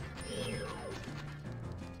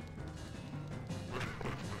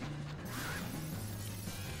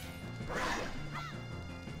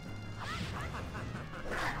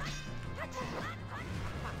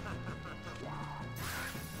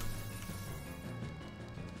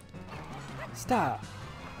 Stop!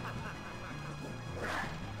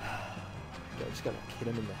 I just gotta hit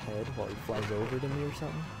him in the head while he flies over to me or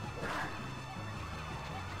something.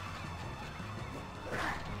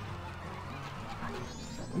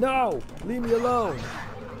 No! Leave me alone!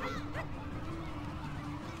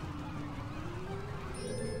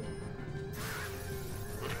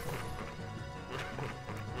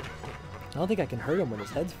 I don't think I can hurt him when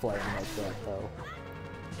his head's flying like that, though.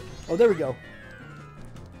 Oh, there we go.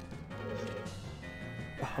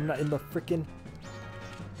 Oh, I'm not in the frickin'...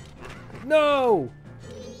 No!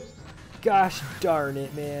 Gosh darn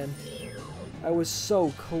it, man. I was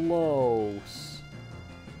so close.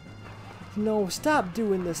 No, stop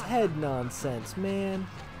doing this head nonsense, man.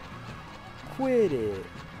 Quit it.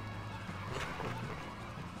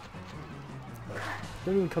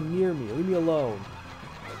 Don't even come near me. Leave me alone.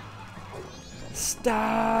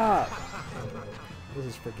 Stop! This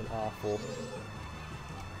is freaking awful.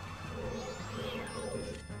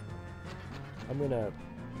 I'm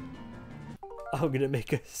gonna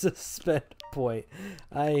make a suspend point.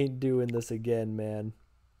 I ain't doing this again, man.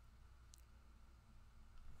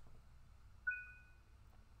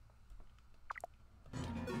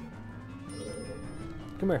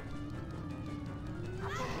 Come here.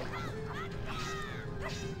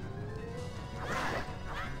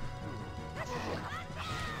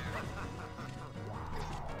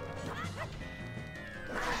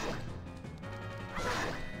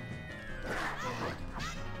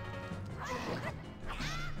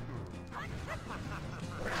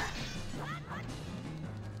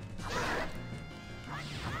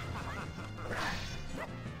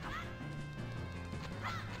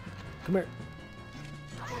 Come here.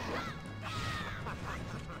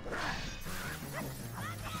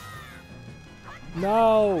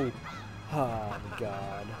 No! Oh,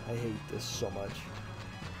 God. I hate this so much.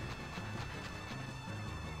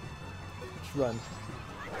 Just run.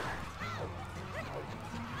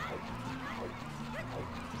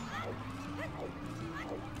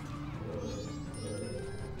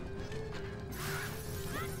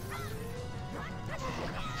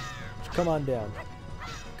 Just come on down.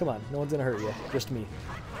 Come on, no one's gonna hurt you. Just me.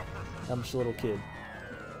 I'm just a little kid.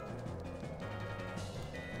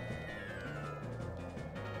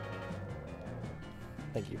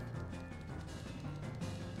 Thank you.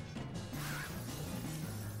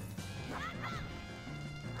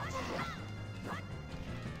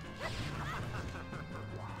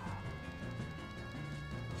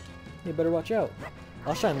 You better watch out.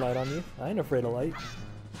 I'll shine light on you. I ain't afraid of light.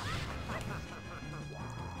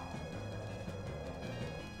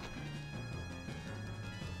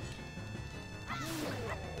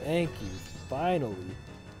 Thank you. Finally.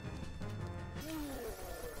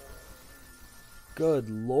 Good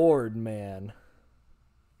Lord, man.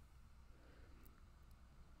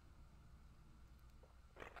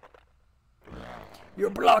 You're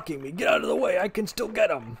blocking me. Get out of the way. I can still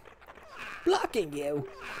get him. Blocking you?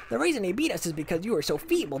 The reason he beat us is because you were so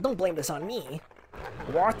feeble. Don't blame this on me.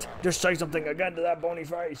 What? Just say something again to that bony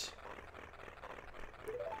face.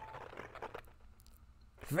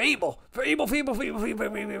 Feeble. Feeble, feeble, feeble, feeble,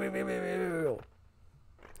 feeble, feeble, feeble.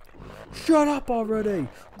 Shut up already!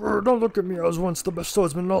 Grr, don't look at me. I was once the best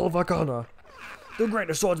swordsman in all of Ikana. The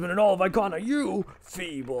greatest swordsman in all of Ikana. You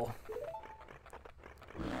feeble.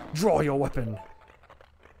 Draw your weapon.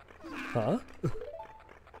 Huh?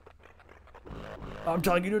 I'm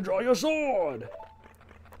telling you to draw your sword.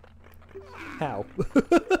 How?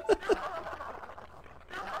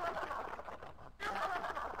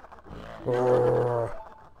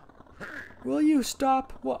 Will you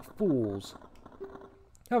stop? What fools?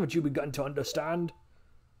 Haven't you begun to understand?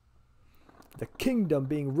 The kingdom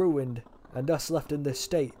being ruined and us left in this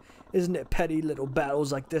state. Isn't it petty little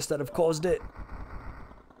battles like this that have caused it?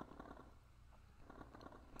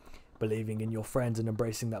 Believing in your friends and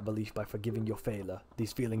embracing that belief by forgiving your failure,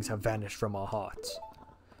 these feelings have vanished from our hearts.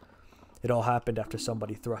 It all happened after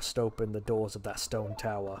somebody thrust open the doors of that stone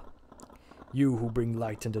tower. You who bring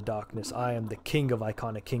light into darkness, I am the king of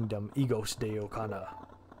Ikana Kingdom, Egos de Okana.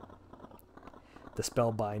 The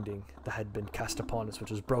spell binding that had been cast upon us,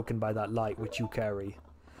 which was broken by that light which you carry.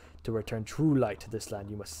 To return true light to this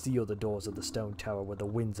land, you must seal the doors of the stone tower where the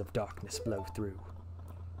winds of darkness blow through.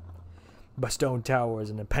 But stone tower is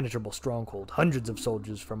an impenetrable stronghold. Hundreds of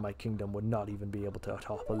soldiers from my kingdom would not even be able to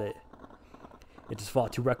topple it. It is far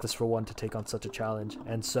too reckless for one to take on such a challenge,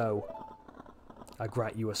 and so I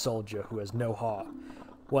grant you a soldier who has no heart,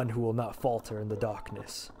 one who will not falter in the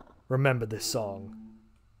darkness. Remember this song.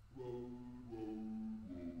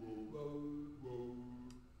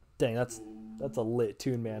 Dang, that's a lit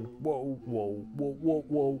tune, man. Whoa, whoa, whoa, whoa,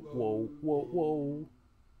 whoa, whoa, whoa, whoa.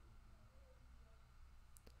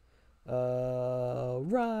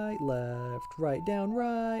 Right, left, right, down,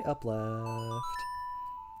 right, up, left.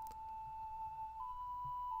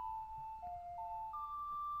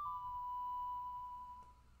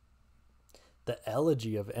 The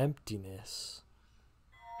Elegy of Emptiness.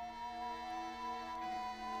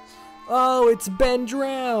 Oh, it's been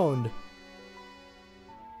drowned!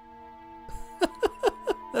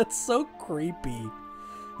 That's so creepy.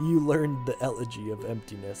 You learned the Elegy of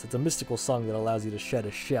Emptiness. It's a mystical song that allows you to shed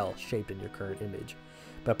a shell shaped in your current image.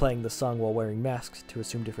 By playing the song while wearing masks to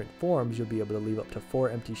assume different forms, you'll be able to leave up to 4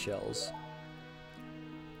 empty shells.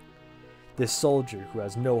 This soldier who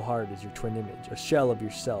has no heart is your twin image, a shell of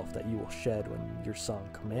yourself that you will shed when your song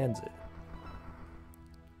commands it.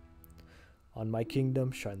 On my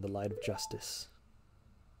kingdom shine the light of justice.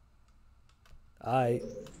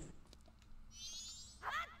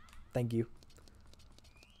 Thank you.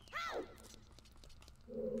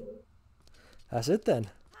 That's it then.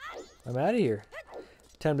 I'm out of here.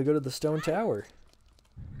 Time to go to the stone tower.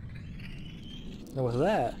 And with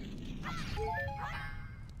that,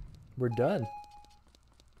 we're done.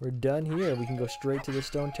 We're done here. We can go straight to the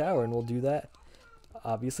stone tower, and we'll do that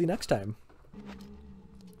obviously next time.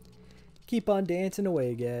 Keep on dancing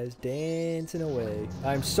away, guys. Dancing away.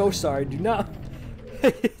 I'm so sorry. Do not...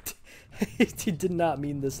 He did not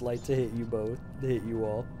mean this light to hit you both. To hit you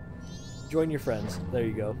all. Join your friends. There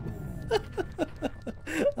you go.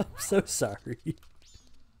 I'm so sorry.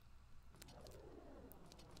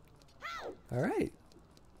 Alright.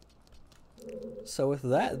 So with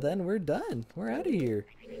that, then, we're done. We're out of here.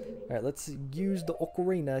 Alright, let's use the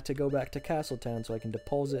ocarina to go back to Castletown so I can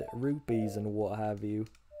deposit rupees and what have you.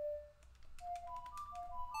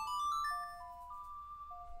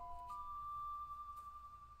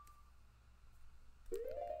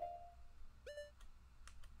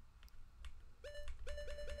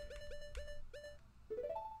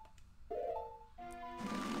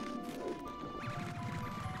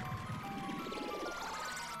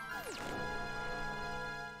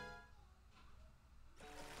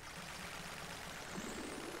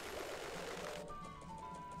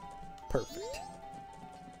 Perfect.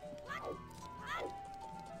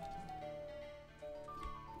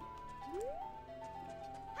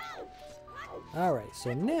 Alright,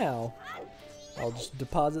 so now I'll just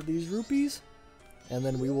deposit these rupees and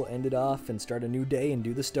then we will end it off and start a new day and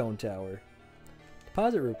do the stone tower.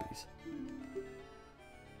 Deposit rupees.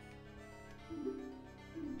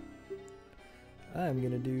 I'm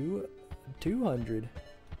gonna do 200.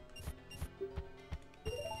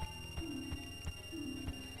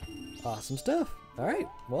 Awesome stuff. Alright,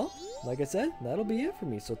 well, like I said, that'll be it for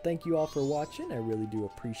me. So thank you all for watching. I really do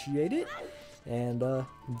appreciate it. And,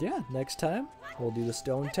 yeah, next time we'll do the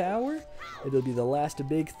stone tower. It'll be the last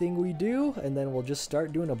big thing we do, and then we'll just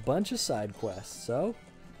start doing a bunch of side quests. So,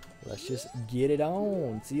 let's just get it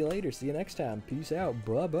on. See you later. See you next time. Peace out.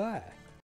 Bye-bye.